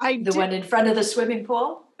picture? The one in front of the swimming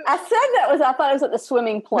pool. I said I thought it was at the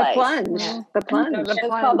swimming place. The plunge. Yeah. The plunge. It's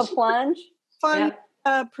called the plunge. Fun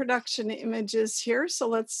production images here. So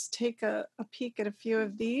let's take a peek at a few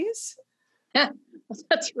of these.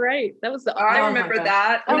 That's right. That was I remember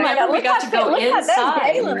that. Oh my God! We got to go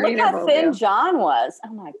inside. Look how thin John was.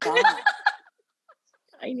 Oh my God.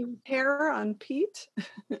 Tiny hair on Pete.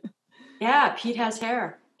 Yeah, Pete has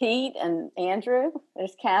hair. Pete and Andrew.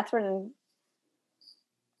 There's Katherine and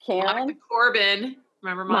Karen. Monica Corbin.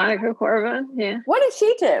 Remember Monica Corbin? Yeah. What did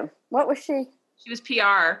she do? What was she? She was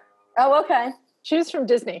PR. Oh, okay. She was from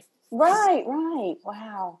Disney. Right.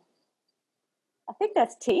 Wow. I think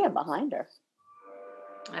that's Tia behind her.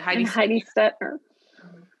 Heidi Stetner.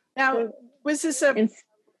 Now, was this a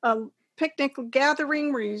picnic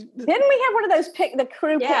gathering? Didn't we have one of those the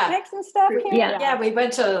crew picnics and stuff? Yeah, we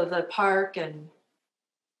went to the park and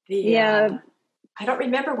I don't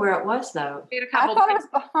remember where it was though. I thought it was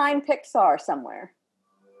behind Pixar somewhere.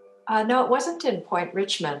 No, it wasn't in Point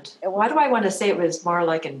Richmond. Why do I want to say it was more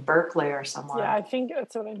like in Berkeley or somewhere? Yeah, I think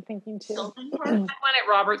that's what I'm thinking too. I went at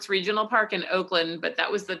Roberts Regional Park in Oakland, but that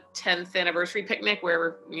was the 10th anniversary picnic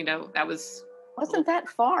where, that was... Wasn't that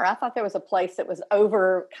far? I thought there was a place that was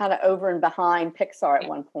kind of over and behind Pixar at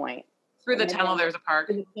one point. Through the tunnel, there's a park.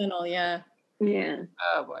 Through the tunnel, yeah. Yeah.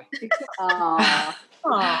 Oh, boy.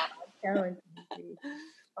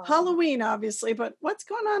 Halloween, obviously, but what's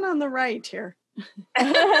going on the right here?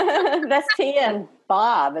 That's Tia and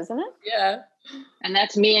Bob, isn't it? Yeah. And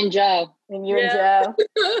that's me and Joe. And you and Joe.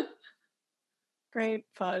 Great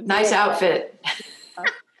fun. Nice outfit.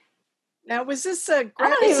 Now, was this I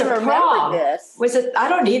don't even remember this. Was it? I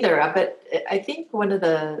don't either. But I think one of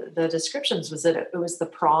the descriptions was that it was the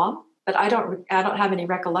prom. But I don't have any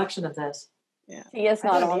recollection of this. Yeah, Tia's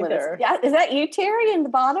not on with us. Yeah, is that you, Terry, in the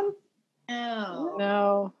bottom? No.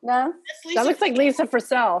 No. That looks like Lisa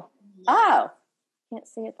Frisell. Oh, can't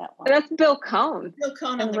see it that way. That's Bill Cohn. Bill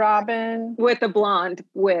Cohn and Robin with a blonde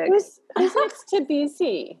wig. Who's next to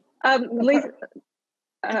BC? Lisa.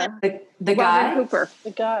 The guy? Robin Cooper.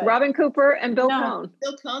 The guy. Robin Cooper and Bill Cohn.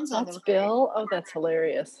 Bill Cohn's on That's Bill? Oh, that's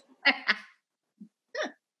hilarious.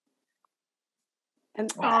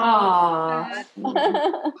 And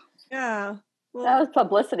yeah. Well, that was a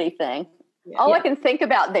publicity thing. Yeah. All I can think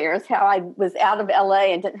about there is how I was out of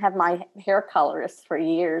LA and didn't have my hair colorist for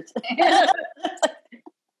years.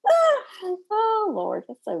 Oh, Lord,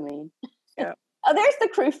 that's so mean. Yeah. Oh, there's the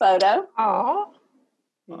crew photo. Oh.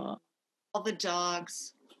 All the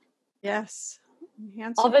dogs. Yes.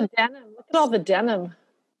 All the denim. Look at all the denim.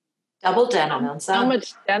 Double denim on some. So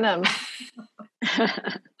much denim.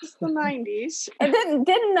 It's the 90s. And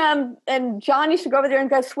didn't and John used to go over there and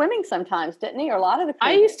go swimming sometimes, didn't he? Or a lot of the crew.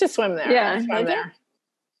 I used to swim there. Yeah, swim there.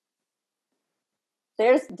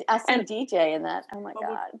 I see DJ in that. Oh my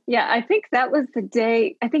God. Yeah, I think that was the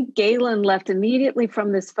day. I think Galyn left immediately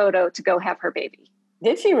from this photo to go have her baby.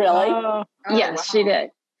 Did she really? Yes, wow. She did.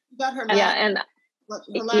 She got her last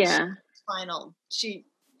final. She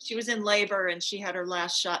was in labor and she had her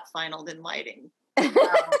last shot finaled in lighting.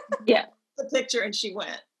 Yeah. The picture and she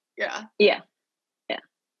went. Yeah. Yeah.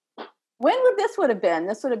 When would have been?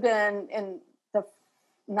 This would have been in the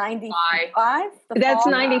 95. That's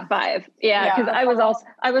 95. Yeah, because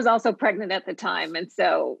I was also pregnant at the time, and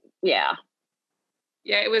so yeah.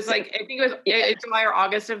 Yeah, it was like I think it was July or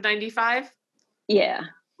August of 95. Yeah,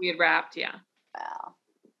 we had wrapped. Yeah. Wow,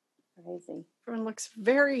 crazy. Everyone looks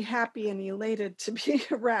very happy and elated to be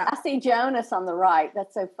wrapped. I see Jonas on the right.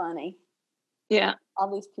 That's so funny. Yeah.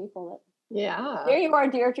 All these people. Yeah. There you are,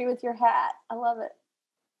 Deirdre, with your hat. I love it.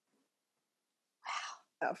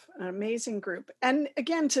 Wow. An amazing group. And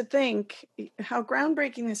again, to think how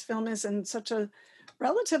groundbreaking this film is and such a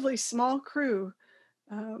relatively small crew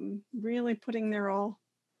really putting their all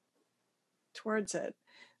towards it.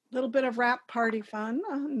 A little bit of wrap party fun,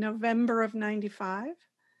 November of 95.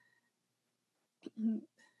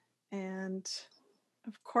 And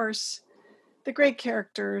of course, the great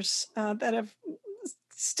characters that have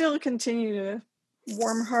still continue to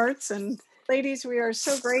warm hearts. And ladies, we are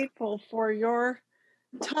so grateful for your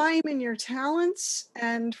time and your talents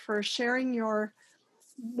and for sharing your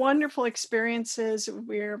wonderful experiences.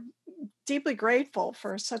 We're deeply grateful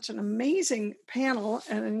for such an amazing panel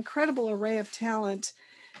and an incredible array of talent.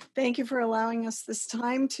 Thank you for allowing us this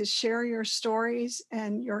time to share your stories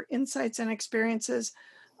and your insights and experiences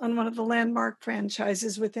on one of the landmark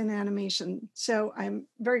franchises within animation. So I'm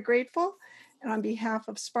very grateful. And on behalf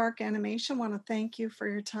of Spark Animation, I want to thank you for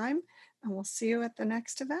your time. And we'll see you at the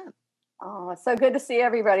next event. Oh, it's so good to see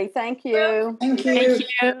everybody. Thank you. Thank you. Thank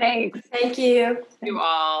you. Thanks. Thank you. Thank you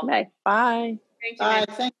all. Bye. Bye. Thank you. Bye.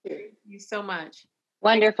 Mindy. Thank you. Thank you so much.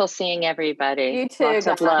 Wonderful seeing everybody. You too, Lots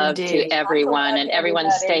of guys. love Indeed. to everyone, Lots of love and to everyone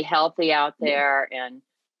everybody. stay healthy out there and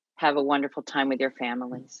have a wonderful time with your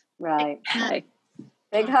families. Right. Bye.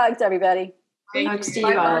 Big hugs, everybody. Thank Hugs you. to you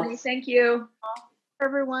Bye, all. Bonnie. Thank you.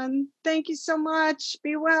 Everyone, thank you so much.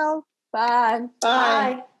 Be well. Bye.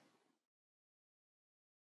 Bye. Bye.